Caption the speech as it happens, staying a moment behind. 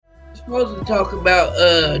supposed to talk about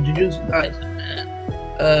Jujutsu Kaisen, man.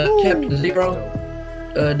 Chapter 0,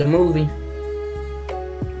 the movie.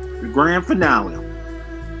 The grand finale.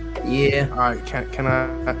 Yeah. All right, can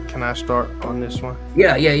I start on this one?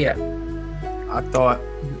 Yeah. I thought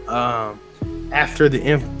after the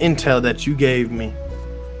intel that you gave me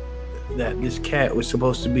that this cat was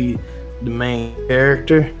supposed to be the main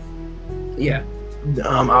character, Yeah.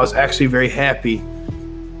 I was actually very happy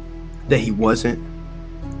that he wasn't.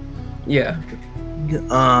 Yeah.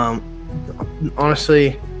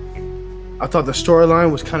 Honestly, I thought the storyline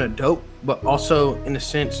was kind of dope, but also in a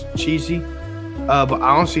sense cheesy. But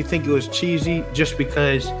I honestly think it was cheesy just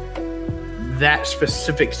because that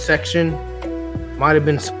specific section might have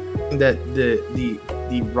been something that the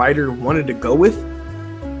writer wanted to go with,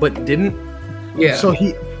 but didn't. Yeah. So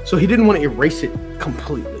he didn't want to erase it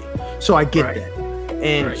completely. So I get Right. that,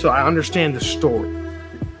 and Right. so I understand the story.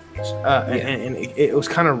 And it was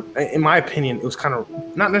kind of, in my opinion, it was kind of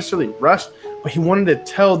not necessarily rushed, but he wanted to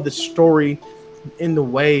tell the story in the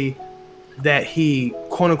way that he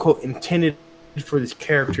quote unquote intended for this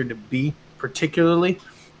character to be, particularly,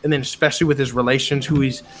 and then especially with his relations, who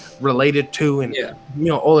he's related to, and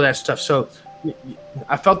all of that stuff. So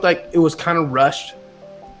I felt like it was kind of rushed,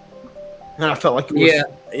 and I felt like it was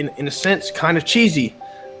in a sense kind of cheesy,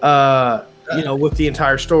 with the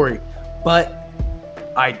entire story, but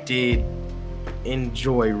I did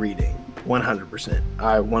enjoy reading 100%.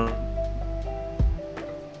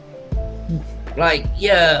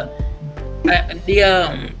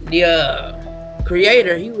 The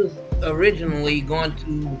creator, he was originally going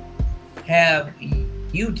to have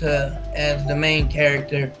Yuta as the main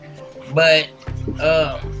character, but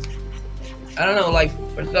I don't know, like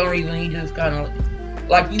for some reason he just kind of,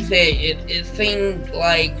 like you said, it seemed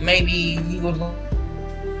like maybe he was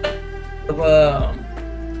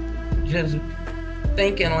just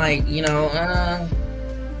thinking like,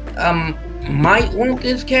 might want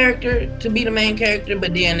this character to be the main character,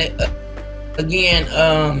 but then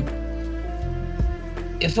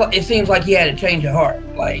it seems like he had a change of heart.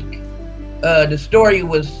 Like the story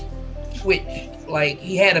was switched. Like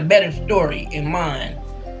he had a better story in mind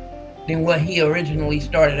than what he originally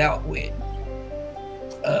started out with.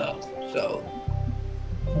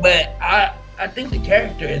 But I think the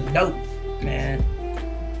character is dope, man.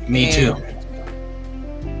 Me too.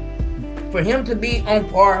 For him to be on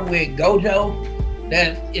par with Gojo,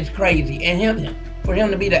 that is crazy. And for him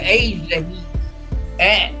to be the age that he's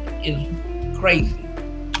at is crazy.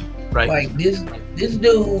 Right. Like this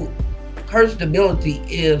dude, cursed ability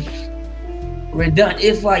is redundant.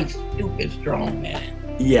 It's like stupid strong, man.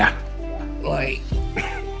 Yeah. Like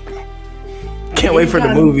can't wait for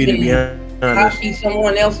the movie to be honest. Copy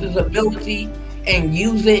someone else's ability and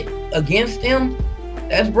use it against them.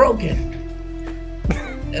 That's broken.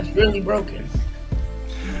 That's really broken.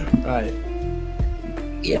 Right.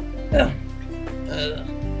 Yeah.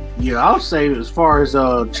 I'll say as far as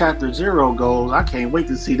Chapter 0 goes, I can't wait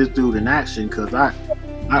to see this dude in action, because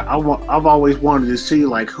I've always wanted to see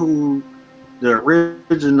like who the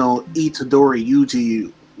original Itadori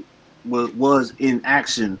Yuji was in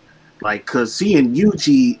action, like, because seeing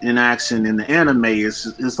Yuji in action in the anime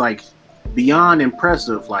is like beyond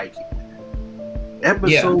impressive. Like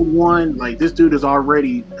episode 1, like this dude is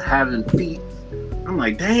already having feet. I'm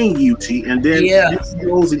like, dang, Yuji. And then he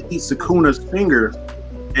goes and eats Sukuna's finger,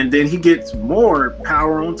 and then he gets more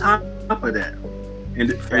power on top of that.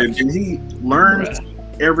 And he learns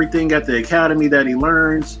everything at the academy that he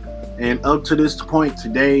learns. And up to this point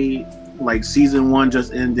today, like season 1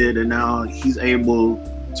 just ended, and now he's able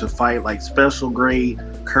to fight like special grade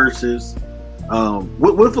curses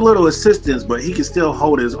with a little assistance, but he can still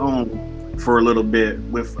hold his own for a little bit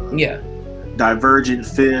with Divergent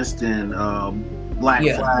Fist and Black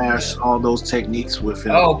Flash, all those techniques with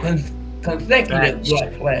him. Oh, consecutive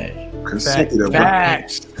Black Flash. Consecutive Black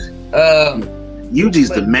Flash. Yuji's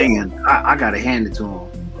the man. I gotta hand it to him.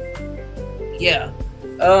 Yeah.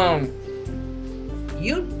 I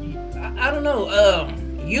don't know.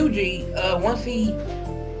 Yuji, once he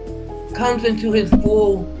comes into his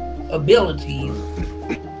full abilities,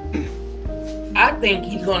 I think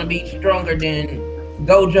he's going to be stronger than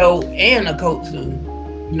Gojo and Akotsu.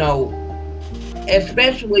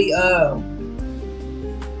 Especially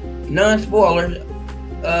non-spoilers.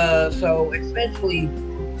 So especially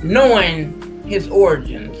knowing his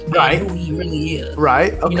origins, right? Who he really is,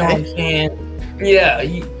 right? Okay. You know what I'm saying? Yeah,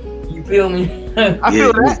 you feel me? I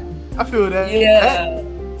feel that. Yeah.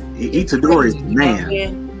 Itadori's the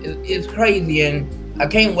man. It's crazy, and I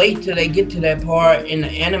can't wait till they get to that part in the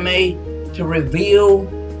anime to reveal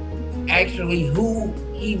actually who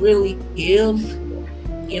he really is.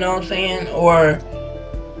 you know what I'm saying, or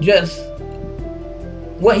just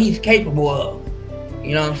what he's capable of,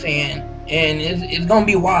 you know what I'm saying, and it's gonna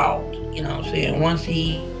be wild, you know what I'm saying, once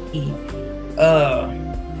he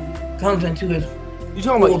comes into his. You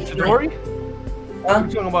talking about Itadori? Huh?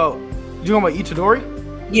 You talking about Itadori?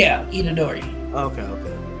 Yeah, Itadori. Okay.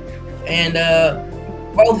 And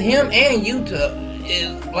both him and Yuta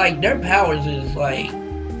is like their powers is like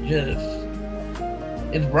just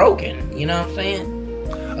it's broken. You know what I'm saying?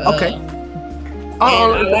 Okay. And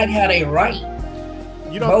I like how they write.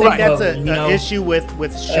 You don't think that's an issue with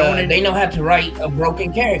shonen? They know how to write a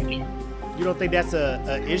broken character. You don't think that's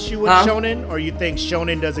a issue with shonen, or you think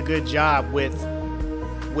shonen does a good job with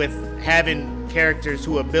having characters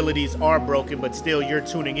whose abilities are broken, but still you're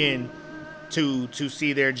tuning in to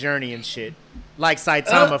see their journey and shit, like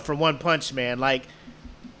Saitama from One Punch Man. Like,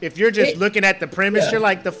 if you're just looking at the premise, you're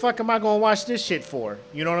like, the fuck am I gonna watch this shit for?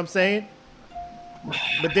 You know what I'm saying?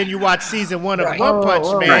 But then you watch season 1 of One Punch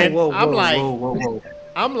Man.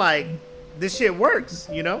 I'm like, this shit works.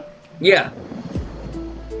 You know? Yeah,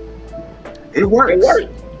 it works.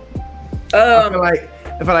 I feel like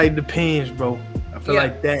it depends, bro. I feel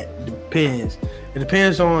like that depends. It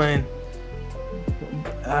depends on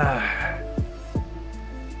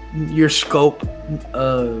your scope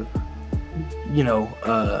of,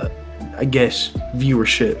 I guess,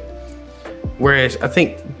 viewership. Whereas I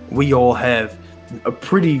think we all have a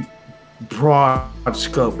pretty broad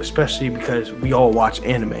scope, especially because we all watch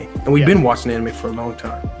anime. And we've been watching anime for a long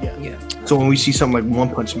time. Yeah. So when we see something like One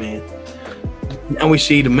Punch Man, and we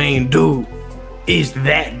see the main dude is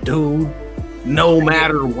that dude no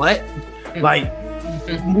matter what, like,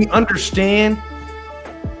 we understand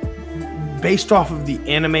based off of the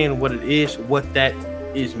anime and what it is, what that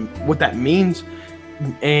means,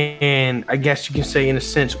 and I guess you can say in a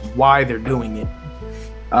sense why they're doing it.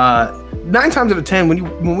 9 times out of 10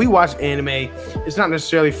 when we watch anime, it's not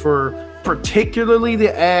necessarily for particularly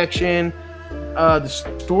the action. The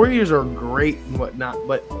stories are great and whatnot,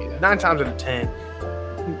 but 9 times out of 10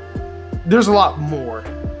 there's a lot more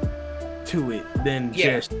to it than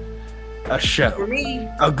just a show. For me,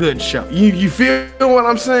 a good show. You feel what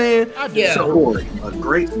I'm saying? Yeah. So, a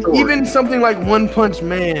great story. Even something like One Punch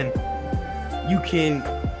Man, you can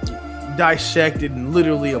dissect it and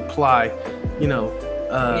literally apply,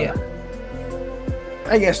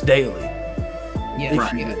 I guess daily. Yeah.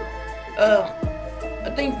 I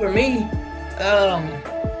think for me,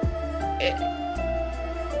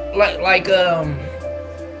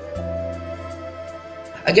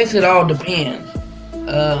 I guess it all depends.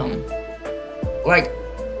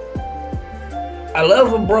 I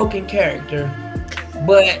love a broken character,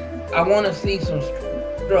 but I want to see some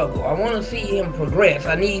struggle. I want to see him progress.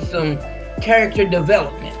 I need some character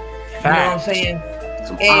development. You know what I'm saying?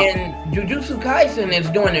 And Jujutsu Kaisen is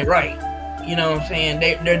doing it right. You know what I'm saying?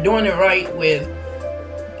 They're doing it right with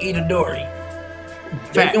Itadori.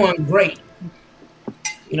 They're doing great.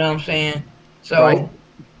 You know what I'm saying? So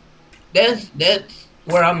that's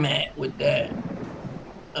where I'm at with that.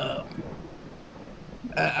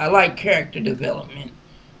 I like character development,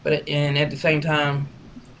 and at the same time,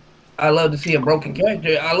 I love to see a broken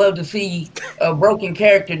character. I love to see a broken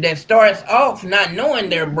character that starts off not knowing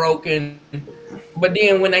they're broken, but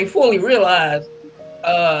then when they fully realize,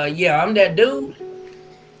 I'm that dude.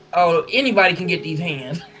 Oh, anybody can get these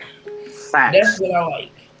hands. Facts. That's what I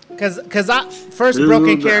like. Cause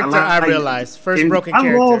broken character. I realized first broken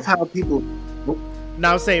character. I love how people.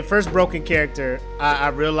 Now I'm saying first broken character. I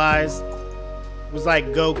realized was like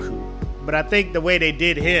Goku, but I think the way they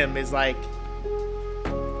did him is like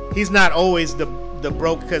he's not always the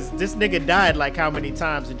broke, because this nigga died like how many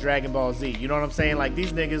times in Dragon Ball Z? You know what I'm saying? Like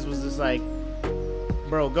these niggas was just like,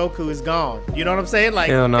 bro, Goku is gone. You know what I'm saying? Like,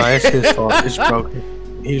 hell no, it's his fault. It's broken.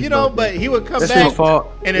 He's broken. But he would come That's back his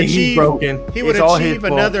fault. and He's achieve. broken. He would It's all achieve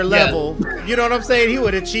his another fault. level. You know what I'm saying? He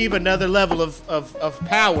would achieve another level of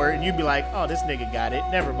power, and you'd be like, oh, this nigga got it.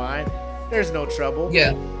 Never mind. There's no trouble.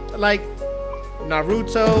 Yeah. Like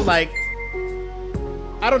Naruto, like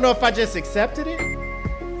I don't know if I just accepted it.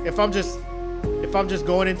 If I'm just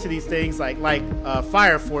going into these things like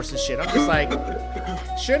Fire Force and shit, I'm just like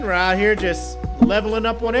Shinra out here just leveling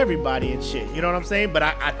up on everybody and shit. You know what I'm saying? But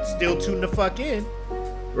I still tune the fuck in.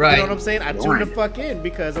 Right. You know what I'm saying? I tune the fuck in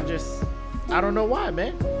because I don't know why,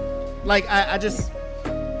 man. Like I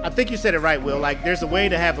think you said it right, Will. Like there's a way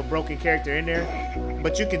to have a broken character in there,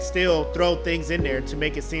 but you can still throw things in there to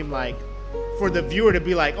make it seem like for the viewer to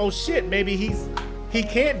be like, oh shit, maybe he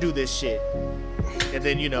can't do this shit. And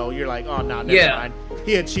then, you're like, oh, no, never mind.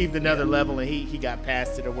 He achieved another level and he got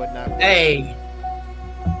past it or whatnot. Hey.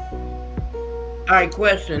 All right,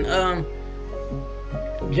 question.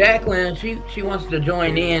 Jacqueline, she wants to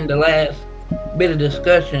join in the last bit of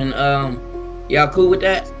discussion. Y'all cool with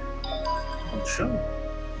that? Sure.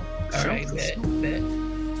 All right, bet.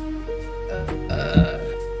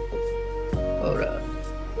 Hold up.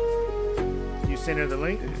 You send her the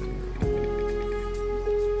link?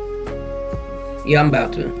 Yeah, I'm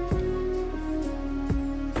about to.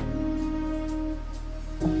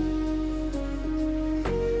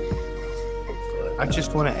 I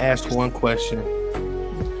just want to ask one question.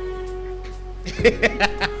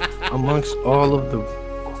 Amongst all of the,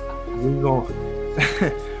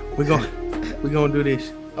 we're gonna do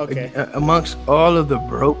this. Okay. Amongst all of the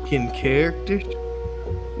broken characters,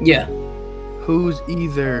 Yeah. who's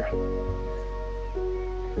either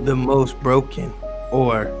the most broken,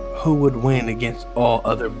 or who would win against all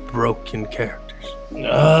other broken characters?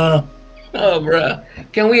 Oh, bruh.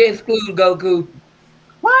 Can we exclude Goku?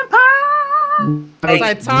 One part.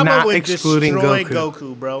 Saitama not would excluding destroy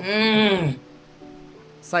Goku, bro. Mm.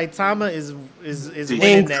 Saitama is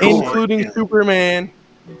winning that shit. Including Superman,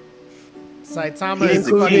 Saitama is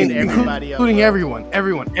fucking everybody up. including bro.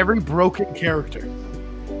 everyone, every broken character.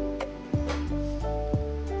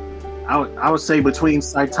 I would say between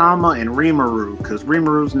Saitama and Rimuru, because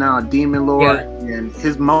Rimuru's now a demon lord, and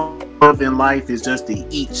his motive in life is just to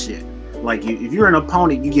eat shit. Like, if you're an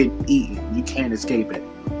opponent, you get eaten. You can't escape it.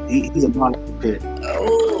 He's a monster pit.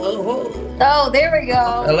 Oh, there we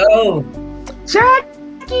go. Hello. Jackie!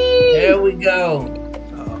 There we go.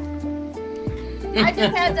 I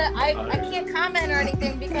just had to. I can't comment or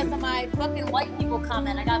anything because of my fucking white people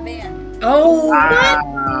comment. I got banned. Oh,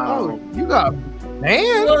 Oh, you got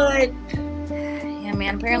man. what? Yeah,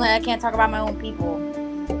 man. Apparently, I can't talk about my own people.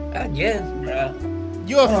 I guess, bruh.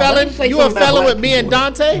 You a felon? You a felon with me and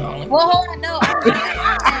Dante? Well, hold on. No,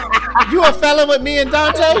 You a felon with me and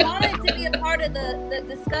I Dante? wanted to be a part of the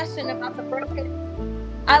discussion about the broken.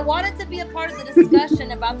 I wanted to be a part of the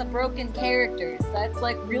discussion about the broken characters. That's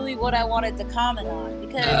like really what I wanted to comment on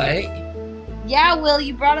because. Alright. Yeah, Will,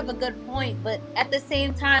 you brought up a good point, but at the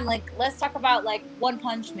same time, like, let's talk about like One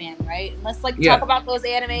Punch Man, right? Let's like talk about those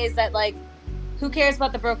animes that like, who cares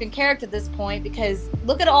about the broken character at this point? Because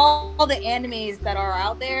look at all the animes that are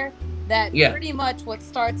out there that pretty much what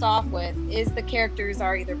starts off with is the characters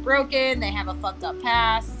are either broken, they have a fucked up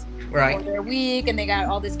past, Right. or they're weak and they got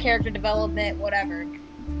all this character development, whatever.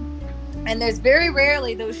 And there's very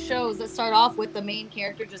rarely those shows that start off with the main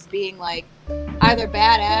character just being like either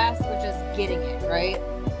badass or just getting it, right?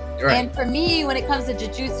 Right. And for me, when it comes to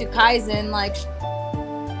Jujutsu Kaisen, like,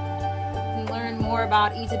 learn more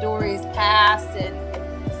about Itadori's past and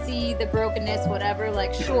see the brokenness, whatever,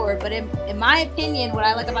 like, sure. But in my opinion, what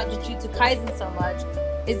I like about Jujutsu Kaisen so much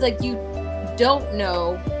is, like, you don't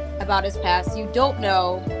know about his past. You don't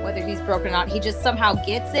know whether he's broken or not. He just somehow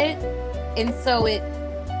gets it. And so it,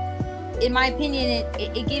 in my opinion,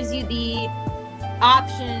 it gives you the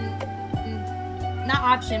option, not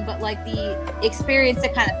option, but like the experience to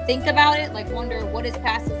kind of think about it, like wonder what his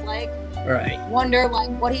past is like, Right. wonder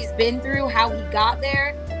like what he's been through, how he got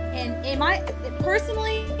there. And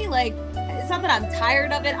personally, like, it's not that I'm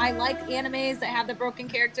tired of it. I like animes that have the broken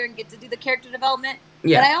character and get to do the character development.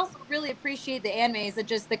 Yeah. But I also really appreciate the animes that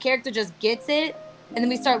just the character just gets it, and then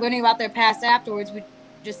we start learning about their past afterwards. We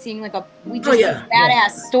just seeing like a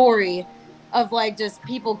badass story of like just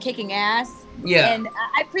people kicking ass. Yeah. And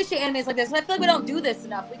I appreciate animes like this. I feel like we don't do this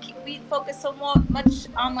enough. We focus so much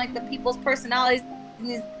on like the people's personalities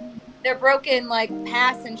and their broken like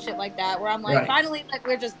past and shit like that. Where I'm like, finally, like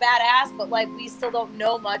we're just badass, but like we still don't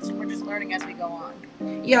know much, and we're just learning as we go on.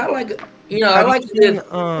 Yeah, I like it. I like this.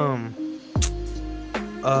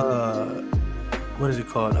 What is it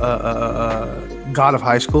called? God of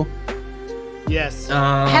High School. Yes.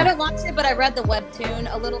 I haven't watched it, but I read the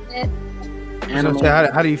webtoon a little bit. Anime. So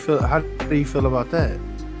how do you feel? How do you feel about that?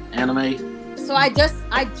 Anime. So I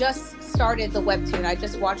just started the webtoon. I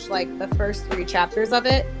just watched like the first 3 chapters of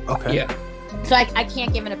it. Okay. Yeah. So I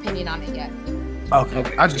can't give an opinion on it yet.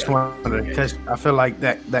 Okay. I just wanted, because I feel like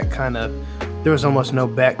that kind of, there was almost no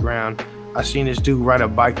background. I seen this dude ride a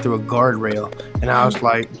bike through a guardrail, and I was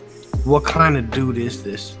like, what kind of dude is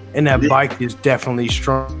this? And that bike is definitely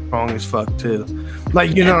strong as fuck too.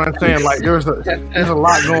 Like, you know what I'm saying? Like there's a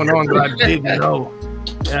lot going on that I didn't know.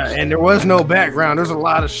 And there was no background. There's a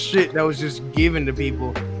lot of shit that was just given to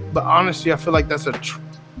people. But honestly, I feel like that's a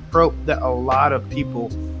trope that a lot of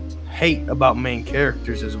people hate about main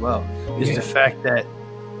characters as well. Is the fact that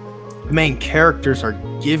main characters are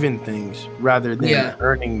given things rather than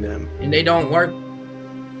earning them. And they don't work.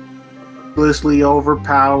 Ridiculously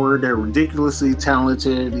overpowered. They're ridiculously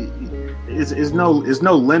talented. It's no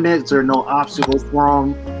limits or no obstacles for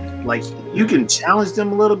them. Like You can challenge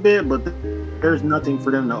them a little bit, but there's nothing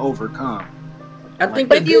for them to overcome. I think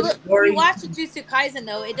But the if you, good if story, you watch Jujutsu Kaisen,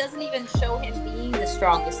 though, it doesn't even show him being the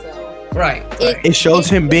strongest, though. right? It shows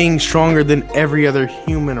him being stronger than every other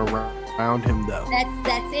human around him, though.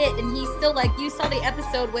 That's it. And he's still like, you saw the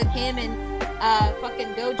episode with him and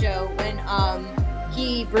fucking Gojo when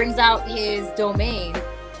he brings out his domain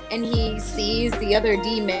and he sees the other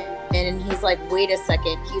demon and he's like, wait a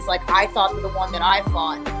second. He's like, I thought the one that I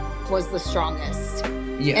fought was the strongest.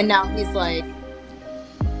 Yeah. And now he's like,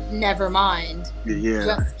 never mind. Yeah.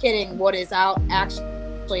 Just kidding. What is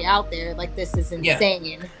actually out there? Like, this is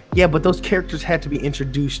insane. Yeah, but those characters had to be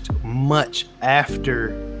introduced much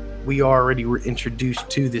after we already were introduced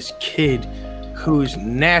to this kid who's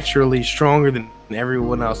naturally stronger than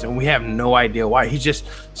everyone else, and we have no idea why. He's just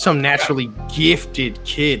some naturally gifted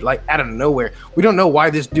kid, like out of nowhere. We don't know why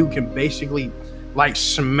this dude can basically like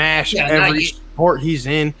smash every sport he's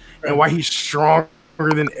in, and why he's stronger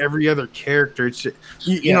than every other character. It's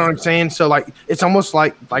you know what I'm saying? So like it's almost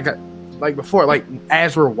like before, like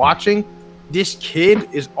as we're watching, this kid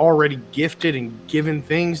is already gifted and given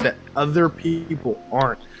things that other people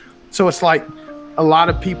aren't. So it's like a lot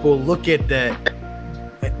of people look at that.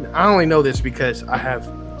 I only know this because I have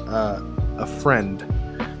a friend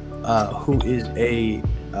who is a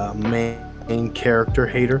main character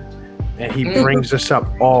hater, and he brings us up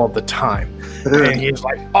all the time. And he's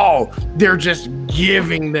like, "Oh, they're just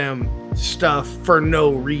giving them stuff for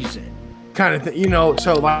no reason," kind of thing, you know.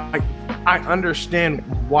 So like, I understand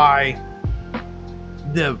why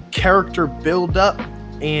the character build up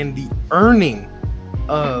and the earning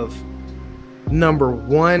of number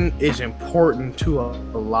one is important to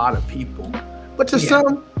a lot of people, but to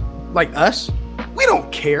some like us, we don't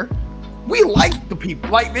care. We like the people,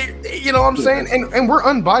 like they, you know what I'm saying, and we're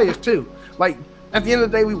unbiased too. Like at the end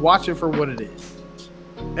of the day, we watch it for what it is,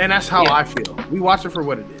 and that's how I feel. We watch it for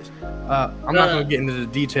what it is. I'm not going to get into the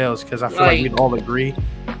details because I feel like we'd all agree,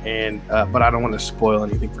 and but I don't want to spoil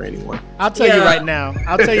anything for anyone. I'll tell you right now.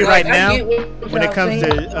 When it comes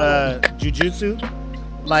to Jujutsu,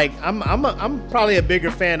 like I'm probably a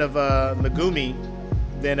bigger fan of Megumi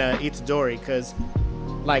than Itadori, because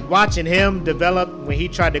like watching him develop when he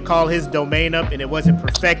tried to call his domain up and it wasn't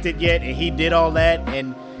perfected yet, and he did all that,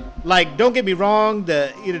 and like don't get me wrong,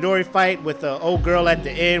 the Itadori fight with the old girl at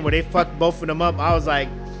the end where they fucked both of them up, I was like,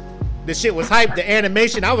 the shit was hype. The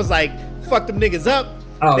animation, I was like, fuck them niggas up.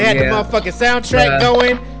 They had the motherfucking soundtrack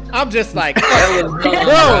going. I'm just like,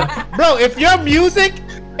 bro, if your music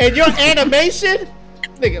and your animation,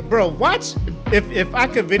 nigga, bro, watch. If I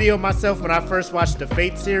could video myself when I first watched the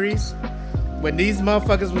Fate series, when these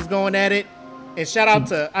motherfuckers was going at it, and shout out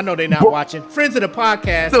to, I know they not watching, friends of the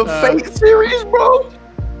podcast. The Fate series, bro.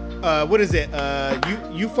 What is it?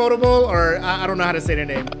 Ufotable, or I don't know how to say their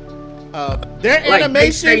name. Their like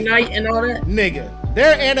animation, Night and all that. nigga,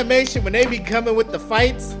 their animation when they be coming with the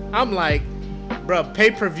fights, I'm like, bro,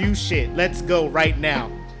 pay-per-view shit. Let's go right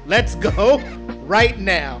now. Let's go right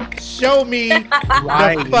now. Show me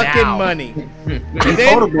the fucking money. And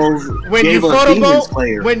then when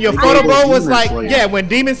Ufotable was like, when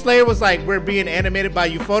Demon Slayer was like, we're being animated by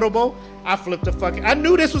Ufotable, I flipped the fucking. I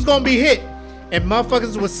knew this was gonna be hit, and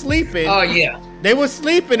motherfuckers was sleeping. Oh yeah, they was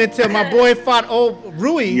sleeping until my boy fought old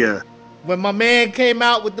Rui. Yeah. When my man came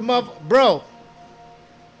out with the bro.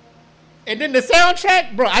 And then the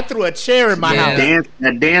soundtrack, bro, I threw a chair in my house.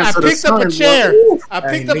 That dance I picked up a chair. I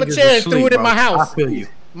picked up a chair and threw it in my house. I feel you.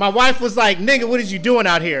 My wife was like, nigga, what is you doing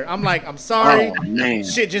out here? I'm like, I'm sorry. Oh, man.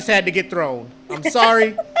 Shit just had to get thrown. I'm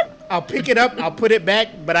sorry. I'll pick it up. I'll put it back.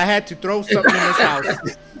 But I had to throw something in this house.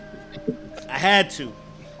 I had to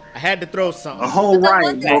throw something. A whole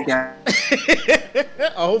riot broke out.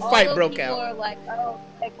 A whole fight broke out. Are like, oh,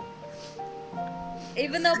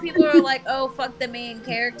 even though people are like, oh, fuck the main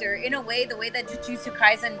character, in a way, the way that Jujutsu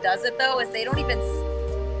Kaisen does it, though, is they don't even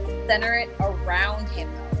center it around him.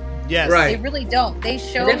 Yes. Right. They really don't. They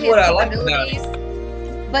show That's his what I like capabilities,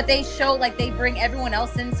 but they show, like, they bring everyone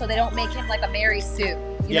else in so they don't make him like a Mary Sue.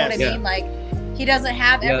 You know what I mean? Like, he doesn't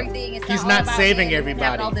have everything. It's He's all not about saving him.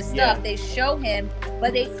 everybody. All this stuff. They show him,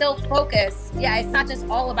 but they still focus. Yeah, it's not just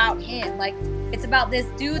all about him. Like, it's about this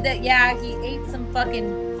dude that, he ate some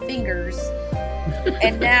fucking fingers.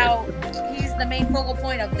 And now he's the main focal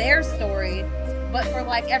point of their story, but for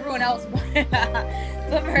like everyone else,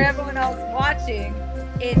 watching,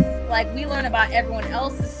 it's like we learn about everyone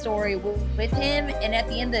else's story with him. And at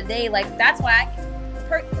the end of the day, like that's why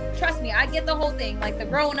trust me, I get the whole thing, like the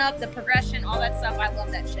growing up, the progression, all that stuff. I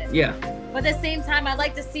love that shit. Yeah. But at the same time, I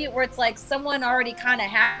like to see it where it's like someone already kind of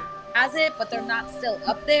has it, but they're not still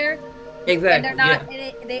up there. Exactly. And they're not.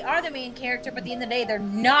 And they are the main character, but at the end of the day, they're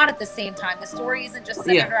not at the same time. The story isn't just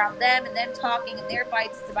centered around them and them talking and their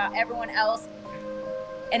fights. It's about everyone else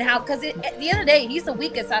and how. Because at the end of the day, he's the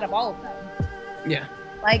weakest out of all of them. Yeah.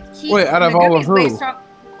 Like Wait, out of all of who?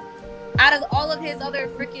 Out of all of his other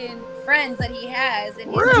freaking friends that he has,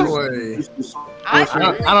 and Really? I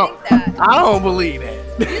don't think that. I don't believe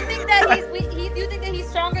that. Do you think that do you think that he's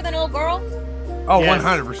stronger than old girl? Oh, Yes.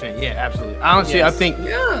 100%. Yeah, absolutely. Honestly, Yes. I think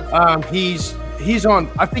Yeah. he's on.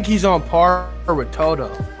 I think he's on par with Toto.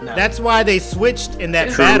 No. That's why they switched in that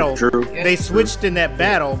True, battle. True. They switched in that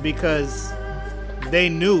battle because they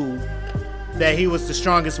knew that he was the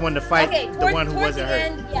strongest one to fight Okay, the one who wasn't hurt.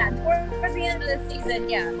 end, yeah, towards the end of the season,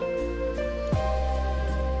 yeah.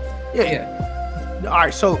 Yeah. All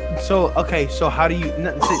right. So okay. So how do you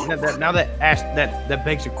now that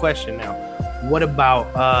begs a question now? What about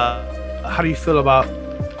how do you feel about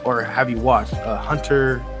or have you watched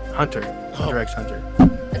Hunter x Hunter?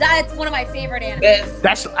 That's one of my favorite animes. Best.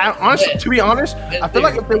 That's honestly, to be honest, I feel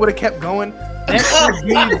like if they would have kept going, that would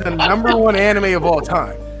be the number one anime of all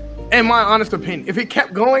time. In my honest opinion, if it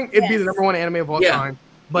kept going, it'd be the number one anime of all Yeah. time.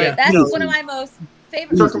 But Yeah. That's No. one of my most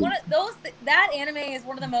favorite. One of those that anime is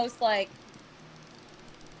one of the most like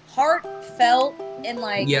heartfelt and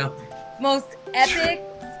like Yeah. most epic.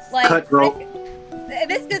 Like Cutthroat.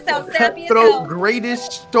 this could sound sappy as hell. Cutthroat,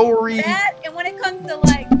 greatest story. That and when it comes to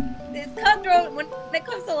like this cutthroat, when it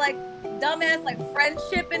comes to like dumbass like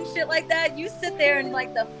friendship and shit like that, you sit there and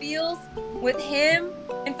like the feels with him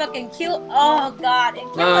and fucking Kill. Oh god,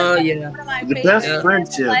 and Kill is yeah. one of my The favorites. best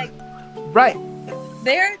friendship. Like Right.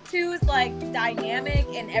 their two's like dynamic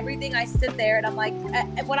and everything. I sit there and I'm like,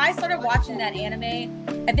 when I started watching that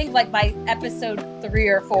anime, I think like by episode 3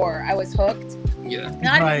 or 4, I was hooked. Yeah.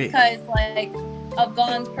 Not Right. because like of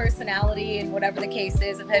Gon's personality and whatever the case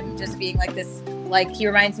is of him just being like this, like he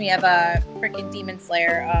reminds me of a freaking Demon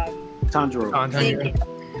Slayer. Tanjiro.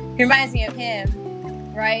 He reminds me of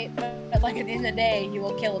him, right? But like at the end of the day, he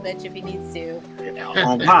will kill a bitch if he needs to.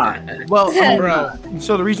 On God. Well, Bro.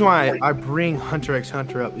 so the reason why I bring Hunter x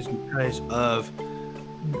Hunter up is because of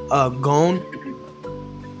Gon.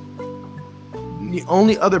 The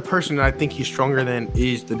only other person that I think he's stronger than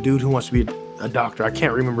is the dude who wants to be a doctor. I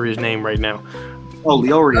can't remember his name right now. Oh,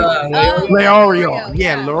 Leorio. Leorio.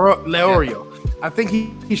 Yeah, yeah. Leorio. I think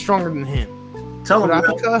he's stronger than him. Tell him.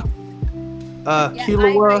 Kurapika, I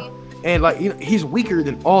Killua, agree. and like he's weaker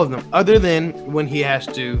than all of them, other than when he has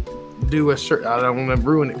to do a certain. I don't want to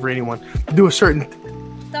ruin it for anyone. Do a certain.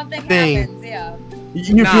 Something thing. happens, yeah.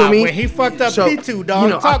 You feel me? When he fucked up So, P2, dog. you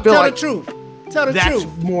know, I Tell feel the like truth. Tell the That's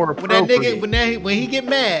truth. more When that appropriate. nigga, when he get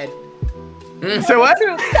mad, Say what?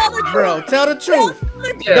 Tell the truth. bro, tell the truth.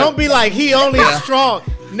 Yeah. Don't be like he only strong,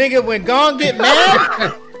 nigga. When Gon get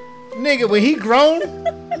mad, nigga, when he grown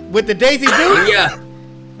with the Daisy Dukes, Yeah.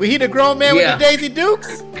 when he the grown man Yeah. with the Daisy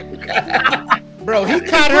Dukes, bro, he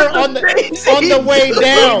caught her on the way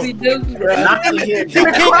down. Easy Dukes, bro. Not to He hit.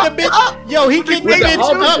 kicked the bitch. Yo, he kicked the With the bitch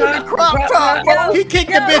overtime up. crop top. Yo, He kicked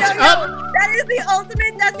the yo, bitch yo, up. yo. That is the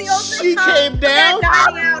ultimate. That's the ultimate. She top came for that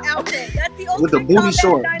down. dining out outfit. That's the ultimate. With the booty top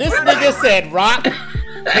short. that This dining out nigga said rock,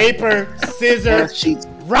 paper, scissors, Sheets.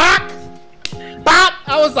 rock, bop.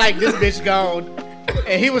 I was like, this bitch gone.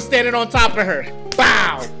 And he was standing on top of her.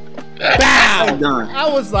 Bow. Bow. Done. I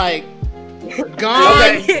was like, gone.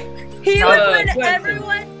 Okay. He would win question.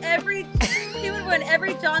 he would win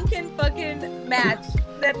every Jonkin fucking match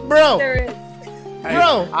that Bro. there is.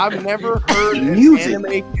 Bro. I've never heard an Music.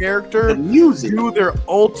 anime character The music. do their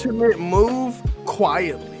ultimate move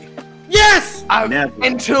quietly. Yes. Never.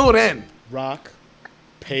 Until then, Rock,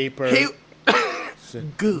 paper, he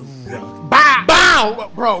goo. bow.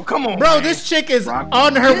 Bow. Bro, come on, Bro, man. this chick is Rock.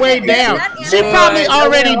 on her way down. That She anime- probably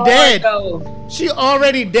already dead. Though. She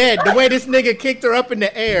already dead. The way this nigga kicked her up in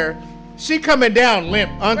the air, she coming down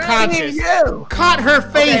limp, unconscious. Yeah. Caught her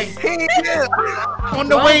face Yeah. on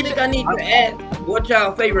the Well, I way. don't think I need to ask what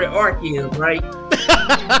y'all favorite arc is, right?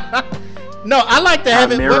 No, I like the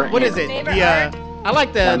heaven. Chimera what is it? Favorite The arc? I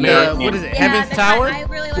like the Chimera what is it? Yeah, Heaven's the Tower. I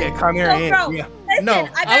really like. Yeah, Chimera So, Ant, bro, yeah. listen, No,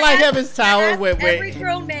 gotta I like ask- Heaven's Tower ask where every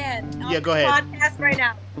grown man on Yeah, go this ahead. podcast right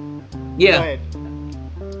now. Go Yeah. ahead.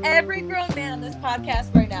 Every grown man on this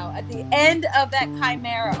podcast right now. At the end of that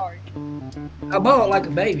Chimera arc, I bought like a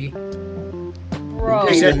baby. bro,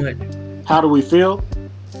 Thank you so much. How do we feel?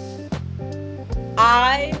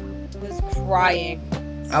 I was crying.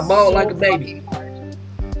 I bawled like a baby. fucking hard.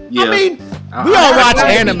 Yeah. I mean, Uh-huh. we all watch I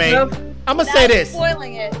like anime. stuff. I'm gonna Now say I'm this.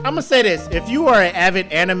 Spoiling it. I'm gonna say this. If you are an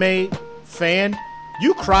avid anime fan,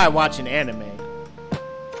 you cry watching anime.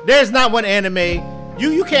 There's not one anime.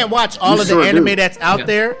 You can't watch all You of the sure anime do. that's out Yeah.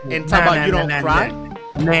 there and talk about you don't cry.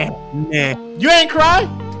 Nah. You ain't cry?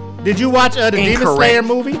 Did you watch the Demon Slayer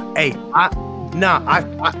movie? Hey,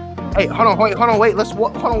 hey, hold on, wait.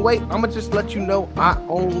 Wait. I'ma just let you know I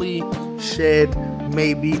only shed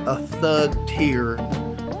maybe a thug tear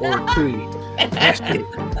or two. That's it.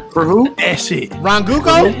 For who? That's it.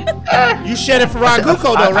 Ranguko? You shed it for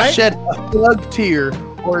Ranguko though, right? I shed a thug tear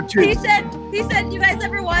or two. He said, you guys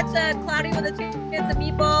ever watch Cloudy with a Chance of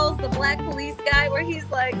Meatballs, the black police guy, where he's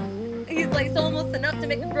like, it's almost enough to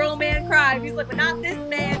make a grown man cry. He's like, but not this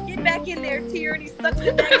man. Get back in there, tear, and he sucks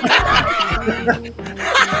it back in.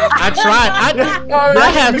 I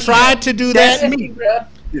have tried to do that. That's me, bro.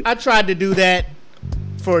 I tried to do that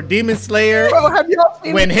for Demon Slayer. Bro, have y'all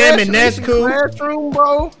seen when the him and Transformation Nesku, Classroom,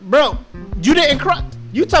 bro? Bro, you didn't cry.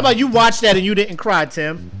 You talk about you watched that and you didn't cry,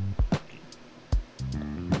 Tim.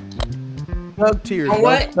 Thug tears. On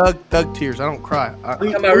what? Thug tears. I don't cry.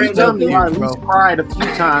 Please tell me y'all at least cried a few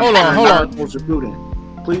times. Hold on.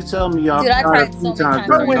 Please tell me y'all Dude, I cried a cried few so many times. times.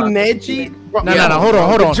 Bro, when Neji. No, hold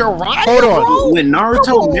on. Jiraiya, Hold on. bro? When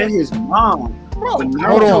Naruto met his mom. When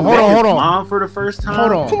Naruto met his mom for the first time.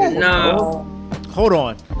 Hold on. No. Hold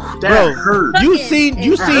on. That Bro, hurt. you seen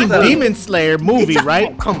Demon Slayer movie,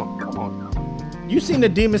 right? Come on. You seen the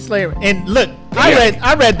Demon Slayer, and look,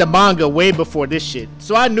 I read the manga way before this shit,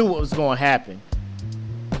 so I knew what was going to happen.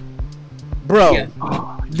 Bro,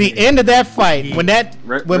 the end of that fight, when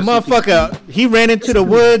motherfucker, he ran into the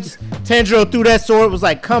woods, Tanjiro threw that sword, was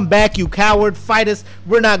like, come back, you coward, fight us,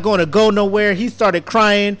 we're not going to go nowhere. He started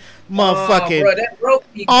crying, motherfucking. Bro, that broke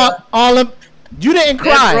me, bro. all of, you didn't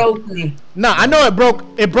cry. That broke me. No, I know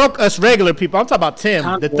it broke us regular people. I'm talking about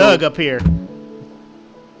Tim, the thug up here.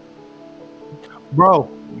 Bro,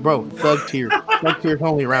 thug tears. Thug tears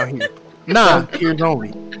only around here. Nah. Thug tears only.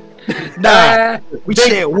 Nah. We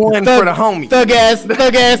shed one for the homie. Thug ass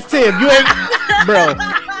Tim. You ain't, bro.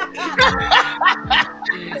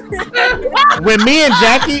 When me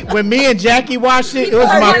and Jackie watched it, it was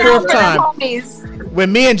my fourth time.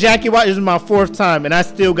 When me and Jackie watched it, was my fourth time, and I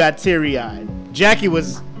still got teary-eyed. Jackie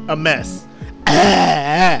was a mess. Yo,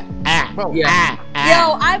 I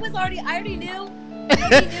already knew. I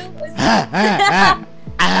already knew it was sad.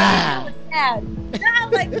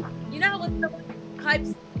 You know how when someone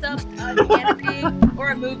hypes up an anime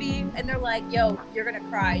or a movie and they're like, yo, you're gonna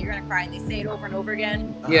cry, and they say it over and over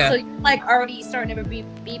again. Yeah. So you're like already starting to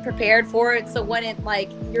be prepared for it. So when it like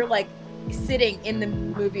you're like sitting in the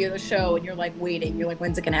movie or the show and you're like waiting, you're like,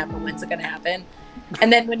 when's it gonna happen?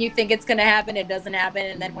 And then when you think it's gonna happen, it doesn't happen,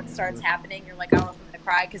 and then when it starts happening, you're like, I don't know if I'm gonna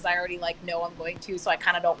cry because I already like know I'm going to, so I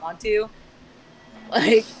kind of don't want to.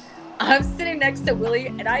 Like, I'm sitting next to Willie,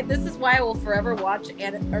 and this is why I will forever watch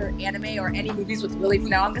anime or any movies with Willie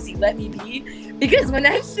from now on, because he let me be. Because when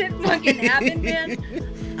that shit fucking happened, man,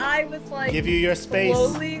 I was like, give you your space.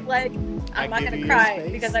 Slowly, like, I'm not gonna cry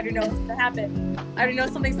because I already know what's gonna happen. I already know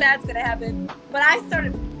something sad's gonna happen. But I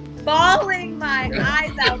started bawling my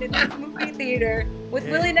eyes out in this movie theater with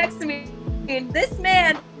Willie next to me, and this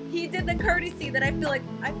man, he did the courtesy that I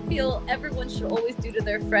feel everyone should always do to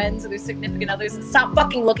their friends or their significant others, and stop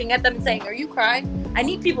fucking looking at them and saying, are you crying? I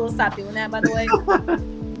need people to stop doing that, by the way.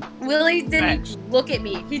 Willie didn't look at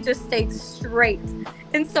me. He just stayed straight.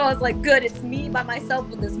 And so I was like, good, it's me by myself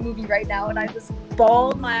with this movie right now. And I just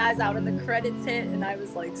bawled my eyes out and the credits hit, and I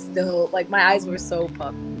was like, still, like, my eyes were so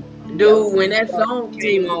puffed. Dude, when that song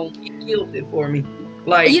came on, it killed it for me.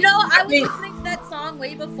 Like, you know, I was listening to that song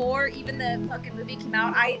way before even the fucking movie came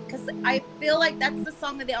out. Because I feel like that's the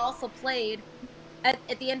song that they also played at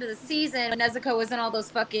the end of the season when Nezuko was in all those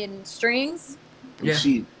fucking strings. Yeah.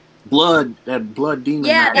 That blood demon.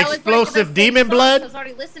 Yeah, that explosive was demon blood. I was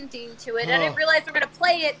already listening to it. I didn't realize they were gonna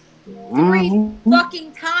play it 3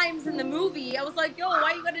 fucking times in the movie. I was like, yo,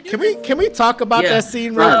 why you gonna do this? Can we talk about that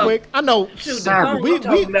scene real quick? I know we just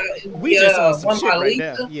on some shit right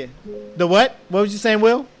now. Yeah. The what? What was you saying,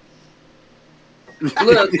 Will?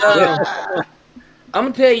 Look, I'm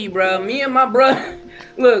gonna tell you, bro. Me and my brother,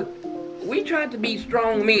 look, we tried to be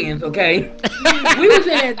strong men, okay? We was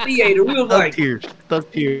in that theater. We was like,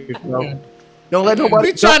 thug tears, bro. Don't let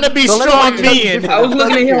nobody. We trying to be strong men. I was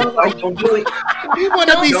looking at him, I was like, don't do it. We want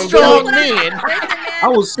to be strong men. I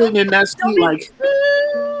was sitting in that seat like,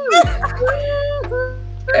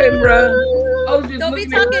 hey, bro. I was just Don't be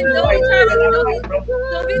looking talking. at him Don't like, be trying to. bro.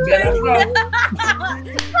 Don't be Get trying up, bro. to.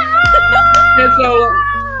 And so,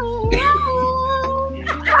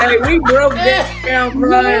 hey, we broke that down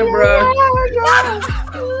crying, bro.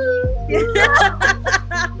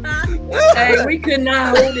 Hey, we could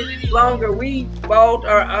not hold it any longer. We bawled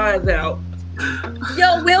our eyes out.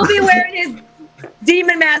 Yo, Will be wearing his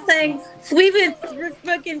Demon Mask saying, "Sweeping,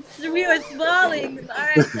 fucking falling." All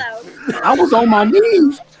right, so. I was on my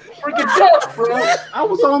knees. Freaking tough, bro. I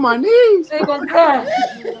was on my knees. They gonna come.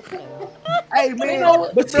 Hey man,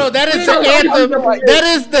 Bro, that is the anthem. That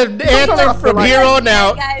is the anthem from here on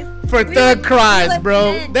out Guys, for Thug Cries,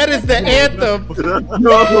 bro. That is the anthem.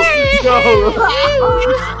 No.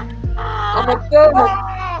 I'm a thug.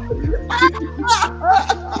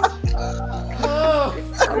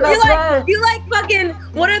 you like fucking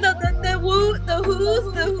what are the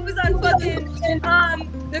who's on fucking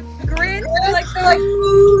the Grinch? They're like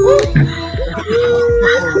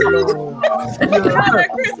all their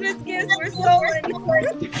Christmas gifts were stolen.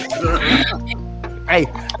 hey,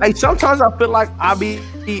 sometimes I feel like I'll be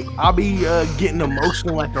getting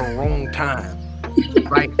emotional at the wrong time,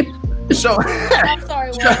 right? So I'm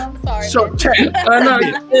sorry, Will. I'm sorry. So man. check. Oh no,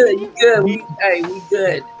 you good. We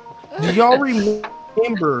good. Do y'all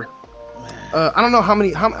remember? I don't know how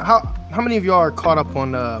many of y'all are caught up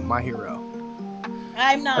on My Hero.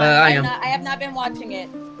 I'm not. I I'm am. not. I have not been watching it.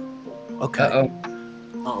 Okay.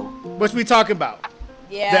 Oh. What's we talking about?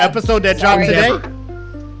 Yeah. The episode that dropped Sorry. today?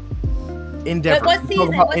 Endeavor. But what I'm season?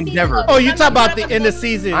 talking about What season Endeavor. was it? Oh, you talking about the end of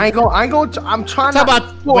season? I ain't going. I'm trying Talk to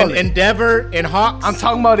about when Endeavor and Hawks. I'm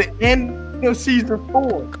talking about the end of season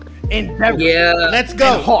 4. Endeavor. Yeah. Let's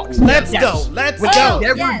go. And Hawks. Let's Yes. go. Let's When go.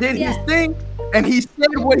 Endeavor yes, did yes. his thing, and he said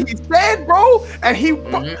what he said, bro. And he,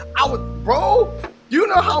 I was, bro. You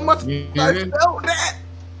know how much I felt that.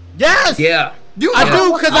 Yes. Yeah. You I know do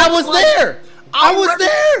how because much I was like, there. I was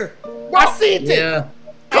there. I seen it. Yeah.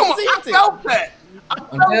 Come on, I seen it. felt that.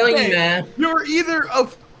 I'm telling you, man. You're either a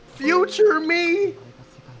future me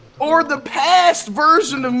or the past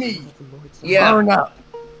version of me. Yeah. Burn up.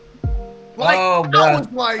 Like, Oh, I bro.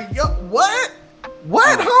 was like, yo, what?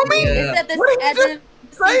 What, homie? Yeah. Is that the What did you as just in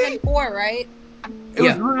say? season 4, right? It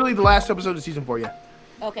was Yeah. literally the last episode of season 4, yeah.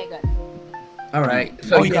 Okay, good. All right.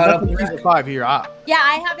 So you yeah, caught up that's with season 5 here. Yeah,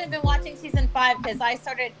 I haven't been watching season 5 because I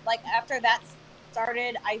started after that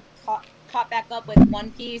started, I caught back up with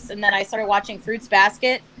One Piece, and then I started watching Fruits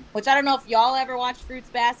Basket, which I don't know if y'all ever watched Fruits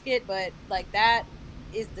Basket, but like that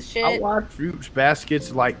is the shit. I watched Fruits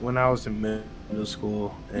Baskets like when I was in middle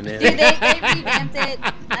school, and then Dude, they revamped it.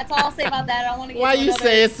 That's all I'll say about that. I don't want to get Why into you another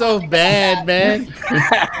say it's so topic about bad,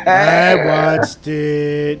 that. man? I watched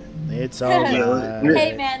it. It's all right.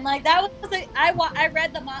 Hey man, like that was like I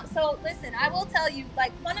read the so listen, I will tell you,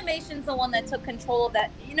 like Funimation's the one that took control of that.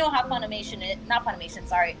 You know how Funimation is, not Funimation,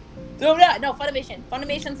 sorry. No, Funimation.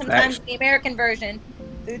 Funimation sometimes the American version,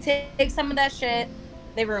 they take some of that shit,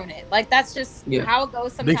 they ruin it. Like that's just how it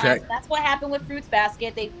goes Big sometimes. fact. That's what happened with Fruits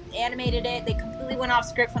Basket. They animated it, they completely went off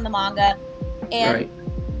script from the manga. And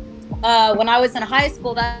when I was in high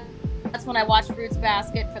school, that's when I watched Fruits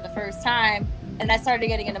Basket for the first time. And I started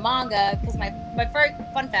getting into manga because my first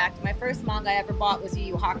fun fact, my first manga I ever bought was Yu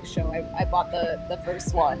Yu Hakusho. I bought the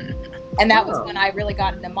first one, and that was when I really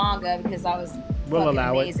got into manga because I was We'll fucking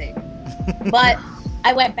allow it. amazing. But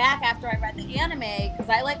I went back after I read the anime because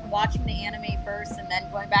I like watching the anime first and then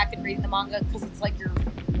going back and reading the manga because it's like you're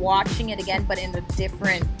watching it again but in a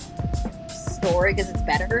different story because it's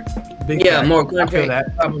better. Big Yeah, fact. more I feel content.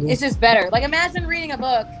 that. Probably. It's just better. Like imagine reading a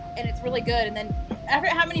book and it's really good, and then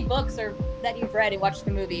how many books are that you've read and watched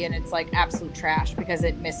the movie and it's like absolute trash because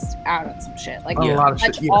it missed out on some shit. Like A lot of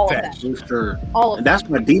like shit. Yeah, all of facts. that. For sure. All of And that. that's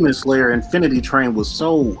why Demon Slayer Infinity Train was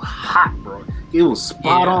so hot, bro. It was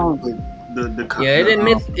spot on with the Yeah, it didn't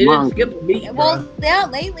miss. It didn't manga. skip a beat. Well, yeah,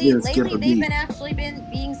 lately Yeah, skip a they've beat. been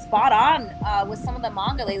being spot on with some of the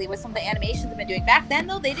manga lately, with some of the animations they've been doing. Back then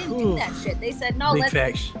though, they didn't do that shit. They said no, Big let's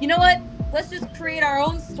facts. you know what? Let's just create our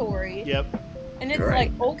own story. Yep. And it's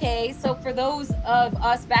Right. like, okay, so for those of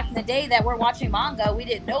us back in the day that were watching manga, we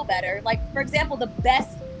didn't know better. Like, for example, the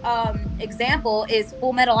best example is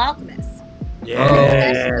Full Metal Alchemist.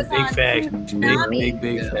 Yeah, was big on facts. Toonami.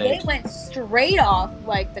 Big Yeah. They facts. went straight off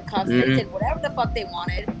like the cuffs. They Mhm. did whatever the fuck they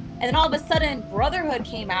wanted. And then all of a sudden, Brotherhood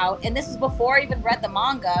came out, and this was before I even read the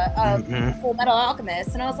manga of Mhm. Full Metal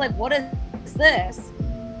Alchemist. And I was like, what is this?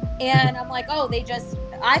 And I'm like, oh,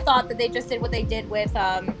 I thought that they just did what they did with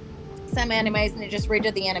some animes and they just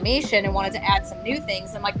redid the animation and wanted to add some new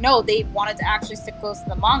things. I'm like, no, they wanted to actually stick close to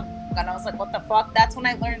the manga. And I was like, what the fuck? That's when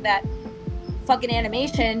I learned that fucking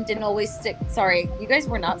animation didn't always stick. Sorry, you guys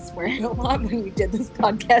were not swearing a lot when we did this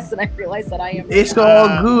podcast, and I realized that I am. It's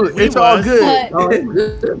all good. we It's all was. good. But-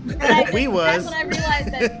 Good. And We was. That's when I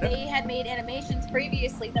realized that they had made animations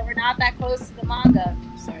previously that were not that close to the manga.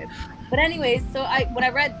 Sorry. But anyways, so when I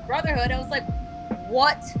read Brotherhood, I was like,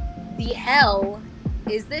 what the hell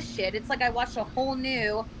is this shit? It's like I watched a whole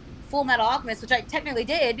new Full Metal Alchemist, which I technically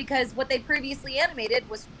did because what they previously animated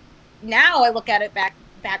was now I look at it back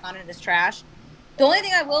on it as trash. The only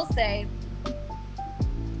thing I will say,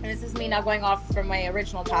 and this is me now going off from my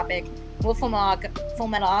original topic, Full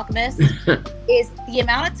Metal Alchemist, is the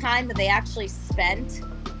amount of time that they actually spent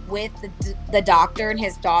with the doctor and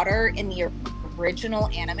his daughter in the original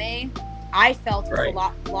anime. I felt was a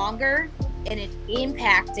lot longer, and it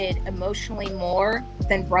impacted emotionally more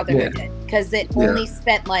than Brotherhood did, because it only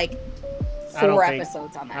spent like 4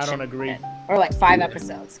 episodes on that. I don't agree. Or like 5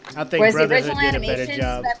 episodes. I think whereas the Brotherhood original did a better animation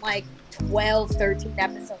job. spent like 12, 13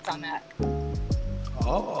 episodes on that.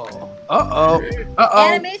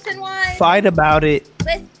 Animation wise, Fight about it.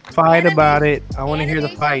 Fight animation- about it. I want to hear the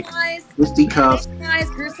fight. Fisticuffs. Wise,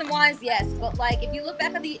 gruesome wise, yes. But like, if you look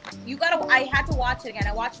back at I had to watch it again.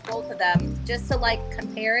 I watched both of them just to like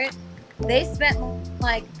compare it. They spent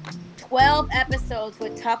like 12 episodes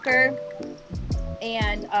with Tucker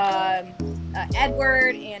and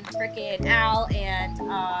Edward and freaking Al and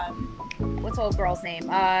what's the old girl's name?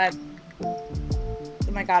 Oh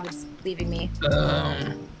my god, it's leaving me.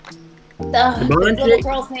 The little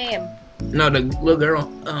girl's name. No, the little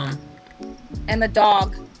girl. And the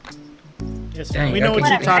dog. Yes, Dang, we know what you're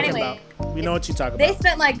Whatever. talking Anyway, about. We know what you're talking They about.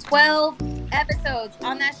 spent like 12 episodes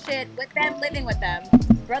on that shit with them, living with them.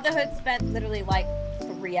 Brotherhood spent literally like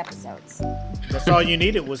 3 episodes. That's all you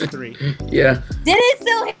needed was 3. Yeah. Did it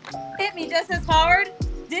still hit me just as hard?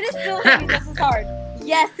 Did it still hit me just as hard?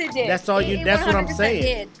 Yes, it did. That's all you- It that's what I'm 100% saying.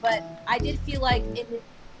 Did, but I did feel like it.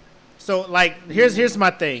 So like, here's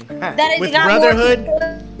my thing. That it With got Brotherhood, more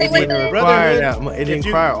It with didn't it. require Brotherhood, that. It if didn't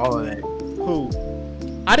you- require all of that. Who?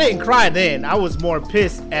 I didn't cry then. I was more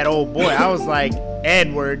pissed at old boy. I was like,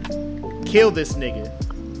 Edward, kill this nigga.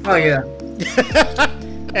 Oh yeah.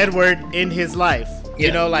 Edward in his life. You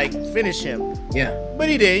Yeah. know, like finish him. Yeah. But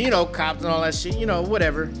he did, you know, cops and all that shit, you know,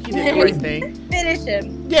 whatever. He did the right thing. Finish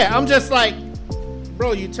him. Yeah, I'm just like,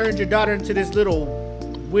 bro, you turned your daughter into this little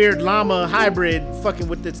weird llama hybrid fucking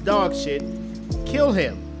with this dog shit. Kill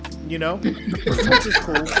him, you know? Which is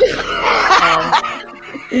cool.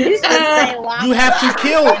 You should say llama. You have to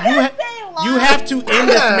kill. You have to end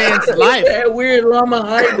this man's life. That weird llama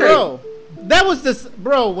hybrid. Bro, that was this,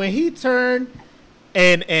 bro, when he turned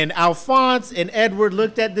and Alphonse and Edward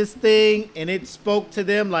looked at this thing and it spoke to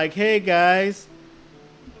them like, hey guys,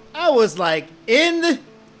 I was like, end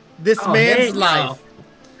this Oh, man's heck no. life.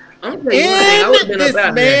 I'm gonna tell you one thing, I would've End been this about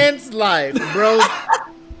that. man's life, bro.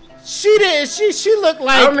 She didn't, she looked I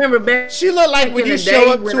like, remember back. she looked like back when in you the show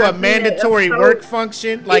day up when to I a seen that mandatory episode, work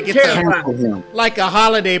function, like it's a, Cancel him. like a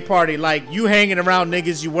holiday party, like you hanging around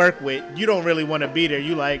niggas you work with, you don't really want to be there.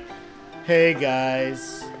 You like, hey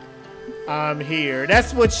guys, I'm here.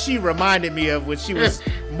 That's what she reminded me of when she was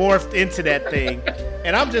morphed into that thing.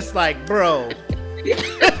 And I'm just like, bro.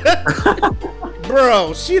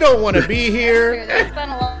 Bro, she don't want to be here. They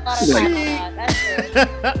spent a lot of time on that.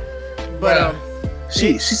 That's true. But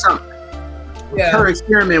She saw Yeah. her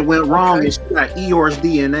experiment went wrong and she got Eeyore's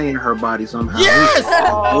DNA in her body somehow. yes,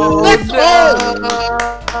 Oh, let's go.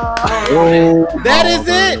 oh, That is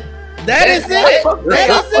it. That is it.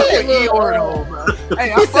 That is it. Eeyore though, bro.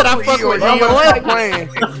 Hey, He said I fuck with Y'all better Eeyore. stop playing.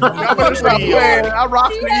 Y'all better stop playing. I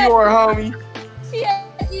rock the Eeyore, homie. She had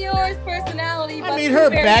Eeyore's personality. I but mean, she's her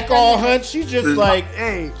very back all feminine. hunched. She just like,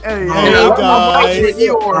 Hey, Hey, I rocks with guys.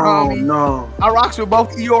 Eeyore, oh homie. no. I rocks with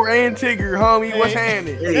both Eeyore and Tigger, homie. What's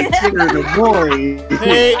happening? Hey, Tigger the boy.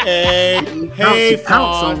 hey, Egg. Hey,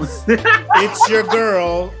 Pounce on- Fonz. It's your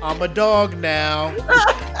girl. I'm a dog now.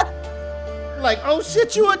 Like, oh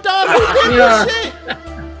shit, you a dog? Who did Yeah. this shit?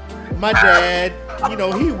 My dad, you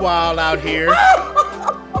know, he wild out here.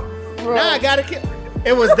 Bro, Now I gotta kill.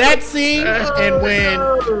 It was that scene, and when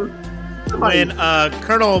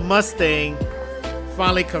Colonel Mustang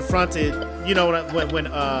finally confronted, you know, when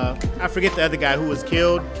I forget the other guy who was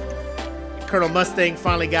killed. Colonel Mustang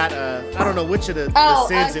finally got I don't know which of the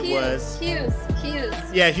sins it was. Hughes.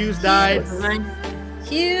 Yeah, Hughes died.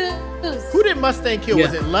 Hughes. Who did Mustang kill?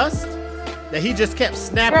 Was Yeah. it Lust? That he just kept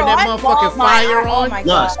snapping Bro, that I motherfucking bawled my fire eye- on? Oh my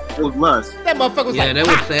Lust. god. It was lust. That motherfucker was Yeah, like, that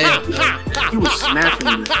was "Ha, sad. ha, ha, He was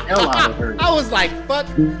snapping the hell out of her. I was like, fuck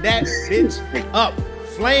that bitch up.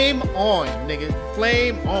 Flame on, nigga.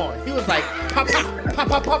 Flame on. He was like, pop, pop, pop, pop,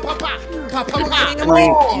 pop, pop, pop, pop, pop,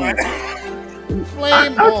 pop.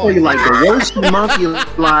 Flame I'll tell you, on. like, the worst monkey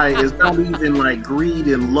lie is not even like greed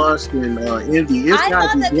and lust and envy. It's I gotta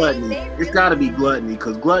thought be that gluttony. they It's really- gotta be gluttony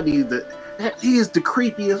because gluttony he is the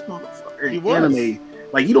creepiest motherfucker He in was. anime.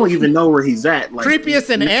 Like, you don't even know where he's at. Like, Creepiest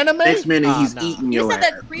in anime? Next minute he's Nah. eating You your said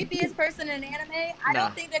ass. the creepiest person in anime? I Nah.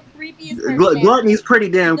 don't think the creepiest person in anime. Gluttony's pretty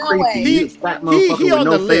damn No creepy. way. He's a fat He motherfucker on with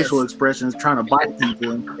no the facial list. expressions trying to bite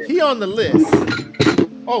people. He on the list.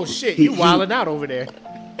 Oh shit, you wilding out over there.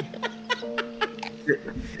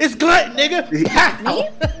 It's Glutton, nigga. Pow.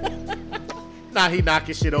 Nah, he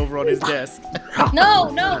knocking shit over on his desk. No.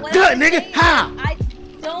 Good, nigga. How? I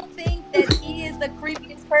don't think that he is the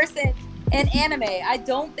creepiest person in anime. I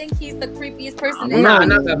don't think he's the creepiest person in Nah, anime.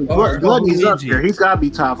 not that far. Glutton's up there. He's got to be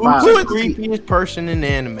top 5. Who's the creepiest person in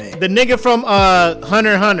anime? The nigga from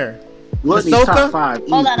Hunter x Hunter. Glutton's Hisoka? top 5.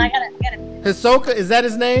 Hold on, I gotta. Hisoka, is that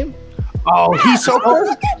his name? Oh,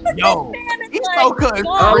 Hisoka. Yo, Hisoka is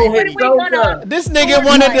Hisoka. This nigga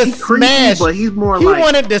wanted to He's creepy, smash. but he's more He like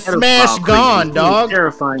wanted to pedophile smash creepy. Gon, He's dog.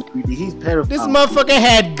 terrifying creepy. He's pedophile. This motherfucker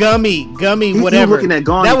had gummy, He's whatever. looking at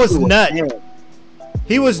Gon That was too. nut. Yeah.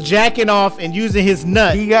 He was jacking off and using his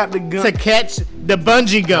nut He got the gun. to catch the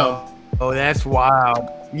bungee gum. Oh, that's wild.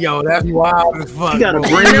 Yo, that's wild as fuck. He got a bro.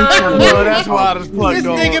 brand new Yo, that's wild as fuck, This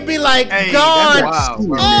dog. nigga be like, Hey, Gon, that's wild,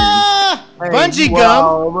 bro. Hey, bungee you gum.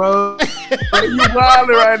 wild, bro. You wild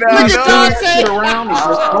right now, Look at dog. Gon That say, shit around and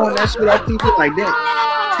just throwing that shit at people like that.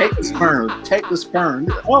 Take the sperm. Take the sperm.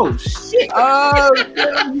 Oh shit. Oh,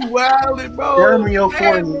 you wild, bro. Jeremy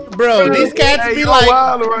O'Ford. bro, these cats Hey, be you like,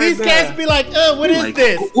 wild right these now. cats be like, what is Like,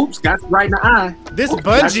 this? Oops, got it right in the eye. This Oops,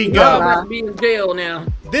 bungee got gum. it I'll be in jail now.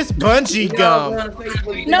 This bungee gum.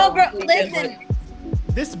 No, bro, listen.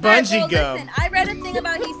 This Alright, bungee bro, gum. listen. I read a thing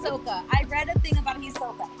about Hisoka.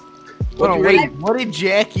 Hold on, What you wait. What did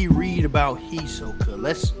Jackie read about Hisoka?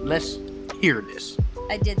 Let's hear this.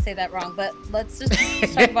 I did say that wrong, but let's just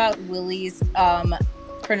talk about Willie's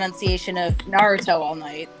pronunciation of Naruto all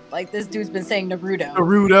night. Like, this dude's been saying Naruto.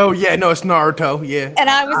 Naruto, yeah, no, it's Naruto, yeah. And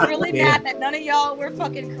I was really Yeah. mad that none of y'all were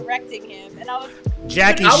fucking correcting him. And I was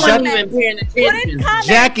Jackie, I shut wasn't even paying put in attention. comments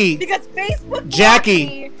Jackie. because Facebook Jackie.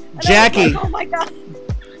 blocked me. And I was Jackie. like, oh my god.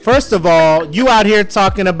 First of all, you out here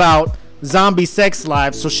talking about zombie sex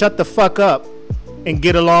lives, so shut the fuck up and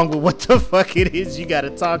get along with what the fuck it is you gotta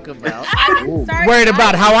talk about. I didn't start- Worried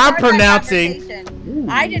about I how didn't I'm start that pronouncing. conversation.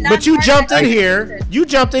 I did not. But you start jumped that in here. conversation. You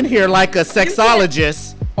jumped in here like a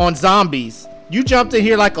sexologist on zombies. You jumped in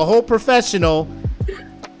here like a whole professional I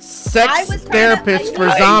sex was trying therapist to, for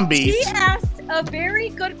zombies. He asked a very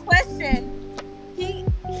good question. He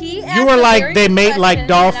asked You were a like, very they good mate like question, and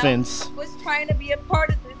dolphins. I was trying to be a part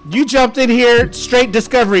of this. You jumped in here straight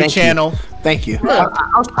Discovery Thank you. Channel. Thank you. I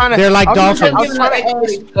was trying to. They're like I was dolphins.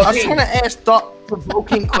 trying to ask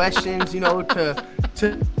thought-provoking questions,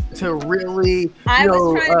 to really, I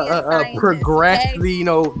was trying to be a scientist, progress okay? the,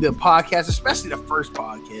 the podcast, especially the first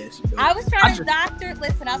podcast. I was trying to doctor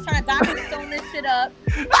stone this shit up.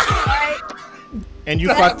 Right? And you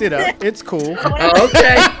fucked it up. It's cool.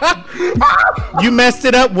 Okay. You messed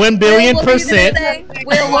it up 1 billion percent.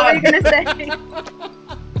 Will, what were you gonna say?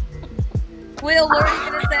 Will, what were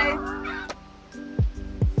you gonna say?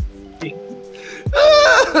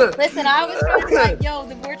 Listen, I was trying to like,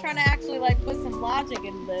 we're trying to actually like put some logic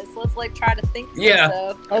into this. Let's like try to think some Yeah.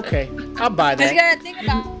 stuff. Okay, I'll buy Cause you that. gotta think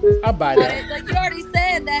about I'll buy it. that. Like you already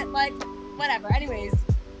said that, like whatever. Anyways,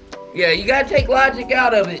 Yeah, you gotta take logic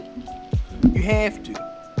out of it. You have to.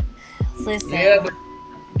 listen. Yeah, but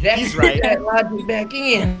He's Jack's right. that logic back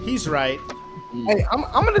in. He's right. Hey, I'm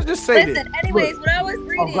gonna just say this. Listen. Anyways, when I was Oh,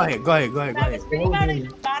 reading, go ahead. when I was reading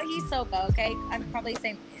about Hisoka, okay, I'm probably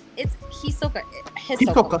saying it's Hisoka.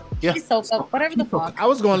 Hisoka, yeah. Hisoka, whatever the fuck. I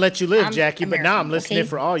was gonna let you live, I'm Jackie, but now I'm American, listening okay?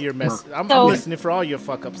 for all your mess. I'm So- listening for all your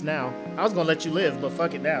fuck ups now. I was gonna let you live, but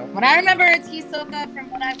fuck it now. When I remember it's Hisoka from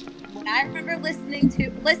when I remember listening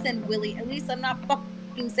to. Listen, Willie. At least I'm not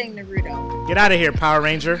fucking saying Naruto. Get out of here, Power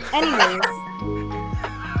Ranger.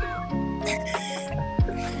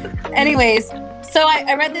 Anyways, so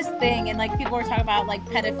I read this thing and like people were talking about like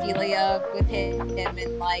pedophilia with him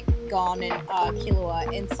and like Gon and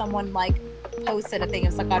Killua, and someone like posted a thing. It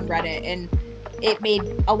was like on Reddit, and it made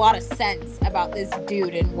a lot of sense about this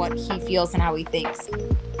dude and what he feels and how he thinks.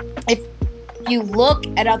 If you look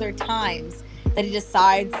at other times that he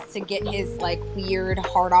decides to get his like weird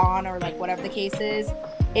hard on or like whatever the case is,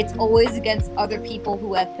 it's always against other people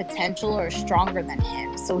who have potential or are stronger than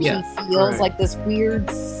him. So Yeah, he feels right. like this weird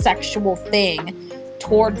sexual thing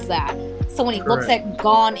towards that. So when he looks Right. at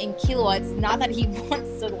Gon and Killua, it's not that he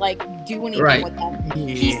wants to like do anything Right. with them.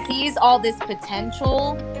 He Yeah. sees all this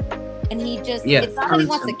potential and he just, Yeah. it's not that he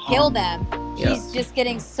wants to kill them. Yeah. He's just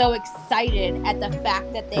getting so excited at the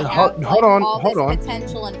fact that they Yeah, have hold like, on, all hold this on.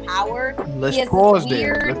 potential and power. Let's He has this pause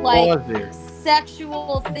there. weird, Let's like, pause there.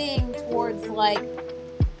 Sexual thing towards like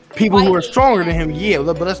People who are fighting. stronger than him, yeah,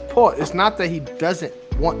 but let's pause. It's not that he doesn't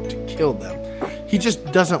want to kill them. He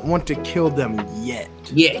just doesn't want to kill them yet.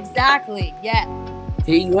 Yeah, exactly, yeah.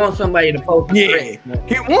 he wants somebody to poke. Yeah,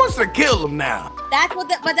 he wants to kill them now. That's what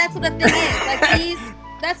the thing is. Like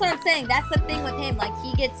that's what I'm saying. That's the thing with him. Like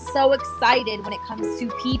he gets so excited when it comes to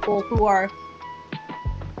people who are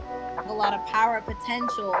a lot of power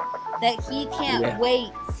potential that he can't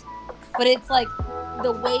wait. But it's like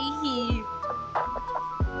the way he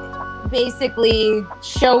basically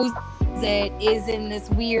shows it is in this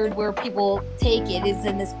weird where people take it is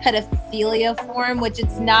in this pedophilia form, which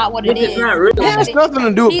it's not what it is. Not really. It has nothing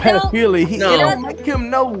to do with He don't- pedophilia. It No. don't make him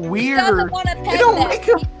no weirder. It don't make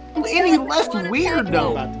him any less weird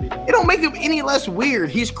though. It don't make him any less weird.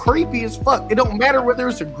 He's creepy as fuck. It don't matter whether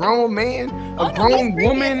it's a grown man, a grown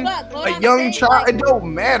woman, a young child. It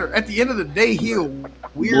don't matter. At the end of the day, he's a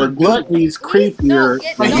weird. But he's creepier.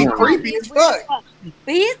 He's creepy as fuck.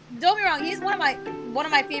 But don't be wrong, he's one of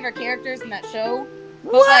my favorite characters in that show.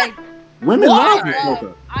 But What? like, Women love Why?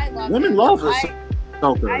 Ahsoka. I love Women him. love I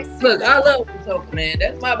Ahsoka. Look, I love Ahsoka, man.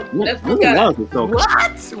 That's my Women guy. love Ahsoka.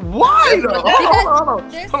 What? Why though? Hold on.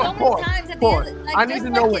 There's Hold so on. many Pause. times at the Pause. end, like, I need just to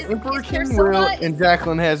know like what his Emperor King persona Will is- and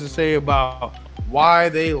Jacqueline has to say about why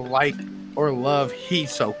they like or love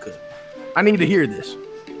Hisoka. I need to hear this.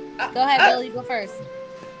 Go ahead, Bill. You go first.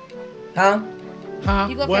 Huh? Huh?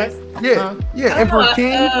 You go What? first. Yeah, yeah. Emperor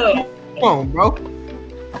King. Come on, bro.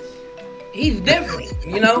 He's different,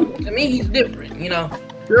 you know. To me, he's different, you know.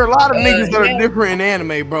 There are a lot of niggas that yeah. are different in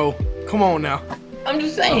anime, bro. Come on now. I'm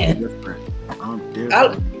just I'm saying. different. I'm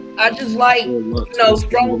different. I just like, you know,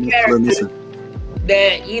 strong characters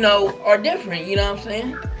that, you know, are different. You know what I'm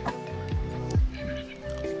saying?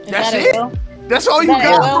 Is That's that it? Will? That's all you That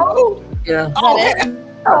got, it, bro. Yeah. Oh, that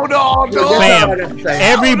oh no, no. Fam,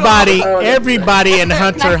 everybody in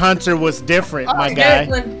Hunter x Hunter was different, my guy.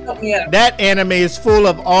 Jacqueline, help me out. That anime is full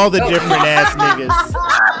of all the different ass niggas.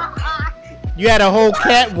 You had a whole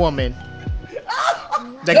cat woman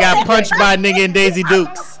that got punched by a nigga in Daisy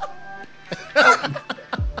Dukes.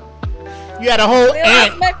 You had a whole Will, this is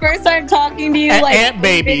ant my first time talking to you, An like ant in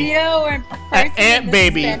baby. video or in person. An ant This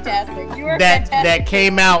baby is fantastic. You are that fantastic.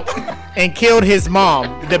 came out and killed his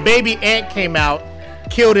mom. The baby ant came out,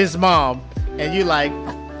 killed his mom, and you like,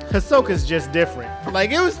 Hisoka's just different. Like,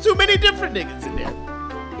 it was too many different niggas in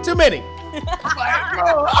there. Too many.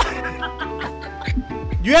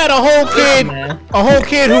 You had a whole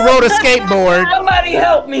kid who rode a skateboard, Somebody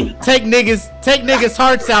help me. take niggas'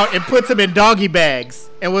 hearts out and puts them in doggy bags,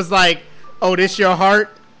 and was like, "Oh, this your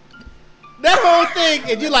heart?" That whole thing,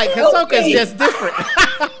 and you like, Hisoka's just different.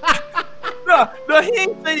 No, he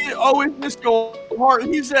ain't say, oh, it's just your heart.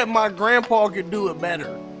 He said my grandpa could do it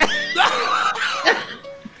better.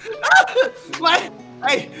 Like,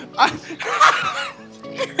 hey,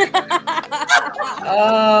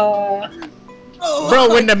 Bro,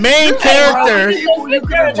 when the main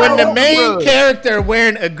character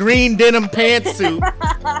wearing a green denim pantsuit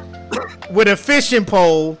with a fishing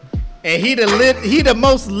pole, and he the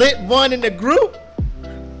most lit one in the group,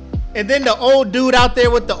 and then the old dude out there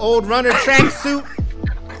with the old runner tracksuit.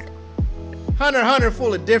 Hunter x Hunter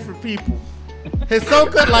full of different people.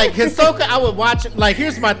 Hisoka, I would watch it. Like,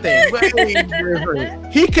 here's my thing.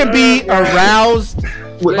 He can be aroused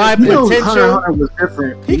by potential. Hunter was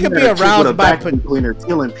different. He could be had a chick aroused with a by vacuum cleaner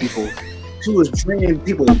killing people. She was draining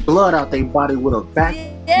people's blood out their body with a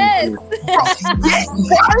vacuum Yes. cleaner.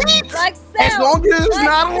 Like Cell. As long as it's Like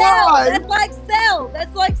not Cell. alive. That's like Cell.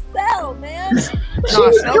 That's like Cell, man. She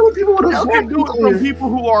was killing people with a Y'all can do vacuum it from cleaner. people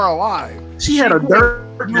who are alive. She had a dirt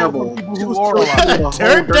devil. People She who was are killing alive. people with a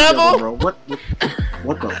whole Dirt devil? bro.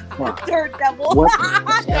 What the fuck? Dirt devil. What?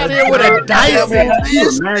 Out here with a Dyson. Can you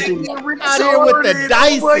imagine? Out here with the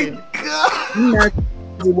Dyson. Can you imagine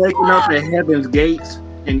you waking up at heaven's gates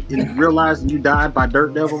and realizing you died by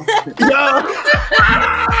dirt devil?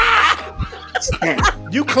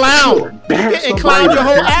 You clown. You getting clowned your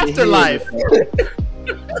whole afterlife.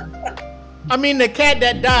 I mean, the cat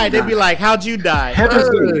that died, they'd be like, "How'd you die?" Heaven's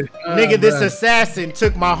gate. Nigga, this assassin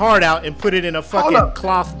took my heart out and put it in a fucking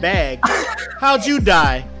cloth bag. How'd you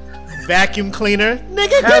die? Vacuum cleaner.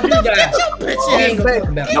 Nigga, How'd you get die? your bitch We ain't ass. gonna talk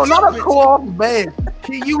about it. No, not a cloth bag.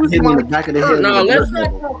 He used Hit me in the my. back of the head. No, with a let's dirt not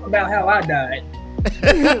devil. talk about how I died.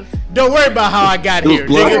 Don't worry about how I got It was here,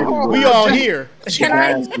 blood nigga. everywhere. We all here. Can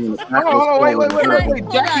I? Hold on, wait. Hold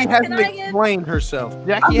Jackie on, hasn't can I get- explained herself. I've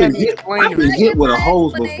Jackie been hasn't hit- explained I've been herself. hit with a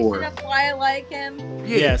hose Explanation before. of why I like him.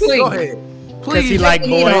 Yes. Go Please. ahead. Because he Please, like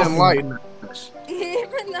boys. enlighten us.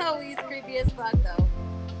 Even though he's creepy as fuck, though,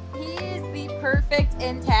 he is the perfect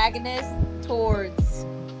antagonist towards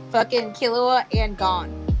fucking Killua and Gon.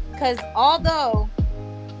 Because although,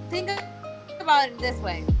 think about it this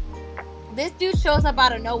way, this dude shows up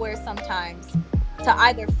out of nowhere sometimes to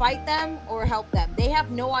either fight them or help them. They have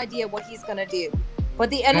no idea what he's gonna do. But at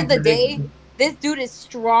the end of the day, this dude is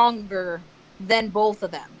stronger than both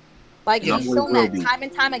of them. Like, Yeah, he's he shown will that be. time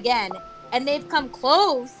and time again. And they've come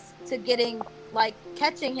close to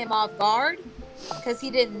catching him off guard, because he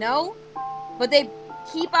didn't know, but they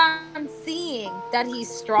keep on seeing that he's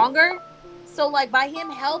stronger. So like by him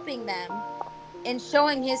helping them and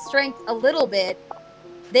showing his strength a little bit,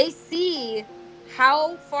 they see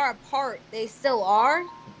how far apart they still are,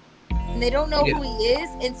 and they don't know who he is,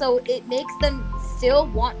 and so it makes them still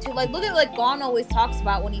want to, like, look at like Gon always talks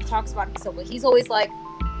about when he talks about Hisoka. He's always like,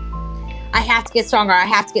 I have to get stronger, I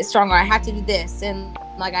have to get stronger, I have to do this, and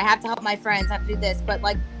like I have to help my friends, I have to do this, but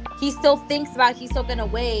like he still thinks about Hisoka in a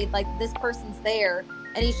way like this person's there,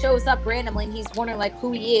 and he shows up randomly and he's wondering like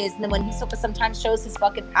who he is, and then when Hisoka sometimes shows his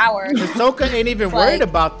fucking power, Hisoka ain't even worried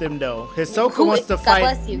about them though. Hisoka wants to fight.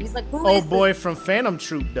 God bless you. He's like, who old is boy this? from Phantom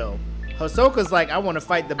Troop though. Hisoka's like, I want to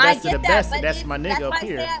fight the best of the best, and that's my nigga up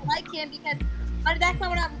here. That's why I say I like him, because that's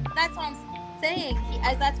not what I'm saying.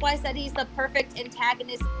 That's why I said he's the perfect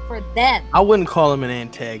antagonist for them. I wouldn't call him an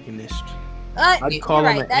antagonist. I'd call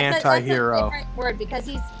him an anti-hero. That's a different word, because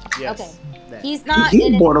he's okay. That. He's not.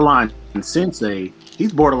 He's borderline sensei.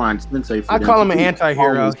 He's borderline sensei. For I them. call him an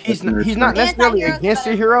anti-hero. He's not necessarily Anti-hero's against a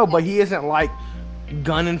better. hero, but he isn't like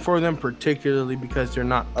gunning for them particularly because they're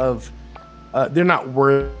not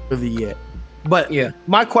worthy yet. But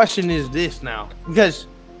my question is this now, because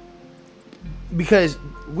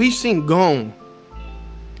we've seen Gon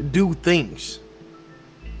do things.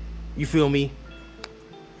 You feel me?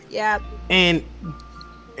 Yeah. And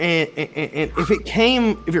if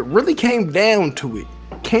it really came down to it,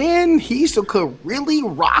 can Hisoka really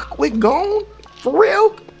rock with Gon for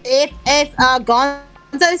real? If Gon's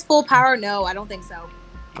at his full power, no, I don't think so.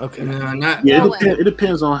 Okay. No, not. Yeah, No it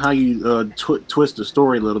depends on how you twist the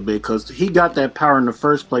story a little bit, because he got that power in the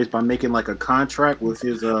first place by making like a contract with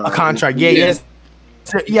his a contract. Yes.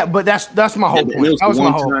 Yeah, but that's my whole point. That was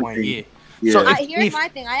my whole point. Yeah. Yeah. So here's my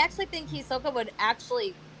thing. I actually think Hisoka would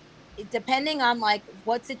actually, depending on like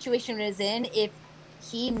what situation it is in, if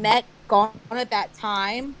he met Gon at that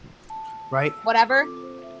time, right? Whatever,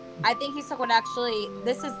 I think Hisoka would actually,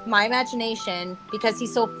 this is my imagination, because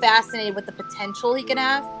he's so fascinated with the potential he can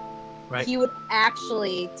have, right? He would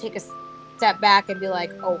actually take a step back and be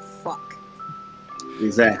like, oh fuck.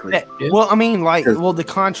 Exactly. Well, I mean, like, the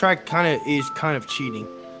contract kind of cheating.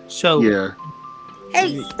 So yeah.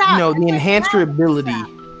 Hey, stop. You know, the enhancer ability.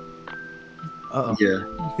 Yeah.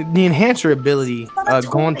 The enhancer ability,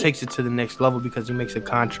 Gon takes it to the next level because he makes a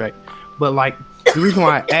contract. But like, the reason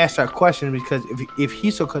why I asked that question is because if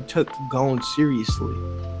Hisoka took Gon seriously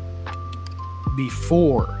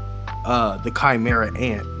before the Chimera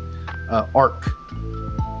Ant arc,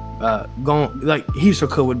 Gon, like,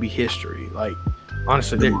 Hisoka would be history. Like,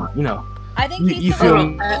 honestly, you know. I think you feel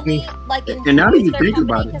only like and now that you think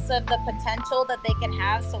about it, because of the potential that they can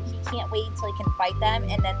have, so he can't wait until he can fight them,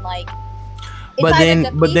 and then like, but then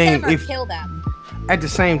them or if kill them. At the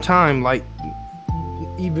same time, like,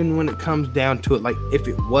 even when it comes down to it, like, if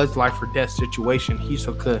it was life or death situation,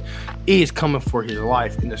 Hisoka is coming for his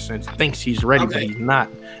life in a sense, thinks he's ready, but he's not.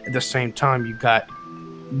 At the same time, you got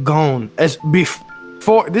Gon as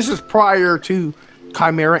before. This is prior to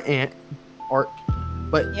Chimera Ant arc.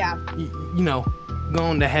 But yeah, you know,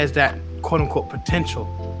 Gon that has that quote unquote potential.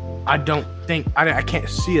 I don't think I can't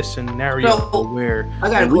see a scenario where I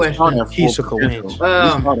got a question. Hisoka wins. We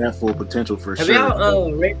saw that full potential for have sure.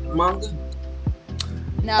 y'all read the manga?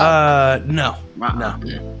 No. No.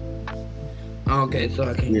 Okay, so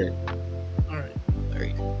I can. Yeah. All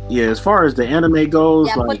right. Yeah, as far as the anime goes,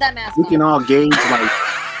 Yeah, put like, that mask we on. can all gauge like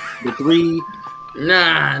the three.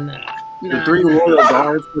 Nah. The three royal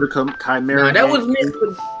guards for the Chimera. Nah, that was meant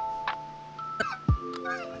for.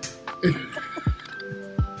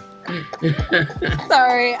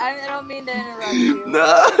 Sorry, I don't mean to interrupt you.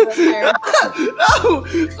 No.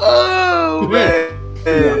 Oh man.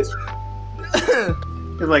 It's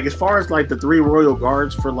like, as far as like the three royal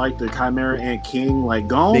guards for like the Chimera Ant King, like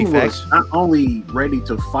Gon Big was facts. not only ready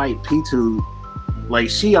to fight P2,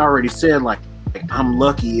 like she already said, like, I'm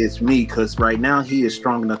lucky it's me, because right now he is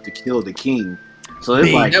strong enough to kill the king. So it's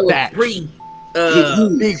Big like That was facts. three.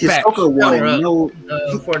 Big facts. Hisoka wanted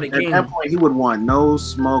For the at king. that point he would want no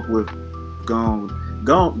smoke with Gon.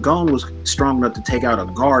 Gon was strong enough to take out a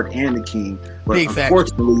guard and the king, but Big facts.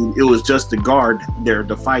 unfortunately it was just the guard there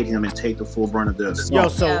to fight him and take the full brunt of the Yo,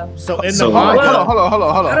 assault. so in the So, manga,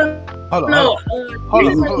 Hold on. No,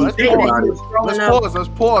 Let's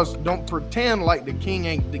pause. Don't pretend like the king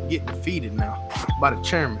ain't to get defeated now by the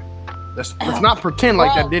chairman. Let's not pretend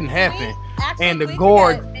like that didn't happen. And the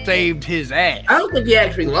guard saved his ass. I don't think he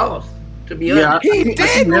actually lost. To be Yeah, honest, He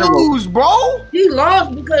did lose, bro. he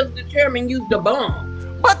lost because the chairman used the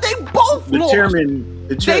bomb. But they both The lost. chairman,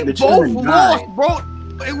 the They both chairman lost, died. bro.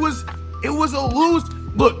 It was a lose.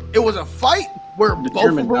 Look, it was a fight where The both of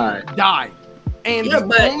chairman them died. And Yeah, the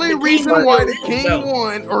but only the king reason was why the rich, king though.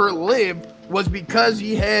 won or lived was because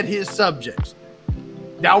he had his subjects.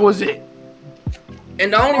 That was it.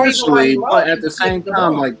 And the only reason why he Partially, lost but at is the same because of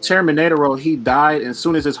time, the like Terminator, he died, and as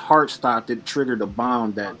soon as his heart stopped, it triggered a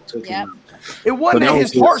bomb that took Yep. him. It wasn't But that that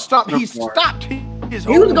his was heart his stopped. He heart. stopped his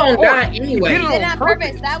He was own gonna heart. die anyway. He He did did it it on on purpose.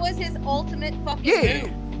 purpose. That was his ultimate fucking Yeah,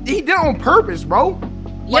 move. he did it on purpose, bro.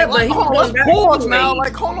 Yeah, Like, but he hold on, was let's gonna die pause now. anyway.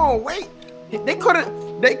 Like, hold on, wait. They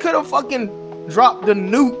could have fucking dropped the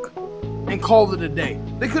nuke and called it a day.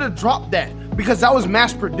 They could have dropped that because that was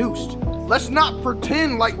mass produced. Let's not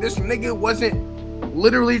pretend like this nigga wasn't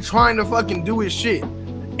literally trying to fucking do his shit.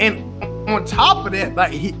 And on top of that,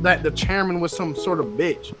 like the chairman was some sort of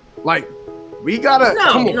bitch. Like, we gotta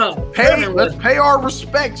let's pay our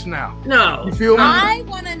respects now. No, You feel me? I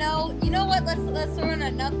want to know. You know what? Let's throw in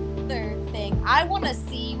another thing. I want to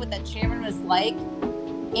see what the chairman was like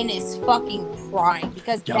in his fucking prime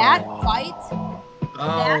because that fight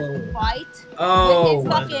with his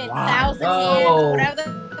fucking 1,000 hands,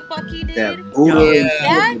 whatever the fuck he did. That Buddha.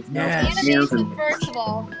 That Yes. animation, first of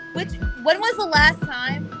all, when was the last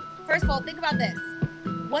time? First of all, think about this.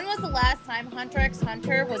 When was the last time Hunter x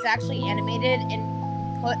Hunter was actually animated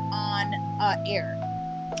and put on air?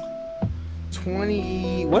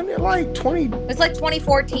 20, wasn't it like 20? It's like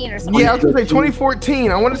 2014 or something. Yeah, I was gonna say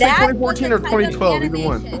 2014. I want to say That 2014 or was the type of 2012, either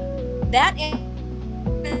one. animation.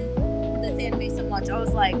 This anime so much, I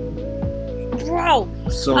was like, bro,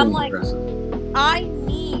 So I'm like, impressive. I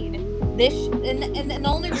need this, and the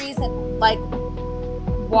only reason, like,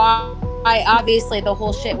 why obviously the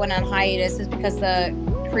whole shit went on hiatus is because the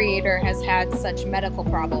creator has had such medical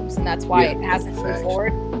problems, and that's why Yeah, it hasn't moved facts.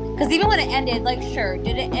 forward. Because even when it ended, like, sure,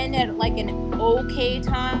 did it end at like an okay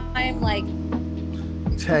time? Like,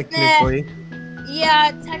 Technically.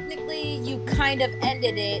 yeah, technically you kind of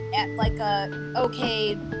ended it at like a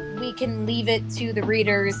okay, we can leave it to the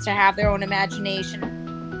readers to have their own imagination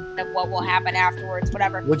of what will happen afterwards,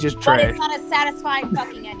 whatever. Which is But trash. it's not a satisfying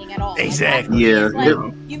fucking ending at all. Like, Exactly. that's Yeah, it's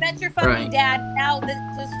like, it- you met your fucking Right. dad. Now the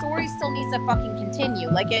story still needs to fucking continue.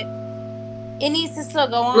 Like it needs to still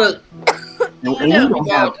go on. Look, And Yeah, we don't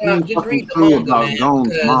because, have any just fucking read the clue manga, about man, Gone's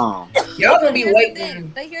because- mom. y'all gonna be Here's the waiting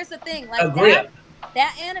thing. But here's the thing. Like a grip.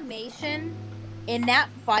 that animation in that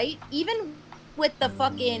fight, even with the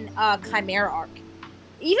fucking Chimera arc,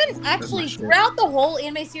 even actually shit. throughout the whole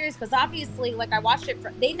anime series, because obviously, like I watched it,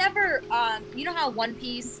 they never, you know how One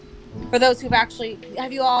Piece, for those who've actually,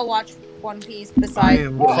 have you all watched One Piece I besides?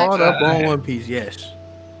 am caught up on One Piece, yes.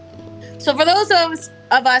 So for those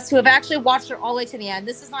of us who have actually watched it all the way to the end,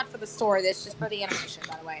 this is not for the story, this is just for the animation,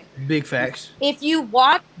 by the way. Big facts. If you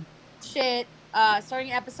watch it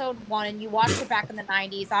starting episode 1 and you watched it back in the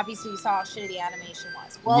 90s, obviously you saw how shitty the animation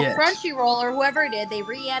was. Well, Yes. Crunchyroll or whoever did, they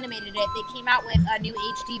reanimated it. They came out with a new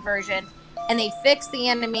HD version and they fixed the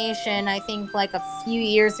animation, I think, like a few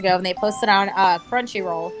years ago, and they posted on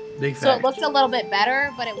Crunchyroll. Big So it facts. looked a little bit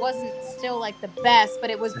better, but it wasn't still like the best, but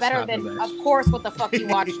it was It's better not the than, best. of course, what the fuck you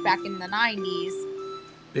watched back in the 90s.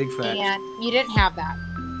 Big facts. And you didn't have that.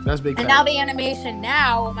 That's big And facts. now the animation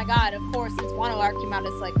now, oh my god, of course, since Wano Arc came out,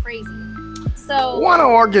 it's like crazy. So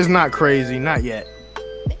Wano arc is not crazy, not yet.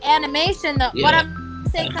 the animation, what Yeah. I'm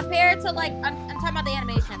saying compared to like, I'm talking about the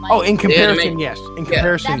animation. Like, Oh, in comparison, anima- yes. In Yeah.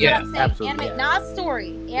 comparison, that's yes. what I'm saying. Absolutely. Anima- not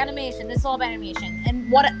story, animation. This is all about animation.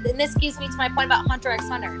 And this gives me to my point about Hunter x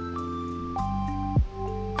Hunter.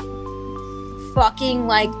 Fucking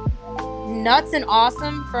like nuts and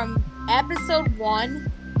awesome from episode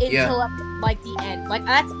 1 until like the end. Like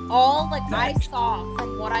that's all like I saw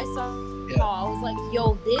from what I saw. Yeah. I was like,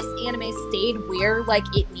 yo, this anime stayed where like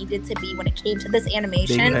it needed to be when it came to this Big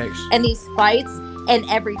animation facts. and these fights and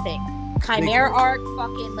everything. Chimera Big- arc,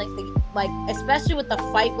 fucking like especially with the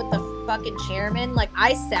fight with the fucking chairman. Like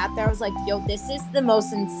I sat there, I was like, yo, this is the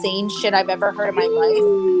most insane shit I've ever heard in my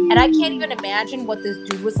life, and I can't even imagine what this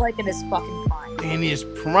dude was like in his fucking prime. In his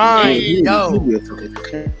prime, yo.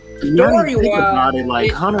 Now you think about it,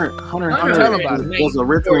 like Hunter Tell about it. was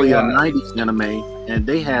originally a 90s anime, and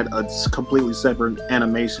they had a completely separate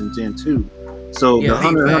animation then too. So Yeah, the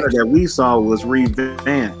Hunter x big Hunter that we saw was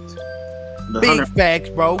revamped. The Big Hunter facts,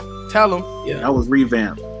 bro. Tell him. that was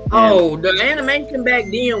revamped. Oh, the animation back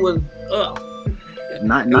then was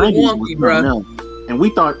Not It was 90s was wonky, bruh. something else. And we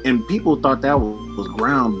thought, and people thought that was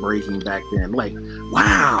groundbreaking back then. Like,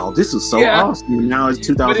 wow, this is so Yeah. awesome. And now it's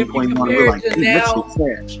But if you 2021. We're like, compare it to hey, now, this is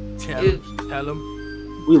trash. Tell Is- him. Tell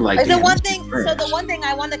him. We like Like, the damn, one this is thing, trash. so the one thing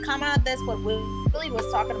I wanted to comment on this, what Willie was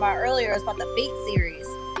talking about earlier, is about the Fate series.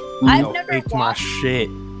 I've Yo, never it's my watched. shit.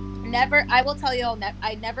 Never, I will tell you,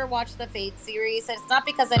 I never watched the Fate series. It's not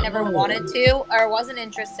because I never wanted to or wasn't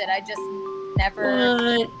interested. I just never.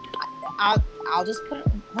 what? I'll just put it.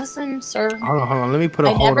 Listen, sir. Hold on. Let me put a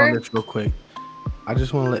hold never- on this real quick. I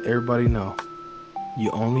just want to let everybody know.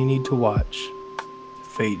 You only need to watch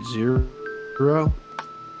Fate Zero,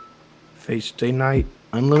 Fate Stay Night,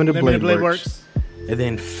 Unlimited Blade Works, and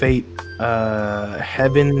then Fate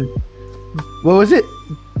Heaven. What was it?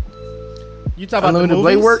 You talk about Unlimited the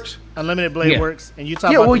Blade movies? Works? Unlimited Blade Works, and you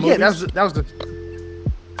talk Yeah, about well, the yeah, movies? that was the.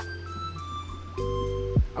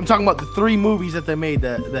 I'm talking about the 3 movies that they made.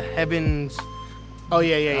 The Heavens. Oh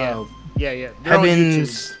yeah. They're on YouTube.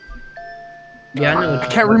 Heavens. Yeah, I know. I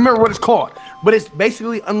can't remember what it's called, but it's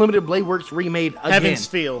basically Unlimited Blade Works remade again. Heaven's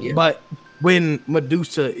Field. Yeah. But when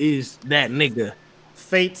Medusa is that nigga.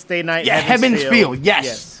 Fate Stay Night. Yeah, Heaven's Field,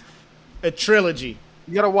 yes. A trilogy.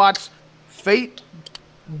 You gotta watch Fate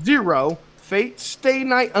Zero, Fate Stay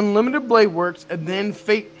Night, Unlimited Blade Works, and then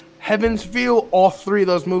Fate Heaven's Field, all 3 of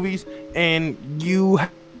those movies, and you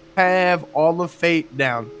have all of Fate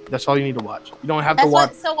down. That's all you need to watch. You don't have to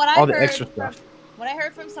watch all the extra stuff. What I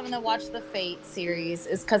heard from someone that watched the Fate series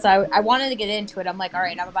is because I wanted to get into it. I'm like, all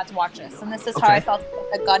right, I'm about to watch this. And this is how Okay. I felt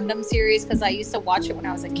with the Gundam series because I used to watch it when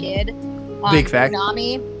I was a kid on Big fact.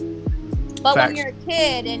 Toonami. But Facts. when you're a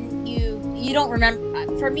kid and you don't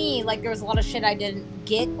remember, for me, like there was a lot of shit I didn't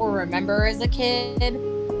get or remember as a kid.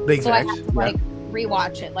 Big So facts. I had to like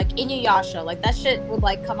rewatch it. Like Inuyasha, like that shit would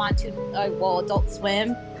like come on to Adult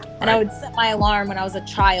Swim. And I would set my alarm when I was a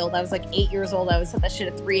child. I was like 8 years old. I would set that shit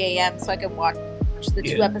at 3 a.m. so I could watch the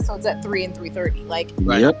 2 episodes at 3 and 3:30. Like,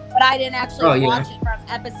 Yep. but I didn't actually Oh, watch it from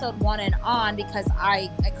episode 1 and on because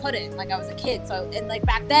I couldn't. Like I was a kid. So and like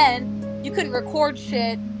back then, you couldn't record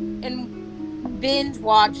shit and binge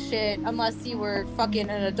watch shit unless you were fucking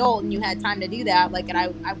an adult and you had time to do that. Like, and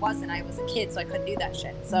I wasn't. I was a kid, so I couldn't do that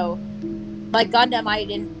shit. So, like Gundam,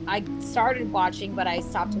 I started watching, but I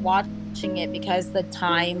stopped watching it because the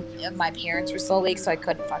time of my parents were so late, so I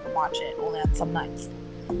couldn't fucking watch it only on some nights.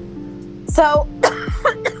 So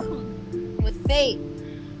with Fate,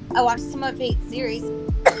 I watched some of Fate series.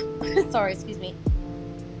 Sorry, excuse me.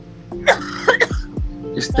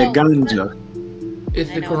 It's the ganja. It's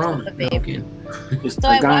I the know, Corona. it's the vape. Okay. It's So the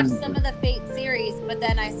I watched some ganja. of the Fate series, but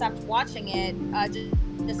then I stopped watching it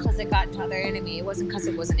just because it got into other anime. It wasn't because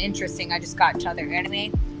it wasn't interesting. I just got into other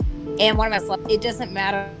anime. And one of us, it doesn't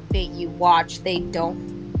matter what Fate you watch, they don't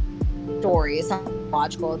story. It's not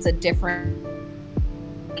logical. It's a different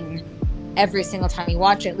thing every single time you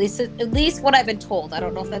watch it. At least what I've been told. I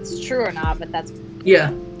don't know if that's true or not, but that's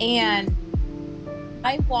Yeah. and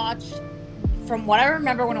I watched, from what I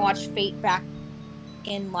remember when I watched Fate back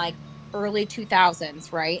in like early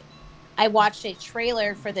 2000s, right? I watched a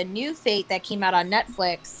trailer for the new Fate that came out on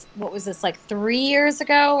Netflix. What was this, like 3 years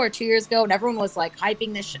ago or 2 years ago? And everyone was like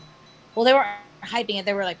hyping this shit. Well, they were hyping it.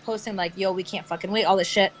 They were like posting like, yo, we can't fucking wait, all this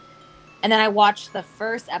shit. And then I watched the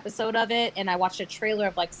first episode of it and I watched a trailer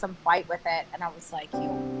of like some fight with it. And I was like, yo,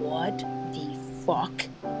 what the fuck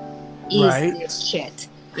is this shit?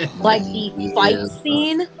 Like the fight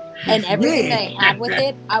scene and everything they had with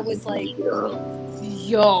it, I was like,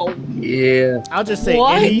 yo, Yeah. I'll just say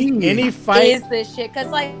what any fight is this shit? Because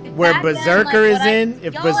like where back then, Berserker like, is what I- in,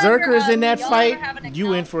 if y'all Berserker ever, is in that y'all fight, ever have an you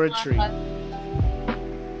in account for a on, treat.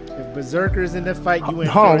 If Berserker is in that fight, you in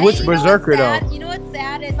Hold on, for a which treat. You know what's Berserker, sad? though? You know what's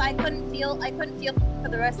sad is I couldn't feel for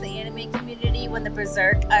the rest of the anime community when the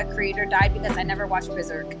Berserk creator died because I never watched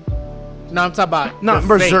Berserk. No, I'm talking about Not the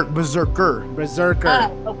Berserk, Fate. Berserker. Berserker.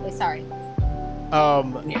 Oh, okay, sorry.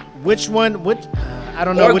 Which one? I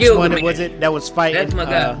don't know Or which one it was. Gilgamesh. It that was fighting. That's my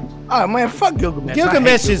guy. Oh man, fuck Gilgamesh.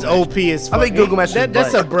 Gilgamesh I hate is OP as fuck. I think Gilgamesh is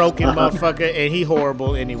That's a butt. broken motherfucker, and he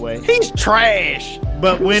horrible anyway. He's trash.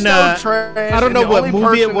 But when He's so trash. I don't know and the what only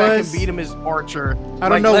movie it person that was. can beat him is Archer. I don't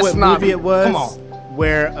Like, know let's what not movie be- it was. Come on.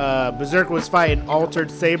 Where Berserker was fighting Altered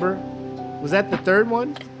Saber. Was that the third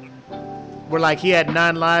one? Where like he had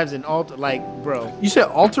 9 lives and like bro, You said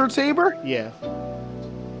Altered Saber? yeah.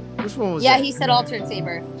 Which one was Yeah, that? he said Altered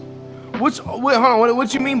Saber. Wait, hold on.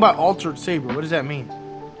 What you mean by Altered Saber? What does that mean?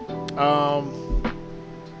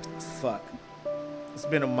 Fuck. It's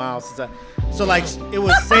been a while since So like it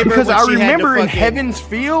was Saber Because when I she had remember the in fucking, Heaven's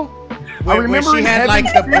Field. when, I remember when she in had like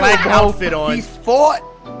Heaven's the black Field, bro, outfit on. He fought.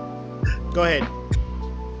 Go ahead.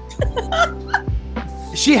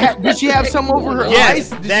 She had. Did she have some over her Yes, eyes?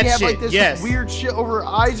 Did that she have shit, like this yes. weird shit over her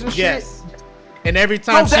eyes and Yes. shit? And every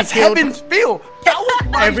Bro, time she that's killed Heaven's Field. That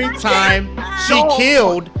was my every shit. time she Yo.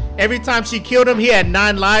 killed, every time she killed him, he had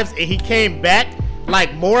 9 lives, and he came back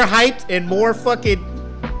like more hyped and more fucking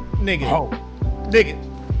nigga. Oh, Nigga.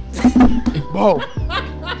 bro.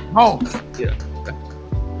 Oh.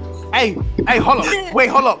 Hey, hold up. Wait,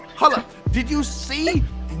 hold up. Did you see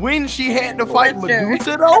when she had to fight Sure.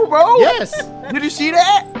 Medusa though, bro? Yes. Did you see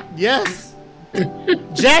that? Yes.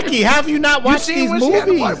 Jackie, have you not watched these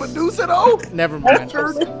movies? Medusa though? Never mind.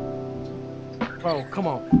 Bro, come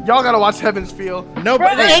on. Y'all gotta watch Heaven's Feel.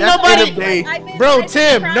 Nobody, Bro, ain't nobody, bro. I've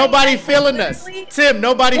Tim, been nobody crying feeling us. honestly. Tim,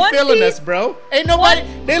 nobody One feeling Piece- us, bro. Ain't nobody.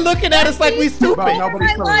 They looking at us like we stupid. Bro,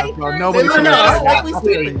 nobody's feeling us, bro. Nobody's They feeling looking at us us. like we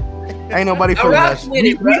stupid. Ain't nobody I feeling rock us. with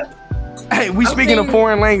it, bro. Hey, we I'm speaking a saying-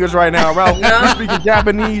 foreign language right now, bro. No. We speaking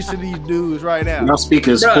Japanese to these dudes right now. Y'all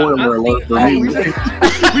speaking Bruh, spoiler I'm alert for Hey, me.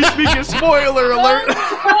 we speaking spoiler alert. Don't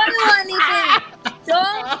spoil anything.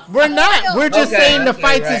 Don't. We're not. spoil. We're just Okay, saying the okay,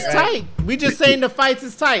 fights right, is right. tight. We just saying the fights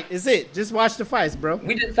is tight. Is it? Just watch the fights, bro.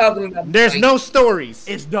 We just talking about. There's no stories.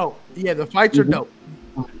 It's dope. Yeah, the fights are dope.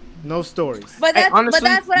 No stories. But Hey, that's honestly- but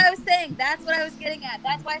that's what I was saying. That's what I was getting at.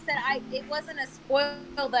 That's why I said it wasn't a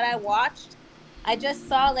spoil that I watched. I just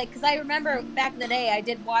saw like because I remember back in the day I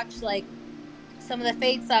did watch like some of the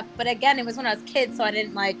Fate stuff, but again it was when I was a kid, so I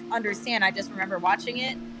didn't like understand. I just remember watching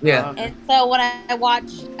it, Yeah. and so when I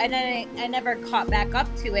watched, I never caught back up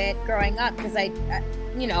to it growing up because I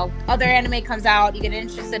you know, other anime comes out, you get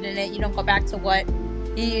interested in it, you don't go back to what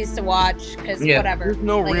you used to watch because Yeah. whatever. There's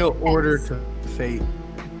no Like, real it order depends. to Fate.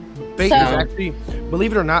 Fate So- is actually,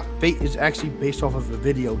 believe it or not, Fate is actually based off of a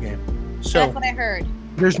video game. So That's what I heard.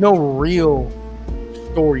 there's no real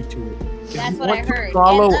story to it. If That's you what I want to heard.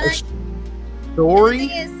 Follow And a The story. thing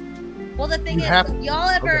is, the thing You is, have- y'all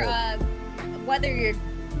ever, okay. whether you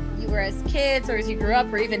were as kids or as you grew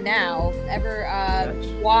up or even now, ever Yes.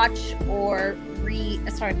 watch or read?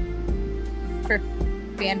 Sorry, for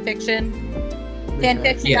fan fiction,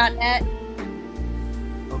 fanfiction.net.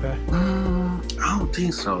 Okay. I don't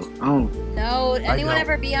think so. I don't. No, anyone don't.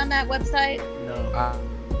 ever be on that website?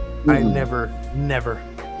 No. I never.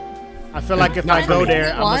 I feel like if Not I go for me. there,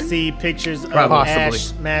 I'm gonna One? see pictures of Possibly. Ash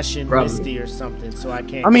smashing Probably. Misty or something, so I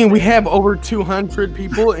can't. I mean, we have over 200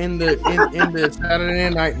 people in the in the Saturday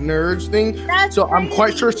Night Nerds thing, That's so I'm quite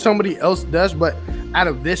crazy. sure somebody else does. But out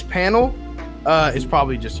of this panel, it's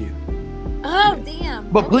probably just you. Oh damn!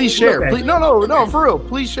 But please Okay. share. Okay. Please, no, for real.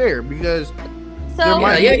 Please share because So there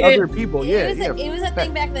might Yeah, be yeah. other people. Yeah, it was, yeah. it was a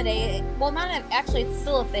thing back in the day. Well, actually, it's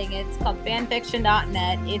still a thing. It's called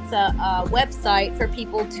fanfiction.net. It's a website for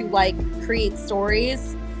people to like create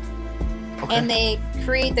stories, Okay. and they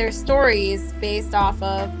create their stories based off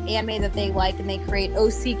of anime that they like, and they create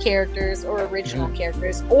OC characters or original Mm-hmm.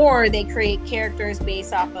 characters, or they create characters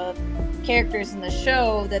based off of characters in the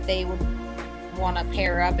show that they would want to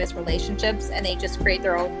pair up as relationships, and they just create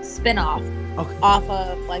their own spin-off Okay. off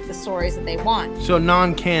of like the stories that they want. So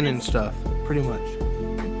non-canon stuff, pretty much.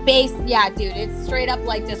 Yeah, dude, it's straight up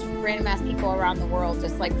like just random ass people around the world,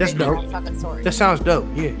 just like That's creating their dope. own fucking stories. That sounds dope.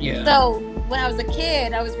 Yeah. Yeah. So when I was a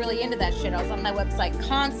kid, I was really into that shit. I was on that website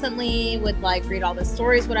constantly, would like read all the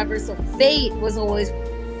stories, whatever. So Fate was always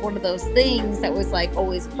one of those things that was like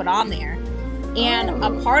always put on there. And a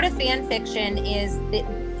part of fan fiction is that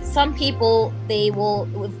some people, they will,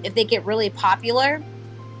 if they get really popular,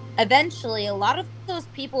 eventually a lot of those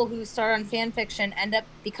people who start on fan fiction end up,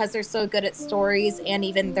 because they're so good at stories and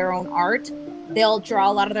even their own art, they'll draw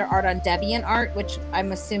a lot of their art on DeviantArt, which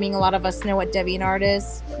I'm assuming a lot of us know what DeviantArt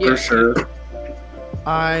is. For sure.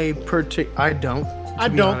 I don't. I to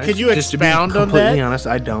be don't. honest. Could you Just to be expound on completely that? honest,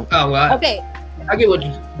 I don't. Oh well, Okay, I get what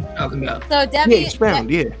you're talking about. so Yeah, expound.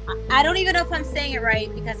 Yeah. I don't even know if I'm saying it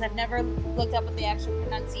right because I've never looked up what the actual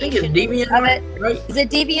I think it's pronunciation of DeviantArt, it. right? Is it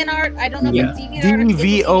DeviantArt? I don't know Yeah. if it's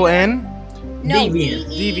DeviantArt. or DVON. No, Deviant.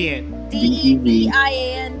 Deviant.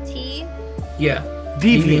 DEVIANT. Yeah.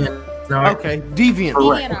 Deviant. DeviantArt. Okay. Deviant.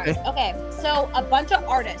 Correct. DeviantArt. Okay, so a bunch of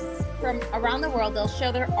artists from around the world, they'll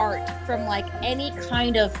show their art from like any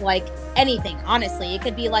kind of like anything. Honestly, it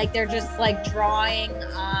could be like they're just like drawing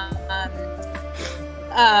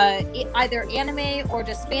either anime or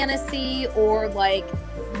just fantasy or like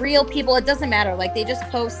real people. It doesn't matter. Like they just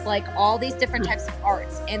post like all these different types of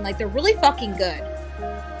arts, and like they're really fucking good.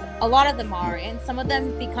 A lot of them are, and some of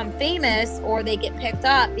them become famous or they get picked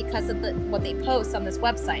up because of what they post on this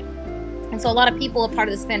website. And so a lot of people, a part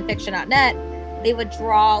of this fanfiction.net, they would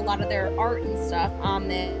draw a lot of their art and stuff on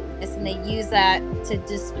this, and they use that to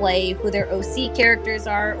display who their OC characters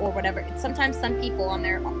are or whatever. And sometimes some people on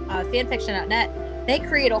their fanfiction.net, they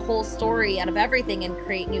create a whole story out of everything and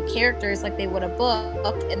create new characters like they would a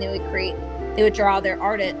book, and they would draw their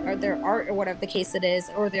art or whatever the case it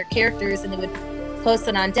is, or their characters, and they would post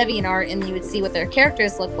it on DeviantArt, and you would see what their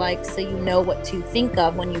characters look like, so you know what to think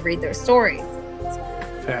of when you read their stories.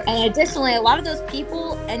 Facts. And additionally, a lot of those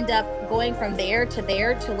people end up going from there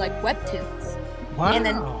to like webtoons. Wow. And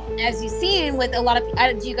then, as you've seen with a lot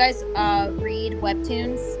of, do you guys read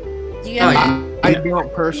webtoons? Do you Oh, guys? yeah. I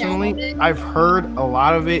don't personally. I've heard a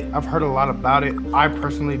lot of it. I've heard a lot about it. I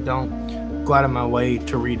personally don't go out of my way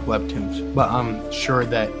to read webtoons, but I'm sure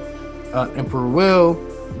that Emperor Will,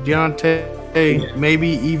 Deontay, maybe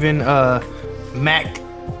even Mac,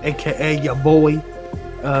 aka your boy,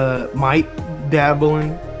 might dabble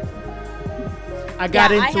in. I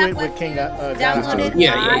got into it with King. Downloaded.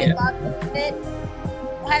 Yeah. I loved it.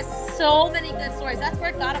 It has so many good stories. That's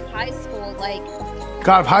where God of High School, like.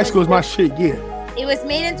 God of High School is my shit. Yeah. It was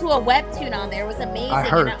made into a webtoon on there. It was amazing. I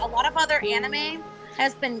heard. And a lot of other anime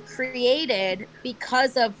has been created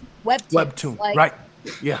because of webtoons. Webtoon, like, right?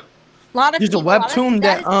 Yeah. A lot of There's a people, webtoon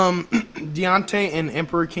that Deontay and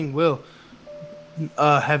Emperor King Will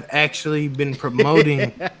have actually been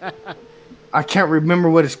promoting. I can't remember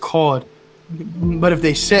what it's called, but if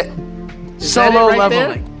they set solo right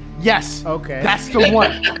leveling, there? yes, Okay. that's the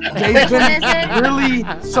one. They've been really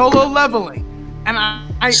solo leveling, and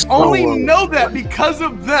I only know that because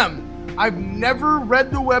of them. I've never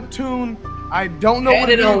read the webtoon. I don't know Had what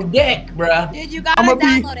it it on is. deck, bruh. Dude, you gotta I'ma be-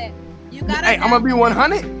 download it. You gotta. Hey, I'm gonna be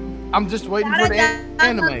 100. I'm just waiting for the download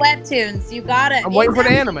anime. webtoons. You got it. I'm waiting for the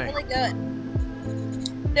anime. Really good.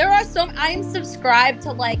 There are I'm subscribed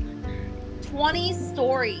to like 20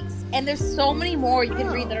 stories, and there's so many more you can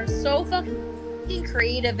read that are so fucking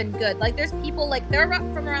creative and good. Like there's people like they're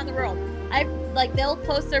from around the world. They'll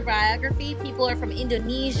post their biography. People are from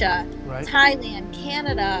Indonesia, Right. Thailand,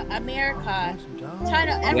 Canada, America,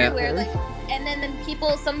 China, everywhere. Like, and then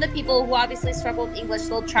some of the people who obviously struggle with English,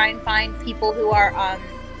 they'll try and find people who are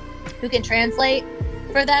who can translate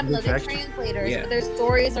for them. They'll get translators. Yeah. But their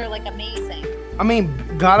stories are like amazing. I mean,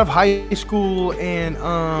 God of High School and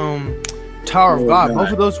Tower of God, both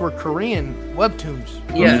of those were Korean webtoons.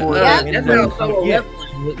 Yeah, before Yeah. they that's ended how up- solo yeah.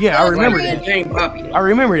 leveling was. Yeah, I Those remember Korean- that. Became popular. I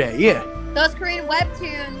remember that. Yeah. Those Korean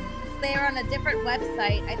webtoons, they're on a different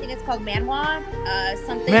website. I think it's called Manhwa.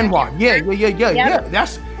 Something. Manhwa. Yeah. Yep.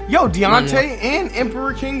 That's Deontay and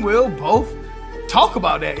Emperor King Will both talk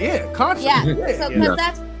about that. Yeah, constantly. Yeah. So because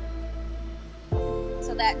that's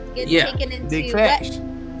so that gets taken into Big facts.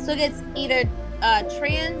 so it gets either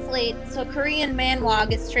translate. So Korean manhwa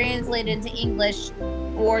gets translated into English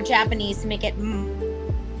or Japanese to make it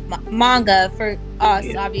manga for us,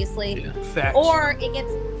 obviously. Facts. Or it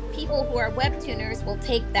gets people who are webtooners will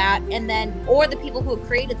take that and then, or the people who have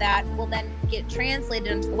created that will then get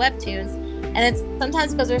translated into the webtoons. And it's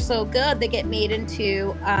sometimes because they're so good, they get made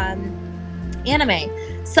into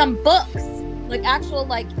anime. Some books, like actual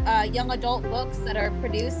young adult books that are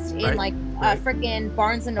produced in freaking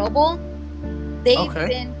Barnes and Noble, they've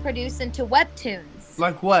been produced into webtoons.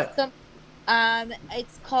 Like what? So,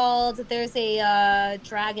 it's called. There's a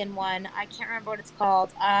dragon one. I can't remember what it's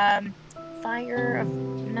called. Fire of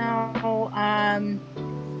no.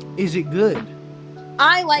 Is it good?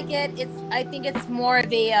 I like it. I think it's more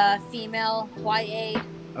of a female YA.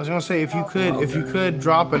 I was gonna say if you could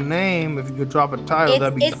drop a name, if you could drop a title,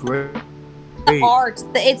 that'd be great. The art.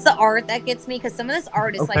 It's the art that gets me because some of this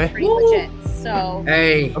art is like pretty legit. So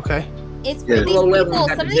Hey. Okay. it's Yeah. these people. Got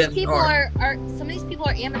Some of the these best people art. are some of these people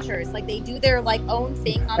are amateurs. Like they do their own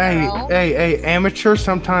thing on their own. Hey, amateur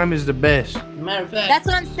sometimes is the best. Matter of fact, That's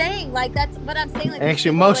what I'm saying. Like that's what I'm saying. Like these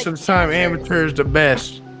Actually, people most are, of the time, amateurs. amateur is the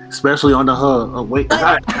best. Especially on the hub. Wait.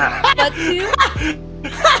 But to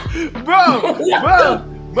Bro, chill.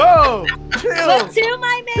 But to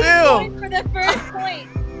my main Chill. point for the first point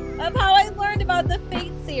of how I learned about the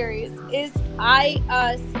Fate series is I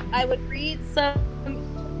would read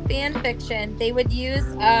some fan fiction. They would use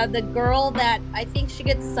the girl that I think she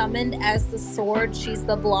gets summoned as the sword. She's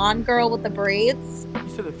the blonde girl with the braids. You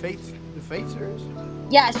said the Fate series?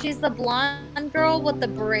 Yeah, she's the blonde girl with the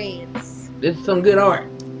braids. this is some good art.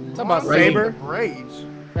 Talking about Right. Saber. Braids.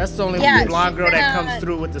 That's the only Yeah, blonde girl that she's, comes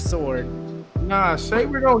through with the sword. Nah,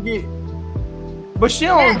 Saber don't get. But she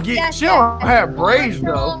don't Yes, She don't yes. have The braids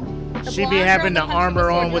blonde though. girl- the She be blonde having girl the that comes armor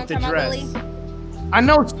with on sword, with the you know what I'm dress. talking about, Billy? I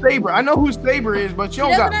know Saber. I know who Saber is, but she She don't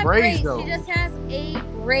doesn't got have braids though. She just has a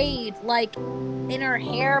braid like in her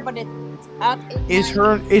hair, but it's up.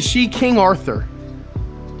 Is she King Arthur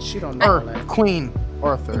She don't know or that. Queen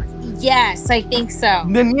Arthur? Yes, I think so.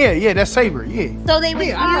 Then yeah, that's Saber. Yeah. So they would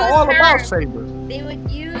Yeah, I know use all her. about Saber. They would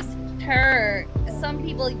use her. Some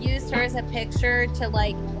people used her as a picture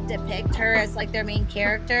to depict her as their main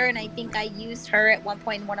character, and I think I used her at one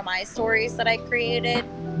point in one of my stories that I created.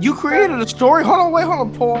 You created a story. Hold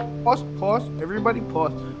on. Pause. Everybody,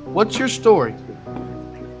 pause. What's your story?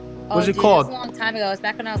 What's it Dude, called? It was a long time ago. It was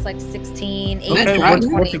back when I was 16, 18, Okay, That's what's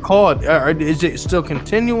 20. it called? Is it still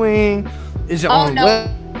continuing? Is it Oh, on no. I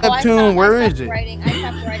Webtoon? Where stopped is it? I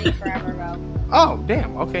stopped writing forever ago. Oh,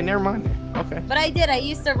 damn. Okay, never mind then. Okay. But I did. I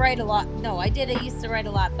used to write a lot. No, I did. I used to write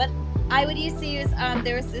a lot. But I would used to use.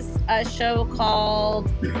 There was this show called.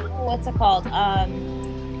 What's it called? I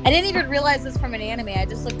didn't even realize it was from an anime. I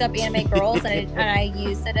just looked up anime girls and I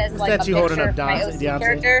used it as like a you holding picture up of my OC Deontay?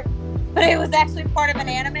 character. But it was actually part of an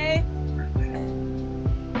anime.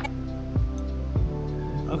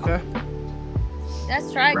 Okay. That's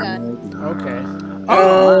Trigun. Okay.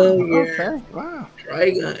 Oh, yeah. Okay. Wow.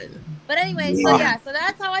 Trigun. But anyway, so yeah, so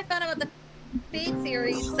that's how I found out about the Fate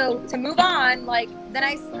series. So to move on, like then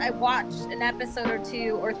I watched an episode or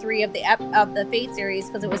 2 or 3 of the Fate series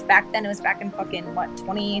because it was back then. It was back in fucking what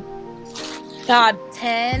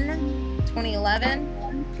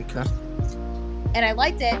 2011. Okay. And I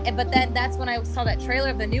liked it, but then that's when I saw that trailer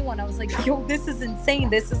of the new one. I was like, yo, this is insane.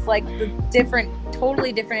 This is like the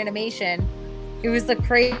totally different animation. It was the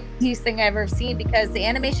craziest thing I've ever seen because the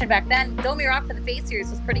animation back then, don't get me wrong, for the Fate series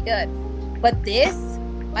was pretty good. But this,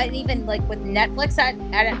 and even like with Netflix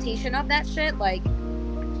adaptation of that shit, like,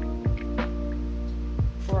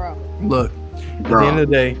 bro. Look, at the end of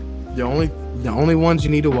the day, the only ones you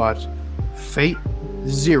need to watch, Fate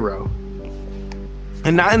Zero.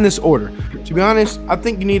 And not in this order. To be honest, I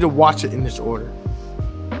think you need to watch it in this order.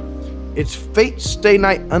 It's Fate Stay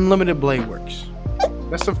Night Unlimited Blade Works.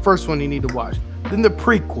 That's the first one you need to watch. Then the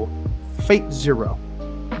prequel, Fate Zero.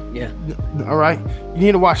 Yeah. All right? You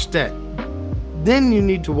need to watch that. Then you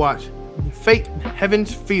need to watch Fate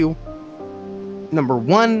Heaven's Feel number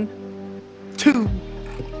 1, 2,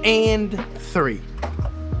 and 3.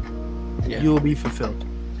 Yeah. You will be fulfilled.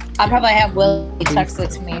 I'll probably have Will text it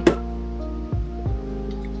to me.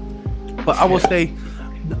 But I will say,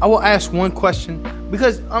 I will ask one question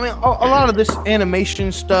because I mean, a lot of this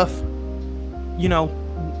animation stuff, you know,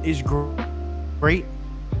 is great.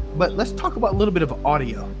 But let's talk about a little bit of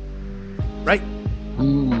audio, right?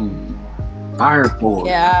 Fire Force.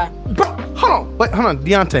 Yeah. Bro, hold on,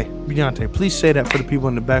 Deontay, please say that for the people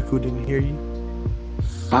in the back who didn't hear you.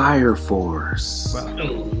 Fire Force.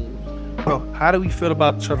 Bro, how do we feel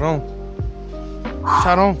about Charon?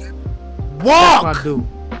 Charon, Walk! that's my dude.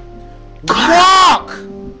 Walk!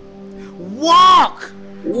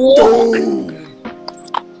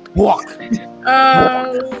 Walk,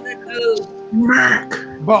 Mac.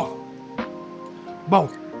 bro.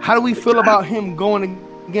 How do we feel about him going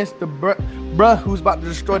against the bruh who's about to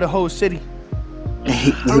destroy the whole city? And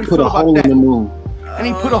he How do we put feel a about hole that? in the moon. And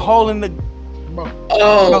he put a hole in the Put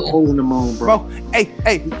a hole in the moon, bro. bro.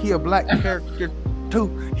 Hey, he a black character too.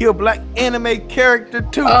 He a black anime character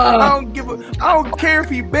too. I don't care if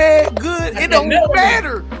he bad, good. It don't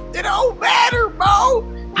matter. It don't matter, bro.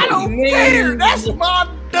 I don't care. That's my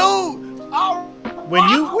dude. When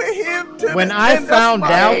you- with him to when the I end. found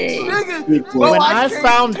That's my out- nigga. Bro, When I can't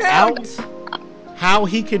found tell out you. how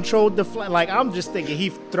he controlled the flag, like I'm just thinking he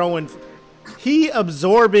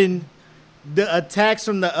absorbing the attacks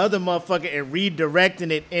from the other motherfucker and redirecting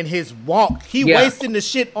it in his walk. He wasting the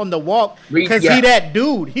shit on the walk because he that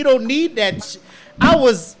dude. He don't need that. I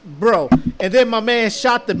was, bro. And then my man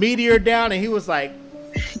shot the meteor down and he was like,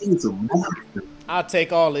 He's a monster. I'll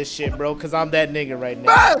take all this shit, bro, because I'm that nigga right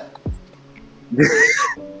now.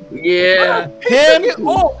 Yeah. Him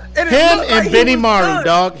Him and Benny Maru,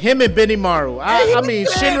 dog. Him and Benny Maru. I mean,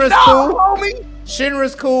 Shinra's cool.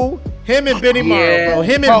 Shinra's cool. Him and Benny Maru, bro.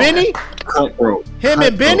 Him and Benny. Cutthroat. Him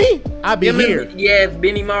and Benny. I be here. Yes,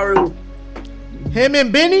 Benny Maru. Him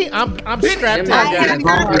and Benny. I'm strapped in. I Yeah. have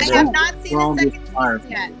not seen the Strongest second fire.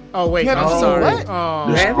 season yet. Oh wait, You I'm haven't seen sorry. what? The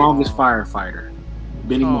Oh, strongest firefighter.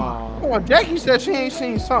 Benny Maru. Oh, Jackie said she ain't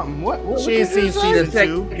seen something. What She ain't did you seen say? The season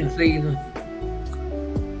 2. second season.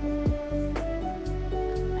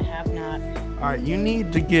 I have not. All right, you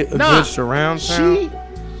need to get a Nah, good surround sound. She.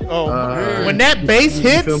 Oh, Uh, when that bass You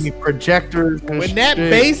hits, feel me? Projectors. And when that shit.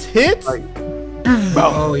 bass hits, Like,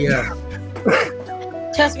 Oh yeah.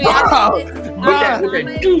 Trust me, Wow. I With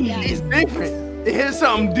that yeah. it's different. It is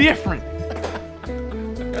something different.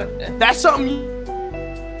 That's something.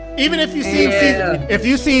 even if you seen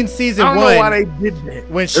Yeah. season I don't know why 1, they did that.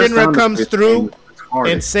 when Their Shinra sound comes effects through is hard.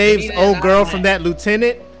 and saves Yeah. old girl from that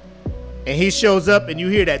lieutenant, and he shows up and you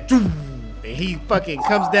hear that, doo, and he fucking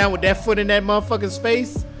comes down with that foot in that motherfucker's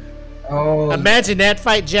face. Oh. Imagine that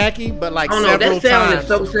fight, Jackie, but like I don't know. several That sound is times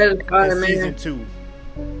so satisfying, in season man. 2.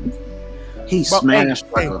 He But, smashed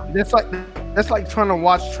hey, like a that's like trying to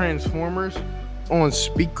watch Transformers on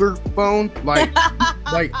speakerphone, like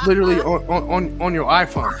literally on your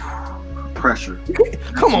iPhone. pressure.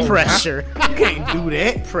 Come on, Pressure. man. You can't do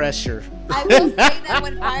that. Pressure. I will say that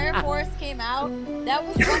when Fire Force came out, that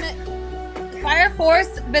was one of Fire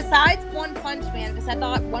Force, besides One Punch Man, because I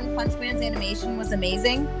thought One Punch Man's animation was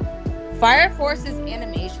amazing. Fire Force's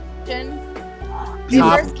animation When it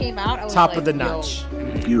first came out, I was Top like, of the yo, notch.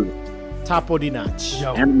 Beautiful. Top of the notch.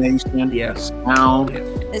 Yo, Animation, Yes. sound.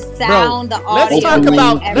 the sound, the audio.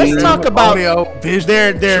 Let's talk about audio,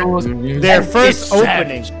 visual, their first It's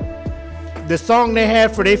opening. savage. The song they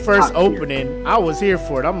had for their first opening, I was here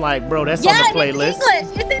for it. I'm like, bro, that's on the playlist.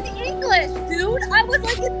 It's in English, dude. I was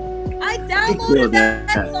like, I downloaded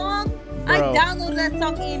that song. I Bro. downloaded that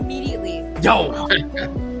song immediately. Yo,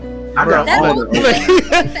 I got That all whole the band,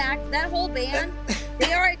 in fact, that whole band,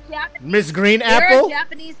 they are a Japanese. Miss Green They're a Apple.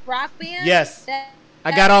 Japanese rock band. Yes.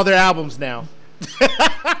 I got all their albums now.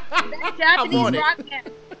 That Japanese on it. rock band.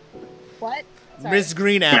 What? Sorry. Miss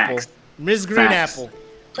Green Apple. Facts. Miss Green Facts. Apple.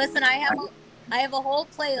 Listen, I have a whole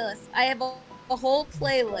playlist. I have a whole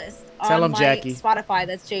playlist Tell on 'em, my Jackie. Spotify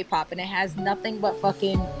that's J-pop, and it has nothing but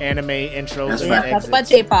fucking Anime intros That's and right. nothing but exits.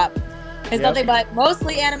 J-pop. It's Yep. nothing but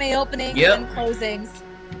mostly anime openings Yep. and closings,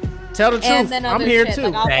 Tell the and truth. then I'm other here shit. too.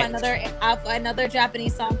 Like I'll find another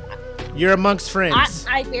Japanese song. You're amongst friends.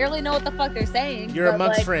 I barely know what the fuck they're saying. You're but,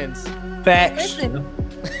 amongst like, friends. facts. Listen,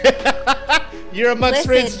 You're amongst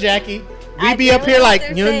Listen, friends, Jackie. We I be up barely here know like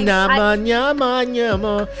what they're saying. nyama nyama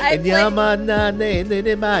nyama I and play- nyama na ne ne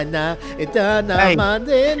ne ma na ita na Hey. ma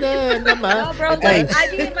ne na na ma. no, bro. Hey. Like, I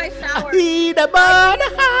be in my shower. Ida ba na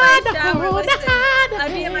ha na shower, ho na listen. ha na I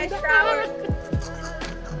be in my shower.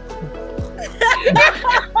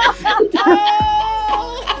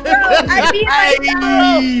 Bro, I be in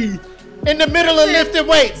my shower. In the middle of lifting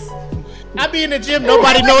weights. I be in the gym,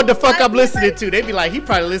 nobody know what the fuck I'm listening to. They be like, he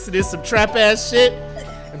probably listening to some trap ass shit.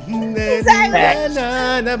 Exactly. Yo,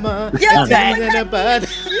 you saw that meme,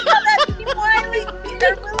 Wiley?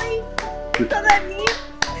 You saw that meme?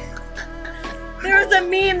 There was a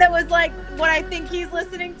meme that was like what I think he's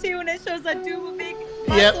listening to, and it shows a dude with big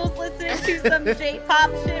Yep. muscles listening to some J-pop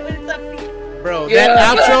shit with some. Bro, Yeah.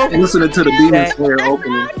 that outro, listening to the Demon Slayer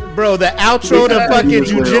opening. bro, the outro to fucking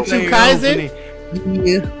Jujutsu Kaisen.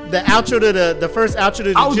 Yeah. The outro to the first outro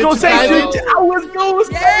to I was gonna Jujutsu say, Kaisen. I was gonna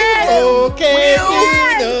say, Yes! Okay.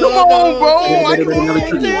 Come on, bro. Everybody really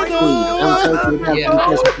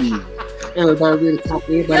talk.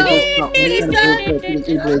 Everybody just talk.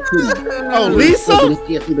 Oh, Lisa?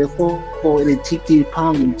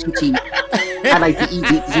 I like to eat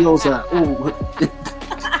gyoza.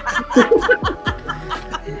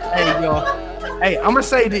 hey, yo, hey, I'm gonna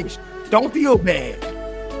say this. Don't feel bad.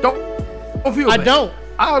 Don't feel I bad. don't.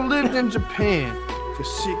 I lived in Japan for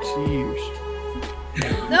 6 years.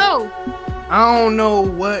 No, I don't know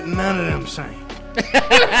what none of them saying.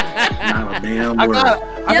 Not a damn I word. got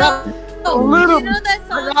a little, you know that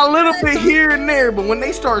song? I got a little that bit song? here and there, but when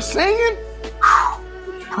they start singing,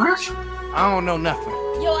 I don't know nothing.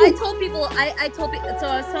 Yo, I told people, I told people, so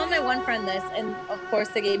I was telling my one friend this, and of course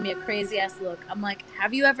they gave me a crazy ass look. I'm like,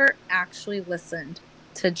 have you ever actually listened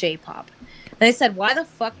to J-pop? And they said, why the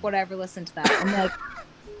fuck would I ever listen to that? I'm like,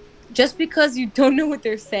 just because you don't know what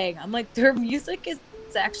they're saying. I'm like, their music is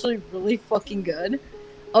actually really fucking good.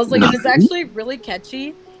 I was like, it's actually really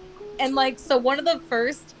catchy. And like, so one of the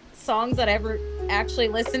first songs that I ever actually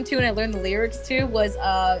listened to and I learned the lyrics to was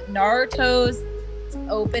Naruto's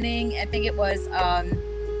opening. I think it was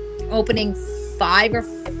opening 5 or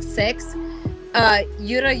 6.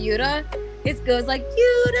 Yura Yura. It goes like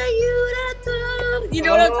Yura Yura do. You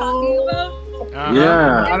know what I'm talking about?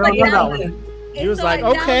 Yeah. I don't know that one. He was so like, I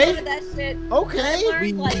okay. downloaded that shit. Okay. I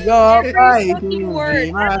learned like are every right, fucking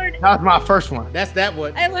word. I learned, That was my first one. That's that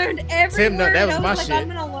one. I learned every Tim, no, word. that was I my was like, shit. I'm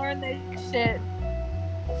gonna learn this shit.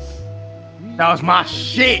 That was my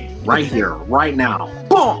shit. Right here, right now.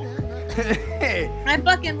 Boom. I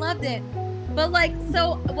fucking loved it. But like,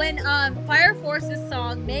 so when Fire Force's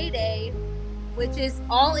song Mayday, which is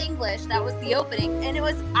all English, that was the opening, and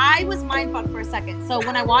I was mindfucked for a second. So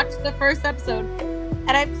when I watched the first episode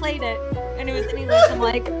and I played it and it was in English, I'm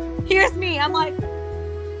like, here's me. I'm like,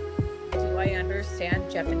 do I understand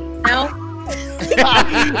Japanese now?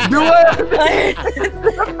 Do it.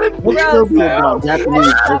 What's still be about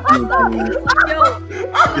Japanese Christmas things? Yo,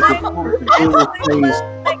 It was plays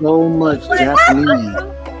so much Japanese.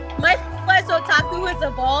 my flesh otaku has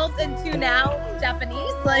evolved into now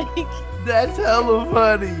Japanese. Like, That's hella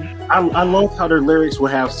funny. I love how their lyrics will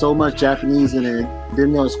have so much Japanese in it.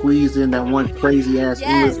 Then they'll squeeze in that one crazy ass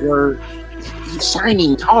Yes. English word.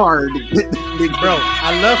 Shining hard. Bro,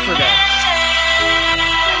 I love for that.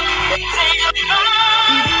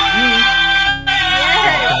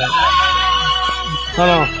 yes. Hold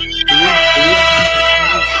on.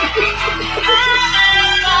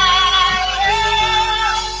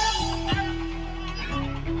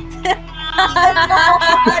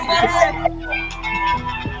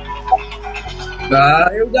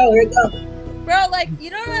 Here we go. Bro, bro, like, you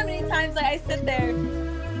don't know how many times like, I sit there.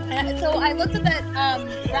 And so I looked at that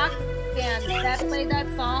rock band that played that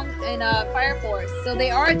song in Fire Force. So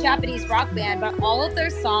they are a Japanese rock band, but all of their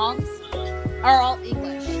songs are all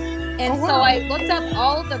English. And so I looked up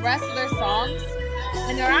all of the rest of their songs,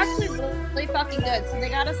 and they're actually really fucking good. So they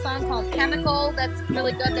got a song called Chemical that's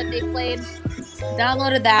really good that they played.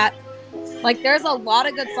 Downloaded that. Like, there's a lot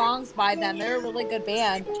of good songs by them. They're a really good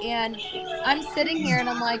band. And I'm sitting here and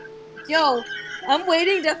I'm like, yo, I'm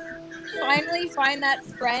waiting to finally find that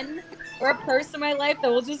friend or a person in my life that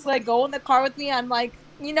will just, like, go in the car with me on, like,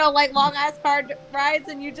 you know, like, long-ass car rides.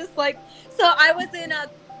 And you just, like... So I was in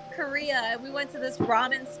Korea, and we went to this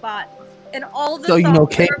ramen spot. And all the songs... So you know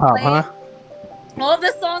K-pop, huh? All of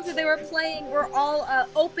the songs that they were playing were all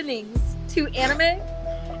openings to anime.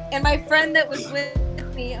 And my friend that was with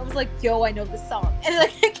me, I was like, yo, I know this song. And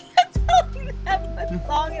like, I kept telling them what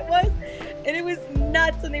song it was. And it was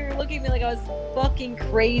nuts. And they were looking at me like I was fucking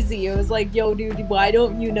crazy. It was like, yo, dude, why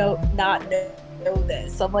don't you not know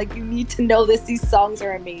this? I'm like, you need to know this. These songs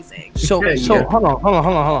are amazing. So hold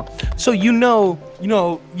on. So you know,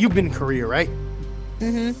 you've been in Korea, right?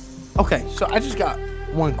 Mm-hmm. Okay, so I just got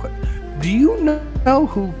one quick. Do you know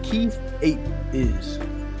who Keith Ape is?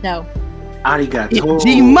 No. Arigato.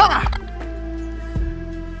 Jima.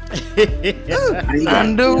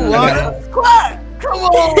 Underwater squad. Come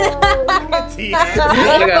on.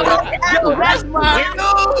 Yo, that's my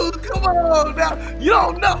dude. Come on now. You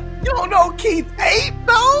don't know Keith Ape,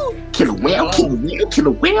 though? Killer whale.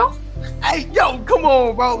 Hey, yo, come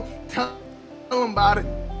on, bro. Tell him about it.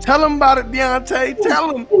 Tell him about it, Deontay.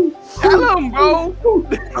 Tell him, bro.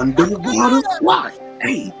 Underwater squad.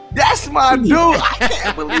 Hey, that's my dude. I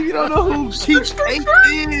can't believe you don't know who Keith Ape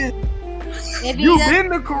is. You've been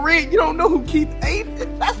to Korea. You don't know who Keith Ape is.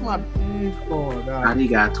 That's my dude. Oh,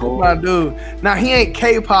 Arigato. My dude. Now, he ain't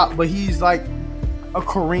K-pop, but he's like a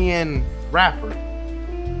Korean rapper.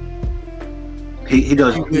 He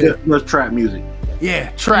does trap music. Yeah,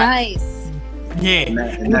 trap. Nice. Yeah.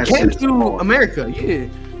 And he came to America. Yeah.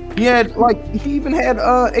 He had he even had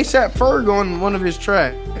ASAP Ferg on one of his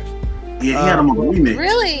tracks. Yeah, he had him on the remix.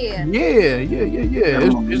 Really? Yeah.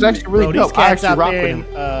 It's actually really dope. I actually rock with him.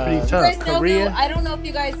 Pretty tough. Korea. I don't know if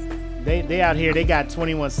you guys. They out here. They got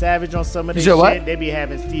 21 Savage on some of this shit. What? They be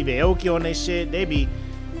having Steve Aoki on their shit. They be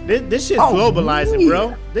this shit's globalizing,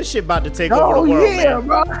 bro. This shit about to take over the world, man.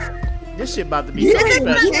 Bro. This shit about to be so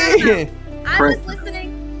special. Yeah.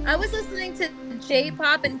 I was listening to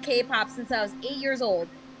J-pop and K-pop since I was 8 years old.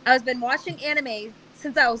 I've been watching anime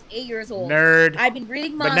since I was 8 years old. Nerd. I've been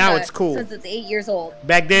reading manga but now it's cool. since it's 8 years old.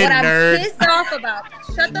 Back then, what nerd. I'm pissed off about.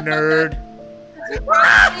 Shut the nerd. fuck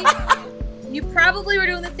up. You probably were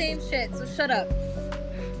doing the same shit, so shut up.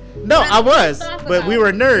 No, I was, but we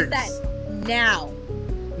were nerds.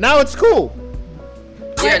 Now it's cool.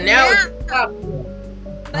 Yeah, now it's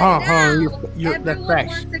everyone that's facts.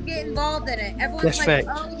 wants to get involved in it. Everyone's That's like,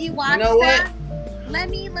 facts. oh, you watch that? Let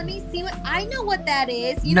me see what I know what that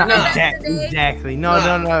is. You know exactly. No.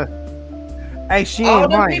 Hey, she all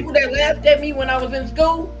ain't the lying. people that laughed at me when I was in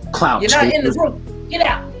school. Clout You're not in the group. Get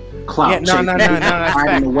out. Clout. No. That's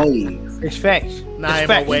riding the facts. wave. It's facts. Not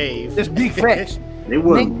even a wave. It's big facts. They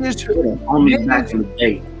wasn't on me back in the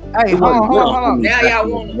day. Hey, hold on. Now y'all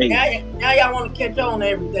want to catch on to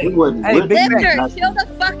everything. Hey, big Victor, facts. chill the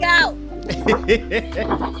fuck out.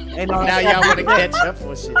 Now y'all want to catch up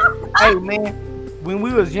for shit. Hey, man, when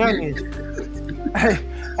we was youngins,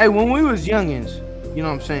 you know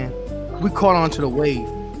what I'm saying? We caught on to the wave.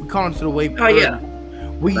 Oh yeah.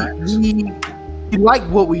 We like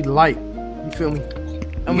what we like. You feel me?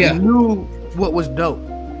 And we knew what was dope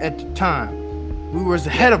at the time. We was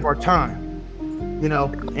ahead of our time, you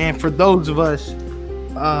know. And for those of us,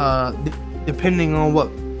 depending on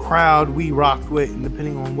what crowd we rocked with, and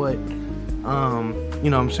depending on what, you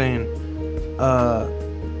know what I'm saying,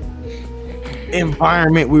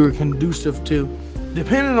 environment we were conducive to,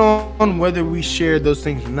 depending on whether we shared those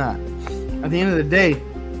things or not. At the end of the day,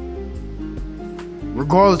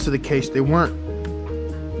 regardless of the case, they weren't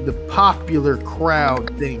the popular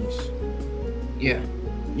crowd things. Yeah.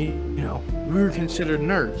 You know, we were considered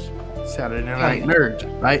nerds. Saturday Night Nerds,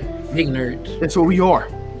 right? Big nerds. That's what we are.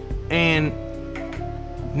 And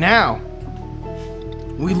now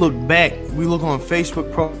we look back, we look on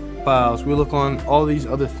Facebook profiles, we look on all these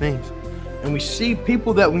other things, and we see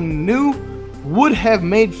people that we knew would have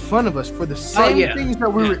made fun of us for the same things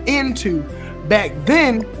that we were into back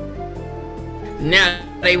then. Now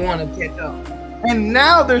they want to catch up. And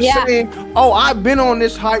now they're saying, "Oh, I've been on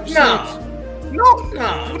this hype since."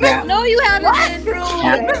 No, you haven't been.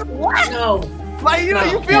 What? No. Like, you know,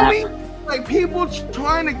 you feel me? like people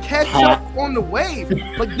trying to catch up on the wave.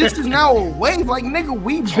 Like this is now a wave. Like nigga,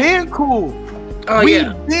 we been cool.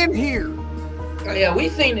 We've been here. Oh yeah, we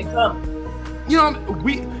seen it coming. You know,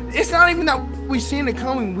 it's not even that we seen it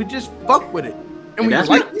coming. We just fuck with it, and we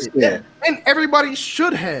like it. And everybody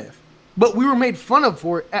should have, but we were made fun of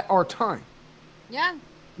for it at our time. Yeah.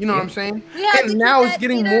 You know what I'm saying? And now it's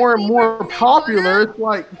getting more and more popular. It's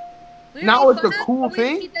like now it's a cool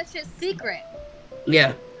thing. Keep that shit secret.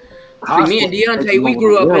 Yeah. Me and Deontay, we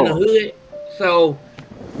grew up in the hood, so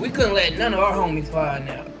we couldn't let none of our homies find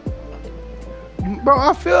out. Bro,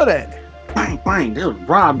 I feel that. Bang, they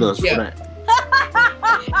robbed us for that.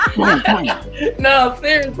 No,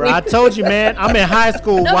 seriously. Bro, I told you, man. I'm in high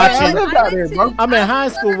school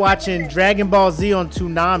watching Dragon Ball Z on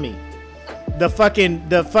Toonami. The fucking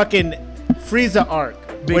Frieza arc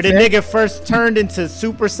where the nigga first turned into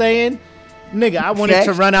Super Saiyan. Nigga, I wanted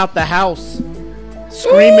to run out the house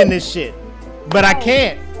screaming this shit, but I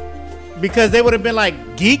can't because they would have been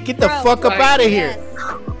like, "Geek, get the fuck up out of here."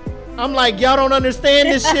 I'm like, y'all don't understand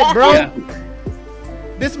this shit, bro. Yeah.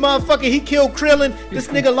 This motherfucker, he killed Krillin. This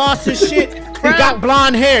nigga lost his shit. He got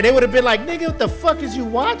blonde hair. They would have been like, nigga, what the fuck is you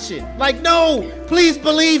watching? Like, no, please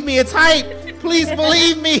believe me. It's hype. Please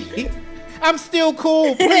believe me. I'm still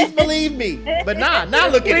cool. Please believe me. But now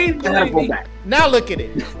look at it. Now look at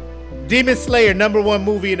it. Demon Slayer, #1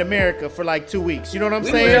 movie in America for like 2 weeks. You know what I'm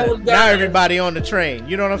saying? Now everybody on the train.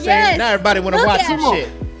 You know what I'm saying? Now everybody want to watch this shit.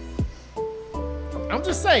 I'm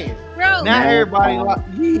just saying. Bro, now everybody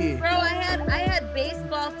Bro, I had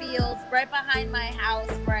baseball fields right behind my house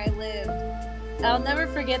where I lived. I'll never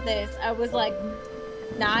forget this. I was like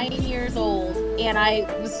 9 years old, and I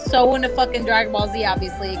was so into fucking Dragon Ball Z,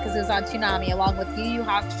 obviously, because it was on Toonami, along with Yu Yu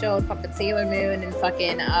Hakusho and fucking Sailor Moon and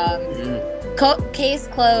fucking Case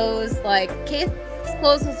Closed. Like, Case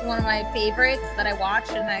Closed was one of my favorites that I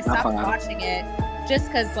watched, and I stopped watching it just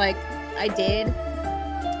because, like, I did.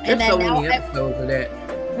 And then so many episodes of that.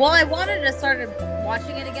 Well, I wanted to start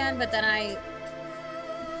watching it again, but then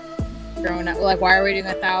growing up, like, why are we doing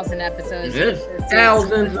 1,000 episodes?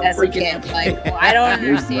 Thousands of freaking episodes. Like, well, I don't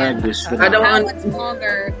understand. How much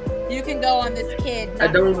longer you can go on this kid? I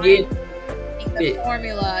don't get the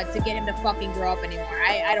formula to get him to fucking grow up anymore.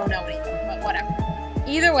 I don't know anymore, but whatever.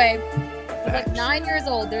 Either way, I was like 9 years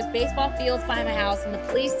old. There's baseball fields behind my house, and the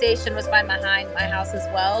police station was behind my house as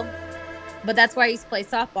well. But that's where I used to play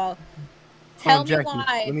softball. Tell me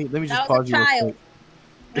why. Let me just pause you real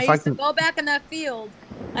quick. I used to go back in that field,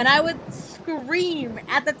 and I would scream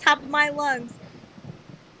at the top of my lungs,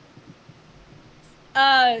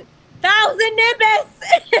 1,000 Nimbus!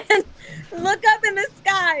 And look up in the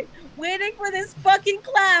sky, waiting for this fucking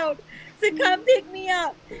cloud to come pick me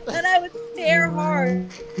up. And I would stare hard.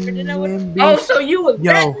 And I would, so you was hold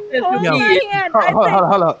my hand.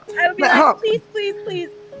 Hold up. I would be like, please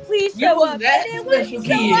show up. And it would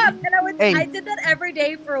show up. And I did that every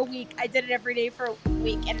day for a week. And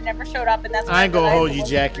it never showed up. And that's why I ain't gonna hold you,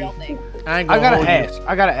 Jackie. I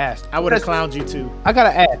gotta ask. I would have clowned you too. I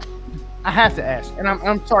gotta ask. I have to ask. And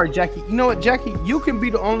I'm sorry, Jackie. You know what, Jackie? You can be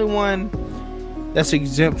the only one that's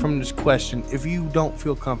exempt from this question if you don't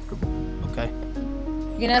feel comfortable. Okay.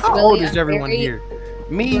 How old is everyone here?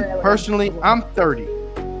 Me, personally, I'm 30.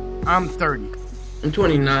 I'm 30. I'm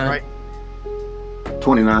 29. Right?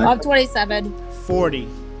 29. I'm 27. 40.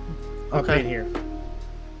 Okay, here.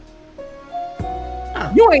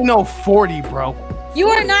 You ain't no 40, bro. You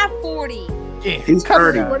are not 40. Yeah, he's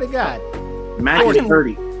 30. Swear to God. Matt is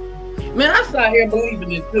 30. Man, I sat here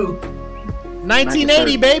believing it too.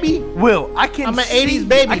 1980, baby. Will, I'm an 80s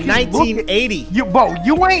baby. 1980. You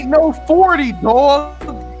ain't no 40, dog.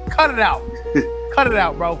 Cut it out. Cut it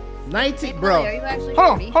out, bro. 19, bro. Are you actually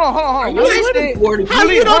hold on. How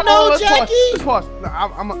you don't know, Jackie? Let's pause. No,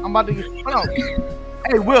 I'm about to get. Hold on.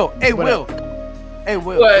 Hey, Will. Will.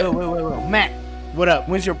 Matt. What up?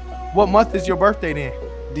 What month is your birthday then?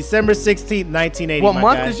 December 16th, 1980. What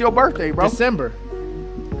month is your birthday, bro? December.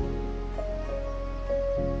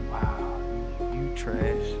 Wow, you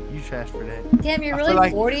trash for that. Damn, you're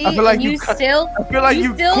really 40. I feel like you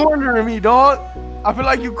cornering me, dog. I feel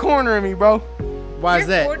like you cornering me, bro. Why is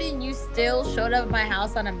that? 40 and you still showed up at my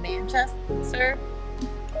house on a Manchester?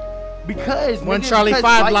 Because One Charlie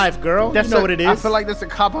 5 life, girl. You know what it is. I feel like that's a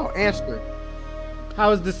cop-out answer.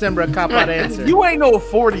 How is December a cop-out answer? You ain't no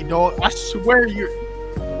 40, dog. I swear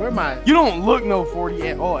Where am I? You don't look no 40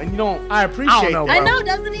 at all, and you don't. I appreciate. I know.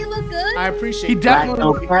 Doesn't he look good? I appreciate. He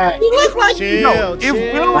definitely. He looks like chill. If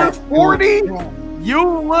Will is 40, you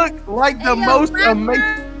look like the most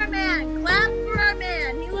amazing. Man, clap for our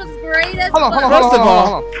man. He looks straight as Hold on. fuck. First of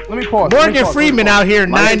all, let me pause. Morgan Freeman out here,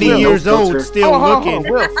 My 90 name is years Will old, Filter. still Hold on,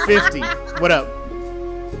 looking Will. 50. What up?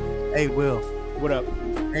 Hey, Will. What up?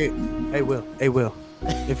 Hey, Will. Hey, Will.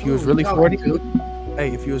 If you was really 40,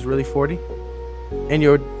 if you was really 40, and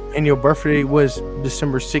your birthday was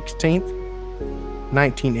December 16th,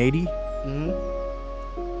 1980. Mhm.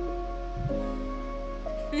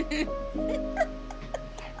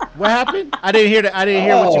 What happened? I didn't hear that. I didn't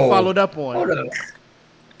hear what you followed up on. Hold up.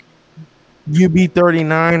 You be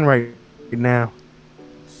 39 right now.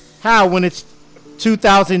 How when it's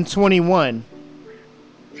 2021?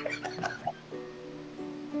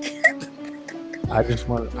 I just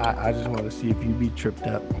want to see if you be tripped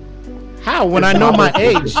up. How when I know my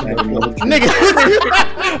age? Nigga.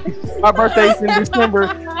 My birthday's in December,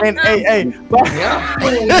 and hey, Yeah.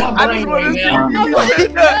 My brain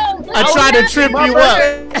right now. I tried to trip you up.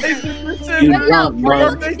 You But yo, drunk, bro.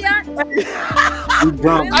 Will Beyonce You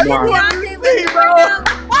drunk, bro. was right now.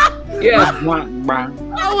 Yeah. Drunk, bro.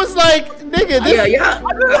 I was like, nigga, this Yeah,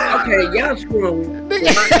 y'all. Okay, y'all screwing with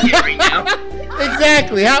my shit right now.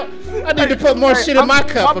 exactly. How I need to put more shit in my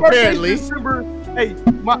cup, birthday's apparently. December, hey,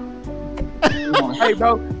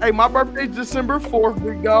 bro. Hey, my birthday's December 4th,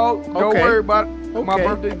 big dog. Don't Okay. worry about it. My Okay.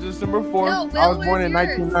 birthday's December 4th. No, Will, I was born in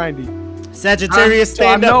where's yours? 1990. Sagittarius, So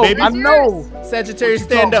stand I know, up, baby. I know. Sagittarius, What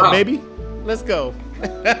you stand talking up, about? baby. Let's go.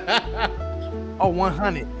 Oh,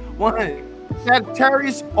 100.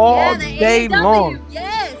 Sagittarius all Yeah, the day AEW. long.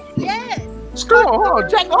 Yes, yes. Hold on,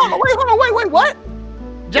 Jack. Hold on, wait, what?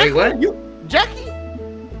 Jackie, what? Jackie?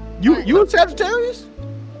 You a Sagittarius?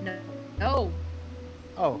 No.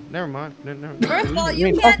 Oh, never mind. Never. First of all, We you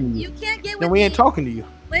ain't can't talking to you can't get with Then we ain't me. talking to you.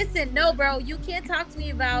 Listen, no, bro, you can't talk to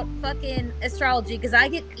me about fucking astrology because I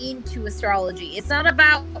get into astrology. It's not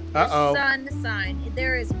about Uh-oh. your sun sign.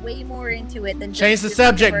 There is way more into it than Change the just your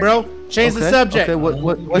subject, birthday. bro. Change the Okay, subject. Okay,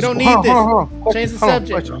 what? We don't need this. Change the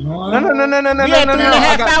subject. No. We had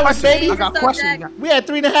 3.5 hours, baby. I got questions. Subject. We had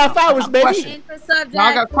 3.5 hours, baby. question. Change the subject. Now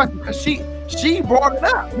I got questions because she brought it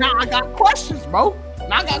up. Now I got questions, bro.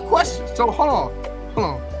 So hold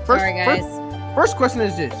on. Sorry, guys. First question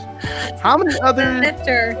is this: how many other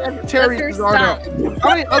Lifter. Sagittarius are there? How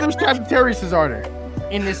many other Sagittarius are there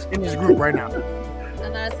in this group right now?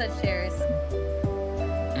 I'm not a Sagittarius.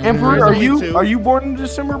 Emperor, There's only two. are you born in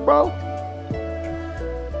December, bro?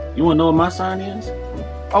 You want to know what my sign is?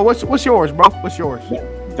 Oh, what's yours, bro? What's yours?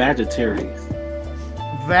 Vegetarius.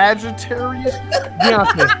 Vegetarius?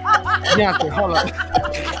 Deontay, hold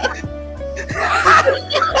on.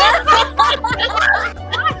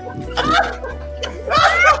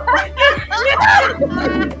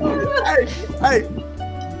 Hey,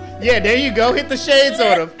 Yeah, there you go. Hit the shades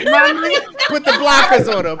on him. Put the blockers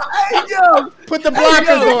on him. yo, Put the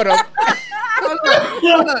blockers on him.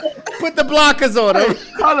 Put the blockers on him.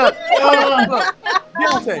 hold up.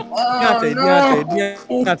 Deontay.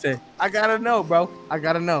 I gotta know, bro. I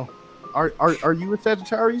gotta know. Are you a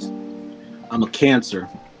Sagittarius? I'm a Cancer.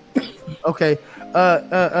 Okay.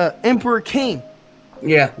 Emperor King.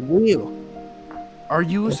 Yeah, Will. Are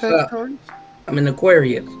you a What's up? Sagittarius? I'm an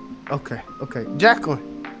Aquarius. Okay. Jackie.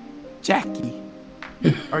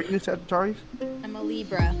 Are you a Sagittarius? I'm a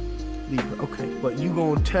Libra. Libra. Okay. But you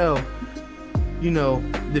gonna tell,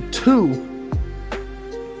 the two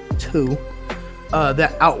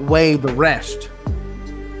that outweigh the rest.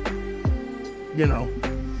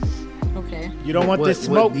 Okay. You don't want this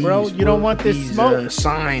smoke, bro. You don't want this smoke.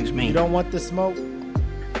 Signs mean. You don't want the smoke.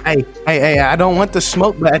 Hey, I don't want the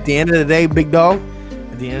smoke, but at the end of the day, big dog,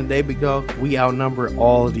 we outnumber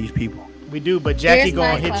all of these people. We do, but Jackie Here's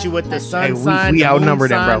gonna my hit you with the question. sun sign, we the outnumber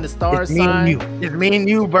moon them, bro. sign, the star it's me sign. and you. It's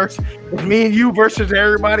me and you versus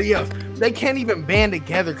everybody else. They can't even band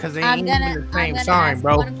together because they ain't even the same sign, ask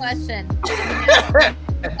bro. one question. I'm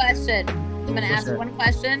gonna ask that? one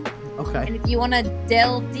question. Okay. And if you want to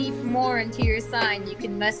delve deep more into your sign, you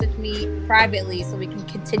can message me privately so we can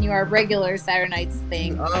continue our regular Saturday nights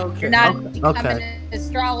thing. Okay. You're not okay. becoming an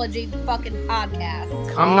astrology fucking podcast.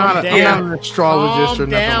 I'm not an astrologist Calm or nothing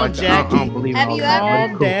down, like that. I Jackie. don't believe Have all you that.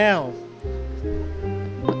 ever- Calm down.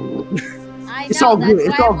 I It's know, all good. that's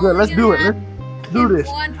It's why all I'm good. only Let's do gonna it. ask Let's do this.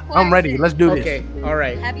 one I'm ready. question. Let's do this. Okay, all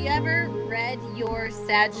right. Have you ever read your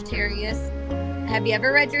Sagittarius? Have you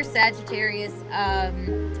ever read your Sagittarius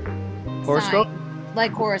Horoscope? sign?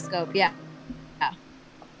 Like horoscope, yeah.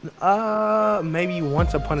 Maybe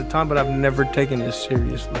once upon a time, but I've never taken this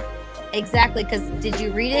seriously. Exactly, because did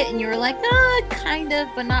you read it and you were like, kind of,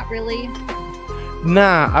 but not really?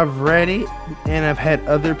 Nah, I've read it and I've had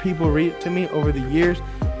other people read it to me over the years,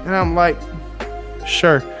 and I'm like,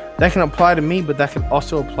 sure. That can apply to me, but that can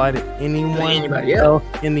also apply to anyone Anybody else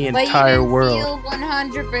in the But entire you didn't world. feel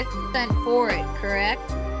 100% for it,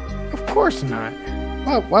 correct? Of course not.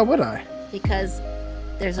 Why would I? Because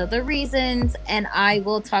there's other reasons, and I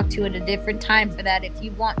will talk to you at a different time for that if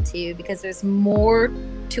you want to, because there's more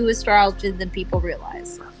to astrology than people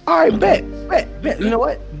realize. All right, bet. You know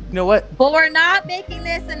what? But we're not making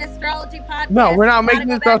this an astrology podcast. No, we're not We gotta making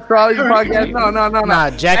go this back- astrology podcast. No. Nah,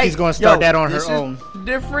 Jackie's Hey, gonna start that on this her is own.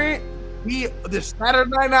 Different. The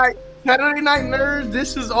Saturday night nerds.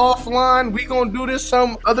 This is offline. We gonna do this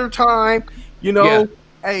some other time. You know. Yeah.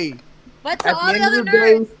 Hey. But to At all the the end other of the day-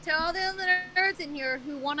 nerds, to all the other nerds in here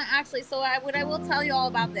who want to actually, I will tell you all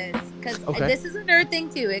about this, because Okay. this is a nerd thing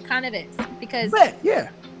too. It kind of is, because Bet. Yeah.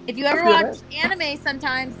 if you ever feel watch anime,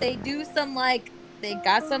 sometimes they do some they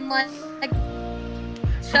got some like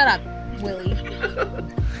shut up, Willie.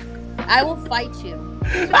 I will fight you.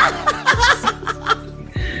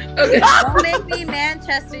 Okay. Don't make me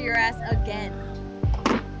Manchester your ass again.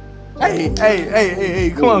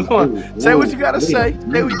 Hey, come on. Say what you gotta say.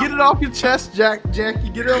 Hey, we get it off your chest, Jack. You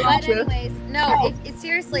get it off But your chest. anyways, no, it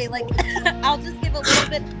seriously, I'll just give a little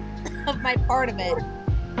bit of my part of it.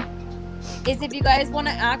 Is if you guys want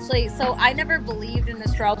to actually, so I never believed in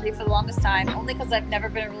astrology for the longest time, only because I've never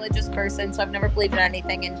been a religious person, so I've never believed in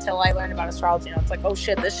anything until I learned about astrology, and I was like, oh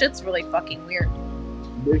shit, this shit's really fucking weird.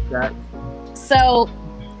 Big fact. So,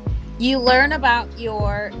 you learn about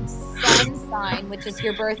your sun sign, which is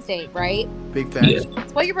your birth date, right? Big fact. Yeah.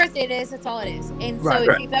 It's what your birth date is, that's all it is. And so Right, if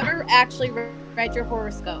right. you've ever actually read your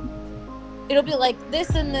horoscope, it'll be like this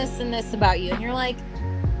and this and this about you. And you're like,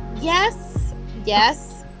 yes,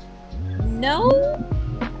 no,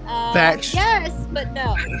 Facts. yes, but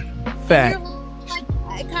no. Fact. You're like,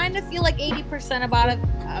 I kind of feel like 80%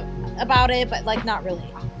 about it, but like not really.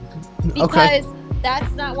 Okay. Because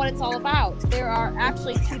that's not what it's all about. There are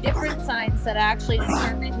actually two different signs that actually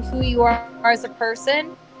determine who you are as a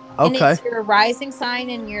person. And Okay. it's your rising sign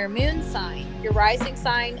and your moon sign. Your rising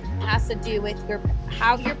sign has to do with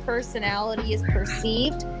how your personality is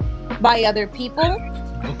perceived by other people.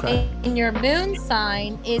 Okay. And your moon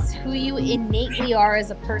sign is who you innately are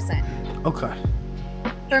as a person. Okay.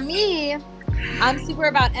 For me, I'm super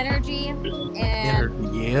about energy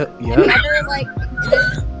and Yep. never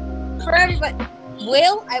this, for everybody.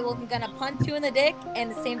 Will, gonna punch you in the dick,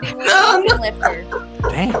 and the same thing with the lifter.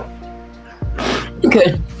 Damn.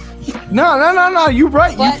 Okay. No. You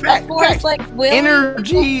right. But You fact. of course, Fact. like Will,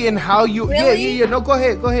 Energy and how you. Willie- Yeah. No, go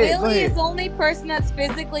ahead. Willie is the only person that's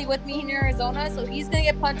physically with me in Arizona, so he's gonna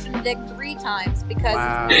get punched in the dick 3 times because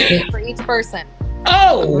Wow. it's different for each person.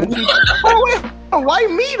 Oh. Oh wait. Why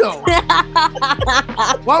me though?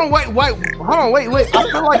 Wait. Hold on. Wait.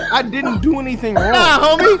 I feel like I didn't do anything wrong. Nah,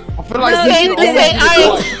 homie. I feel like No, this you is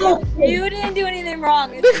didn't. only- You didn't do anything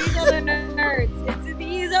wrong. It's these other nerds. It's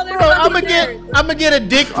these other Bro, I'm fucking nerds. gonna get a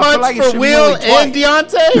dick I feel punch like it for should be Will only and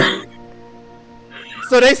Deontay.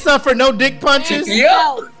 So they suffer no dick punches. And Yeah.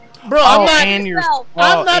 yourself. Bro, Oh, I'm not. and your- yourself.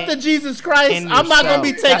 I'm oh, not and- the Jesus Christ. and I'm not gonna be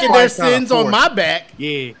yourself. taking That's why their it's not a sins on force. my back.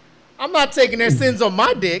 Yeah. I'm not taking their sins on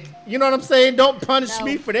my dick. You know what I'm saying? Don't punish No.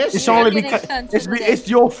 me for that It's shit. only getting because punched it's in the dick. it's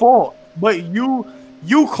your fault, but you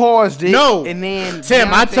caused it. No. and then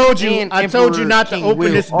Tim, I Deontay told you- and I told you Emperor not to King open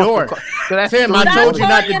Will this also door. So that's Tim, I three told you votes.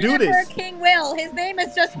 not to calling do him this. Emperor King Will. His name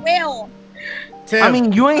is just Will. Tim, I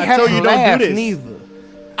mean, you ain't I have told to you don't laugh do this. neither.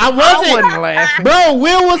 I I wasn't. wasn't laughing. Bro,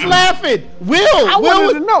 Will was laughing. Will I was,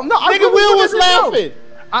 wanted to know. No, I nigga, really Will was wanted to know. laughing.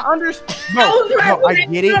 I understand. I was Bro, I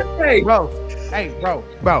laughing get it, at bro. Hey, bro.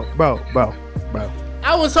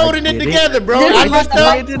 I was holding it get it. together, bro. Dude, I I you just just got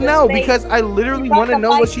wanted the to mic know to his because I literally want to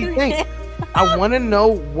know what she thinks. thinks. I want to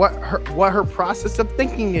know what her process of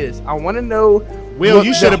thinking is. I want to know. Will, what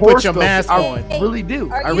you the should have put your horoscope- mask I on. really do.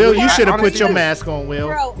 Are I you- Will, really, you should have I put honestly your do. mask on, Will.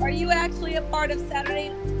 Bro, are you actually a part of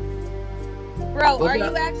Saturday? Bro, are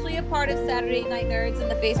you actually a part of Saturday Night Nerds in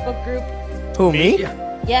the Facebook group? Who, me?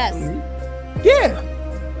 Yes. Yeah.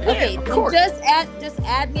 Okay, of then course. just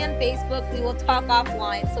add me on Facebook. We will talk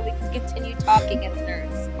offline so we can continue talking as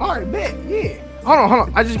nerds. All right, bet. Yeah. Hold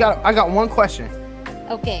on. I got one question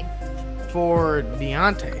Okay, for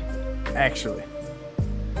Deontay. Actually,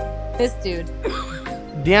 this dude.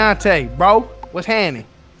 Deontay, bro, what's happening?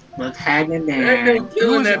 What's happening That there? nigga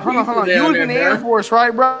killing that Hold on. pizza You down was in the there, Air bro. Force,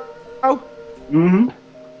 right, bro? Mm-hmm.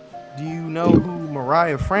 Do you know who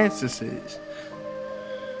Mariah Francis is?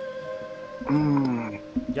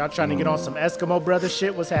 Y'all trying to get on some Eskimo brother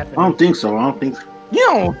shit? What's I happening? don't think so. You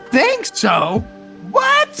don't think so?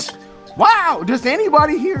 What? Wow, does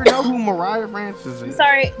anybody here know who Mariah Francis is?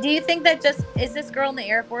 Sorry, do you think that is this girl in the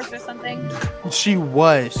Air Force or something? She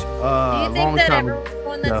was. Do you long think that time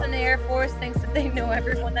everyone that's ago. in the Air Force thinks that they know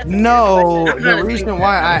everyone that's in No, the Air Force? the reason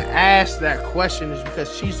why I asked that question is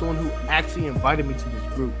because she's the one who actually invited me to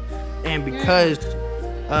this group, and because,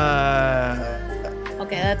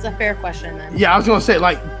 Okay, that's a fair question then. yeah, I was gonna say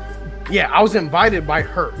I was invited by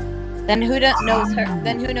her. Then who knows her?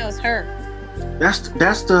 Then who knows her? That's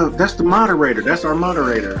the moderator. That's our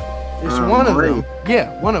moderator. It's one of Maria. them.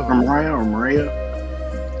 Yeah, one of them. Mariah or Maria.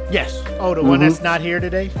 Yes. Oh, the one that's not here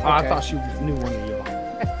today? Oh, I Okay. thought she knew one of y'all.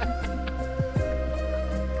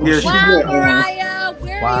 Yeah, she Wow, did. Mariah,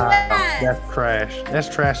 where are you at? That's trash. That's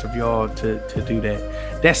trash of y'all to do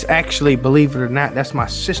that. That's actually, believe it or not, that's my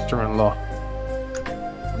sister-in-law.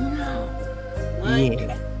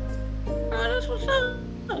 Yeah. Oh, that's what's up.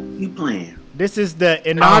 You playing? This is the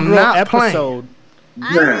I'm inaugural not episode.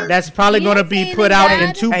 Yeah. That's probably You going to didn't be say put anything out bad.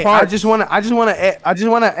 in 2 Hey, parts. I just want to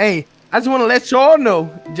let y'all know.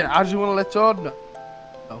 I just want to let y'all know.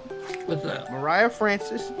 What's up? Mariah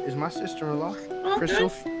Francis is my sister-in-law. Okay.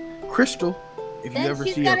 Crystal. If you Then ever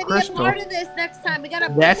she's see got a to be a Crystal, part of this next time. We got to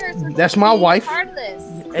bring That's- her. So that's she my can be wife. Part of this.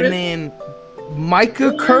 and then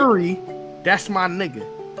Micah Curry, that's my nigga,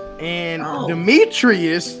 and Oh.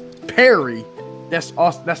 Demetrius Perry, that's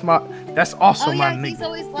also my Oh my yeah, he's nigga.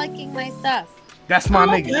 always liking my stuff. That's my Oh,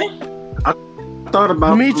 nigga. okay. I thought about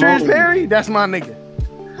Demetrius promoting- Perry, that's my nigga.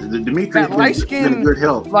 The Demetrius That been light-skinned, good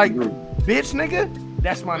help. like bitch nigga,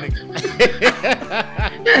 that's my nigga.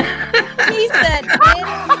 He said,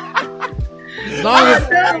 As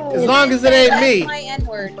long as it ain't me. My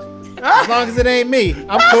N-word. As long as it ain't me,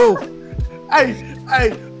 I'm cool. Hey,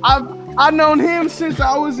 I've known him since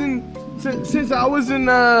I was in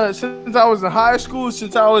high school,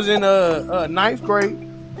 since I was in 9th grade.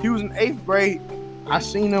 He was in 8th grade. I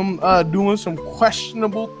seen him doing some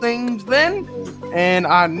questionable things then, and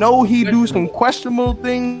I know he do some questionable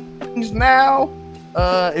things now.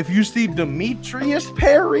 If you see Demetrius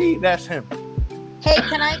Perry, that's him. Hey,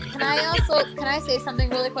 can I say something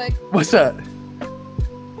really quick? What's up?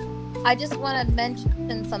 I just want to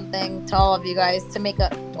mention something to all of you guys to make a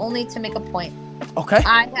point. Okay.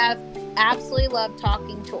 I have absolutely loved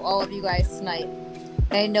talking to all of you guys tonight.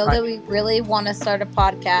 I know Right. that we really want to start a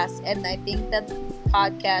podcast, and I think that the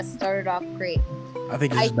podcast started off great. I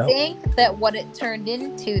think I it's dope. think that what it turned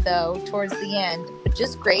into, though, towards the end, which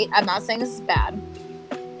is great, I'm not saying this is bad,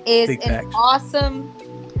 is Big an facts. awesome,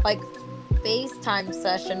 like, FaceTime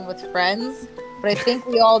session with friends. But I think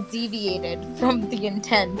we all deviated from the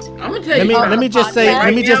intent. I'm gonna tell Let you. me just say. Right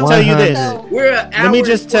Let me just now, tell you this. So, We're an Let me hour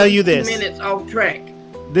just and tell you 42 this. Minutes off track.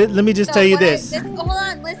 Let me just so tell you what I- this. hold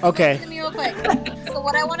on, listen Okay. to me real quick. So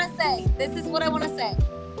what I want to say, this is what I want to say.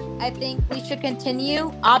 I think we should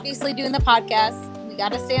continue, obviously, doing the podcast. We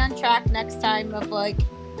got to stay on track next time of like.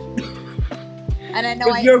 And I know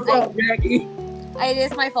It's your fault, Jackie. it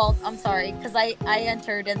is my fault. I'm sorry because I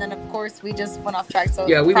entered and then of course we just went off track. So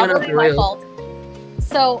Yeah, we went off probably the my rails. fault.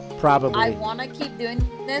 So Probably. I want to keep doing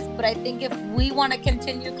this, but I think if we want to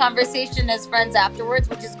continue conversation as friends afterwards,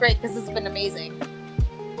 which is great because it's been amazing.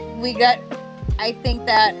 I think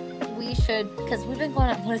that we should, because we've been going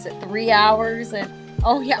on, what is it, 3 hours? And,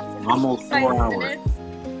 oh yeah, Almost 4 45 hours. minutes.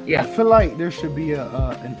 I feel like there should be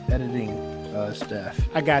an editing staff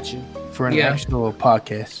I got you. for an Yeah. actual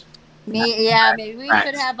podcast. Maybe we should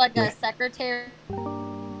Facts. have like a Yeah. secretary.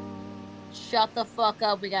 Shut the fuck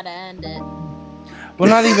up, we gotta end it. Well,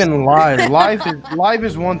 not even live. Live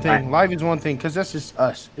is one thing. Live is one thing because that's just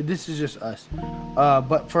us. This is just us.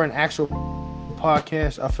 But for an actual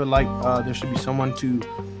podcast, I feel like there should be someone to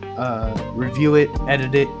review it,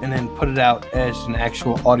 edit it, and then put it out as an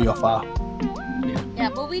actual audio file. Yeah,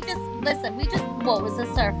 but what was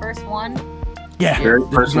this our first one? Yeah, Very this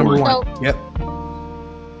is first number one. one. Yep,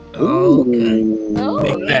 Oh, okay. Oh,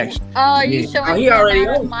 big facts. Oh, are you Yeah. showing Oh, he the already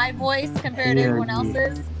amount of knows. my voice compared to Yeah, everyone yeah.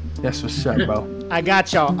 else's? That's what's up, bro. I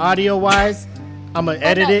got y'all. Audio wise, I'm gonna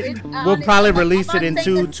edit no, it. it's- We'll honestly, probably I'm release not it in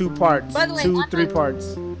saying this- two parts, By the way, 3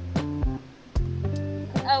 parts.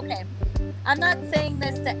 Okay. I'm not saying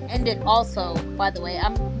this to end it also, by the way.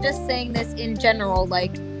 I'm just saying this in general.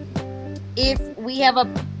 Like, we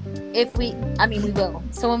will.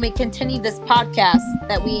 So when we continue this podcast,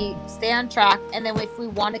 that we stay on track, and then if we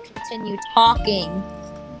want to continue talking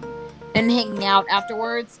and hanging out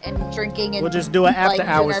afterwards and drinking and We'll just do an like, after doing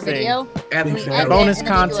hours our thing. video, After we Bonus end it, bonus and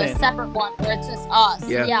then we do content. a separate one where it's just us.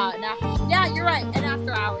 Yeah. Yeah, you're right. An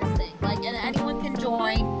after hours thing. Like, and anyone can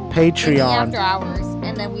join in the Patreon. after hours,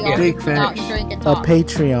 and then we all Yeah. Big just sit out and facts. drink and A talk.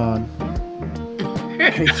 Patreon.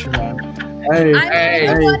 Patreon. Hey, Hey.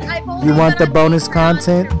 You know what? I've only You want been the on bonus Patreon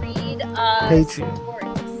content? to read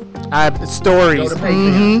Patreon. Stories. Go to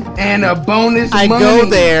Patreon. Mm-hmm. And a bonus I money. go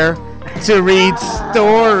there to read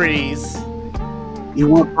stories. You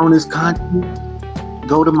want bonus content?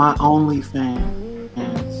 Go to my OnlyFans.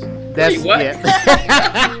 That's Wait, what?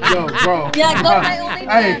 yeah. Yo, bro. Yeah, go to my OnlyFans.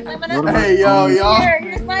 Hey, I'm go to gonna. my Hey, yo, y'all.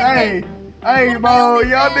 Here's my Hey, thing. hey, Go to bro. my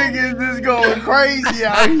Y'all OnlyFans. niggas is going crazy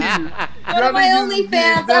out here. Go to Y'all my niggas is OnlyFans.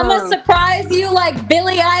 getting I'm gonna dumb. surprise you like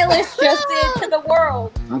Billie Eilish just did to the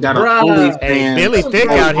world. I got a Bruh. OnlyFans. Hey, Billy Thick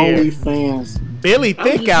Oh, out here. OnlyFans. Billy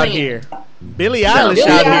Thick out here. Billie Eilish Billie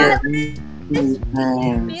out Eilish. here.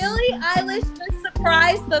 OnlyFans. Billie Eilish just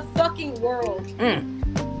surprised the fucking world.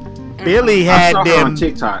 Billy I had saw her on them.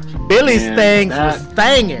 TikTok. Billy's And things that- was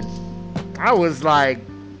thangin'. I was like,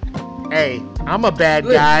 hey, I'm a bad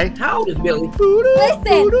guy. How old is Billy?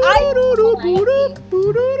 Listen,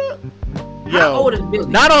 How old Yo, is Billy?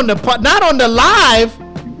 not on the live.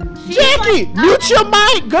 she's Jackie, like, mute your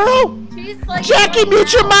mic, girl. She's like, Jackie,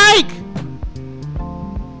 mute your mic.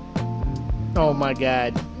 Oh my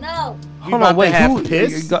God. No. You about to have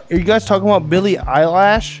piss? Are you guys talking about Billie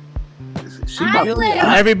Eilish? She about Eilish.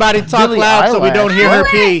 Everybody talk Billie loud so we Eilish. don't hear her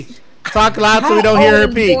What? pee. Talk loud so we How don't hear her old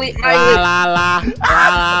is pee. Billie La Eilish? la la la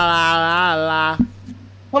la la la.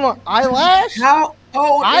 Hold on, Eyelash? How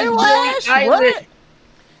old Eyelash? is Billie What? Eilish?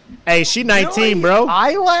 Hey, she 19, bro.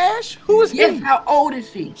 Eyelash? Who is Yes, he? how old is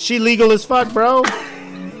she? She legal as fuck, bro.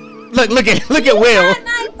 Look at Will.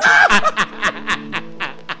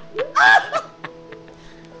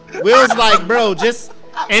 Will's like, bro, just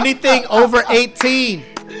anything over 18.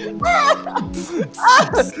 They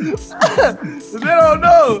don't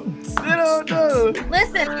know. They don't know.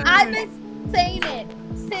 Listen, I've been saying it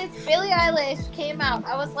since Billie Eilish came out.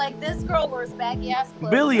 I was like, this girl wears baggy ass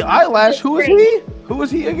clothes. Billie Eilish? Who is he? Who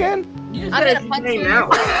is he again? You just I'm said gonna his punch name you. In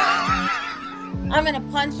out. your I'm gonna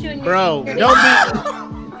punch you in your Bro, your- don't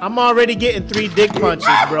be. I'm already getting 3 dick punches,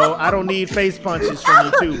 bro. I don't need face punches from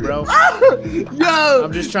you too, bro. Yo,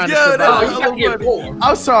 I'm just trying to yo, survive. Oh, that's you gotta get so funny. four.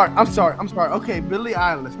 I'm sorry. Okay, Billie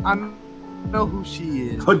Eilish. I know who she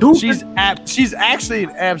is. Hadouken. She's actually an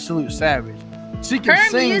absolute savage. She can Her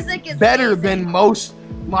sing music is better amazing. than most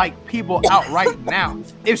like people out right now.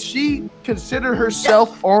 If she considered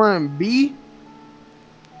herself R&B,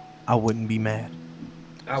 I wouldn't be mad.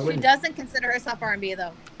 I She wouldn't. doesn't consider herself R&B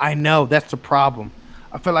though. I know that's the problem.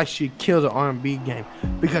 I feel like she'd kill the R&B game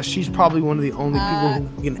because she's probably one of the only people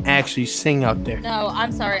who can actually sing out there. No,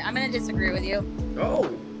 I'm sorry. I'm gonna disagree with you. Oh.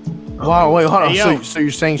 Wow, wait, hold on. Hey, yo. So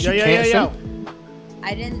you're saying she Yo, yo, can't yo, sing? yo.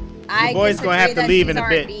 I didn't. I boy's gonna have to disagree leave that in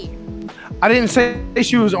a she's bit. R&B. I didn't say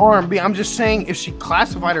she was R&B. I'm just saying if she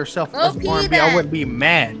classified herself Well, as P R&B, I then. wouldn't be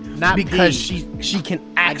mad. Not because P. she can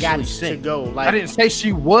I got actually to sing. go. Like, I didn't say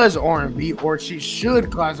she was R&B or she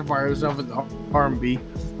should classify herself as R&B.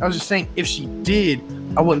 I was just saying if she did,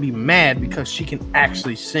 I wouldn't be mad because she can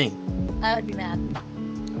actually sing. I would be mad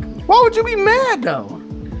Why would you be mad though?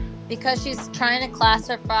 because she's trying to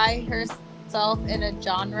classify herself in a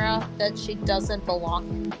genre that she doesn't belong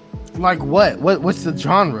in. Like what? What's the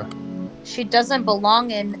genre? She doesn't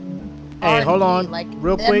belong in. Hey, hold R&B. on. Like,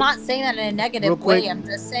 Real I'm quick. not saying that in a Real negative quick. way. I'm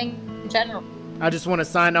just saying in general. I just want to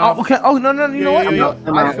sign off. Oh, okay. Oh no. You know what? Yeah, yeah,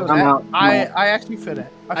 yeah. I feel I'm that. out. I actually feel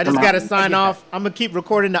that. I just I'm gotta out. sign off. I'm gonna keep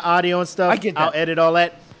recording the audio and stuff. I get that. I'll edit all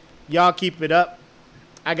that. Y'all keep it up.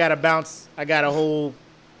 I gotta bounce. I got a whole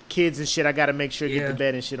kids and shit. I gotta make sure to get Yeah. to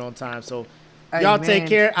bed and shit on time. So Hey, y'all man, take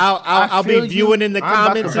care. I'll I be feel you. viewing in the I'm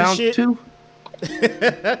about to comments and bounce shit.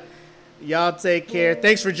 too. Y'all take care.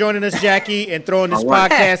 Thanks for joining us, Jackie, and throwing this All right.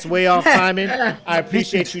 podcast way off timing. I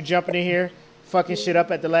appreciate you jumping in here, fucking shit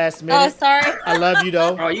up at the last Oh, minute. sorry. I love you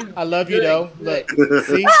though. Oh, you I love you though. Look,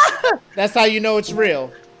 see, that's how you know it's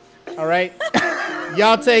real. All right,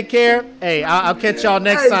 y'all take care. Hey, I'll catch y'all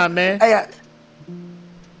next time, man. Hey,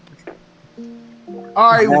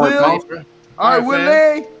 all right, Will. All right, All right,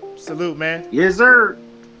 Willie. Salute, man. Yes, sir.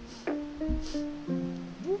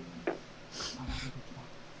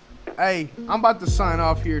 Hey, I'm about to sign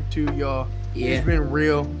off here too, y'all. Yeah. It's been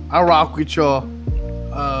real. I rock with y'all.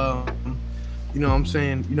 You know what I'm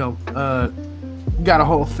saying? Got a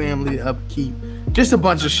whole family to upkeep. Just a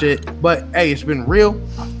bunch of shit. But hey, it's been real.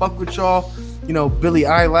 I fuck with y'all. Billie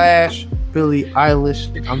Eilish.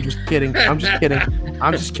 I'm just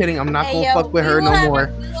kidding. I'm not Hey, gonna yo, fuck with we her will no have more.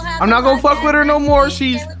 a- we will have I'm a not gonna fuck with her no podcast more. next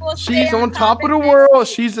week, She's and we'll stay she's on top of the topic world. next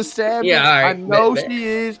week. She's a savage. Yeah, all right. I know Bet. she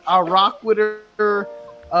is. I rock with her.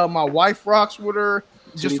 My wife rocks with her.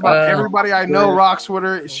 Just about everybody I know rocks with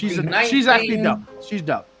her. She's actually dope. She's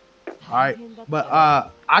dope. All right, but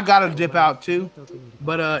I gotta dip out too.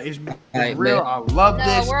 But it's right, real. bet. I love No,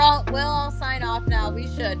 this. we'll all sign off now. We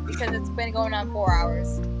should because it's been going on 4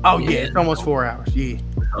 hours. Oh yeah, it's almost 4 hours. Yeah.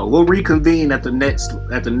 We'll reconvene at the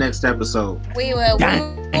next episode. We will. We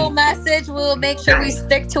will message. We will make sure we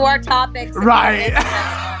stick to our topics. Right.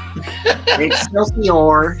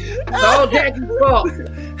 Excelsior. So Jackie's fault.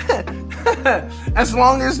 As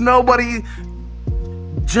long as nobody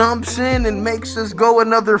jumps in and makes us go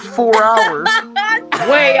another 4 hours.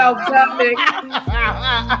 Way off topic.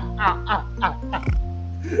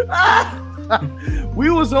 We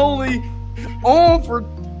was only on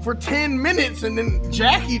for 10 minutes, and then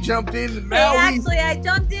Jackie jumped in, and now I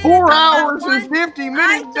jumped in. 4 hours and 50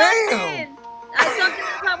 minutes. I jumped in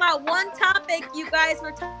to talk about one topic you guys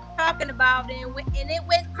were talking about, and it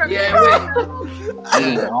went from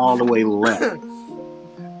all the way left.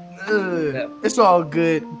 It's all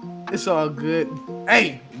good. It's all good.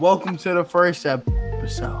 Hey, welcome to the first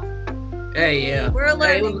episode. Hey, yeah. We're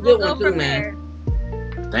learning. Hey, We'll go from there.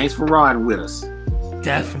 Thanks for riding with us.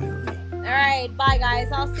 Definitely. All right, bye guys.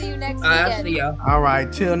 I'll see you next weekend. I'll see y'all. All right,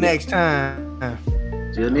 till next time.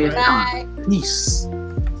 Till next Bye. time. Peace.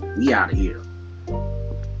 We out of here.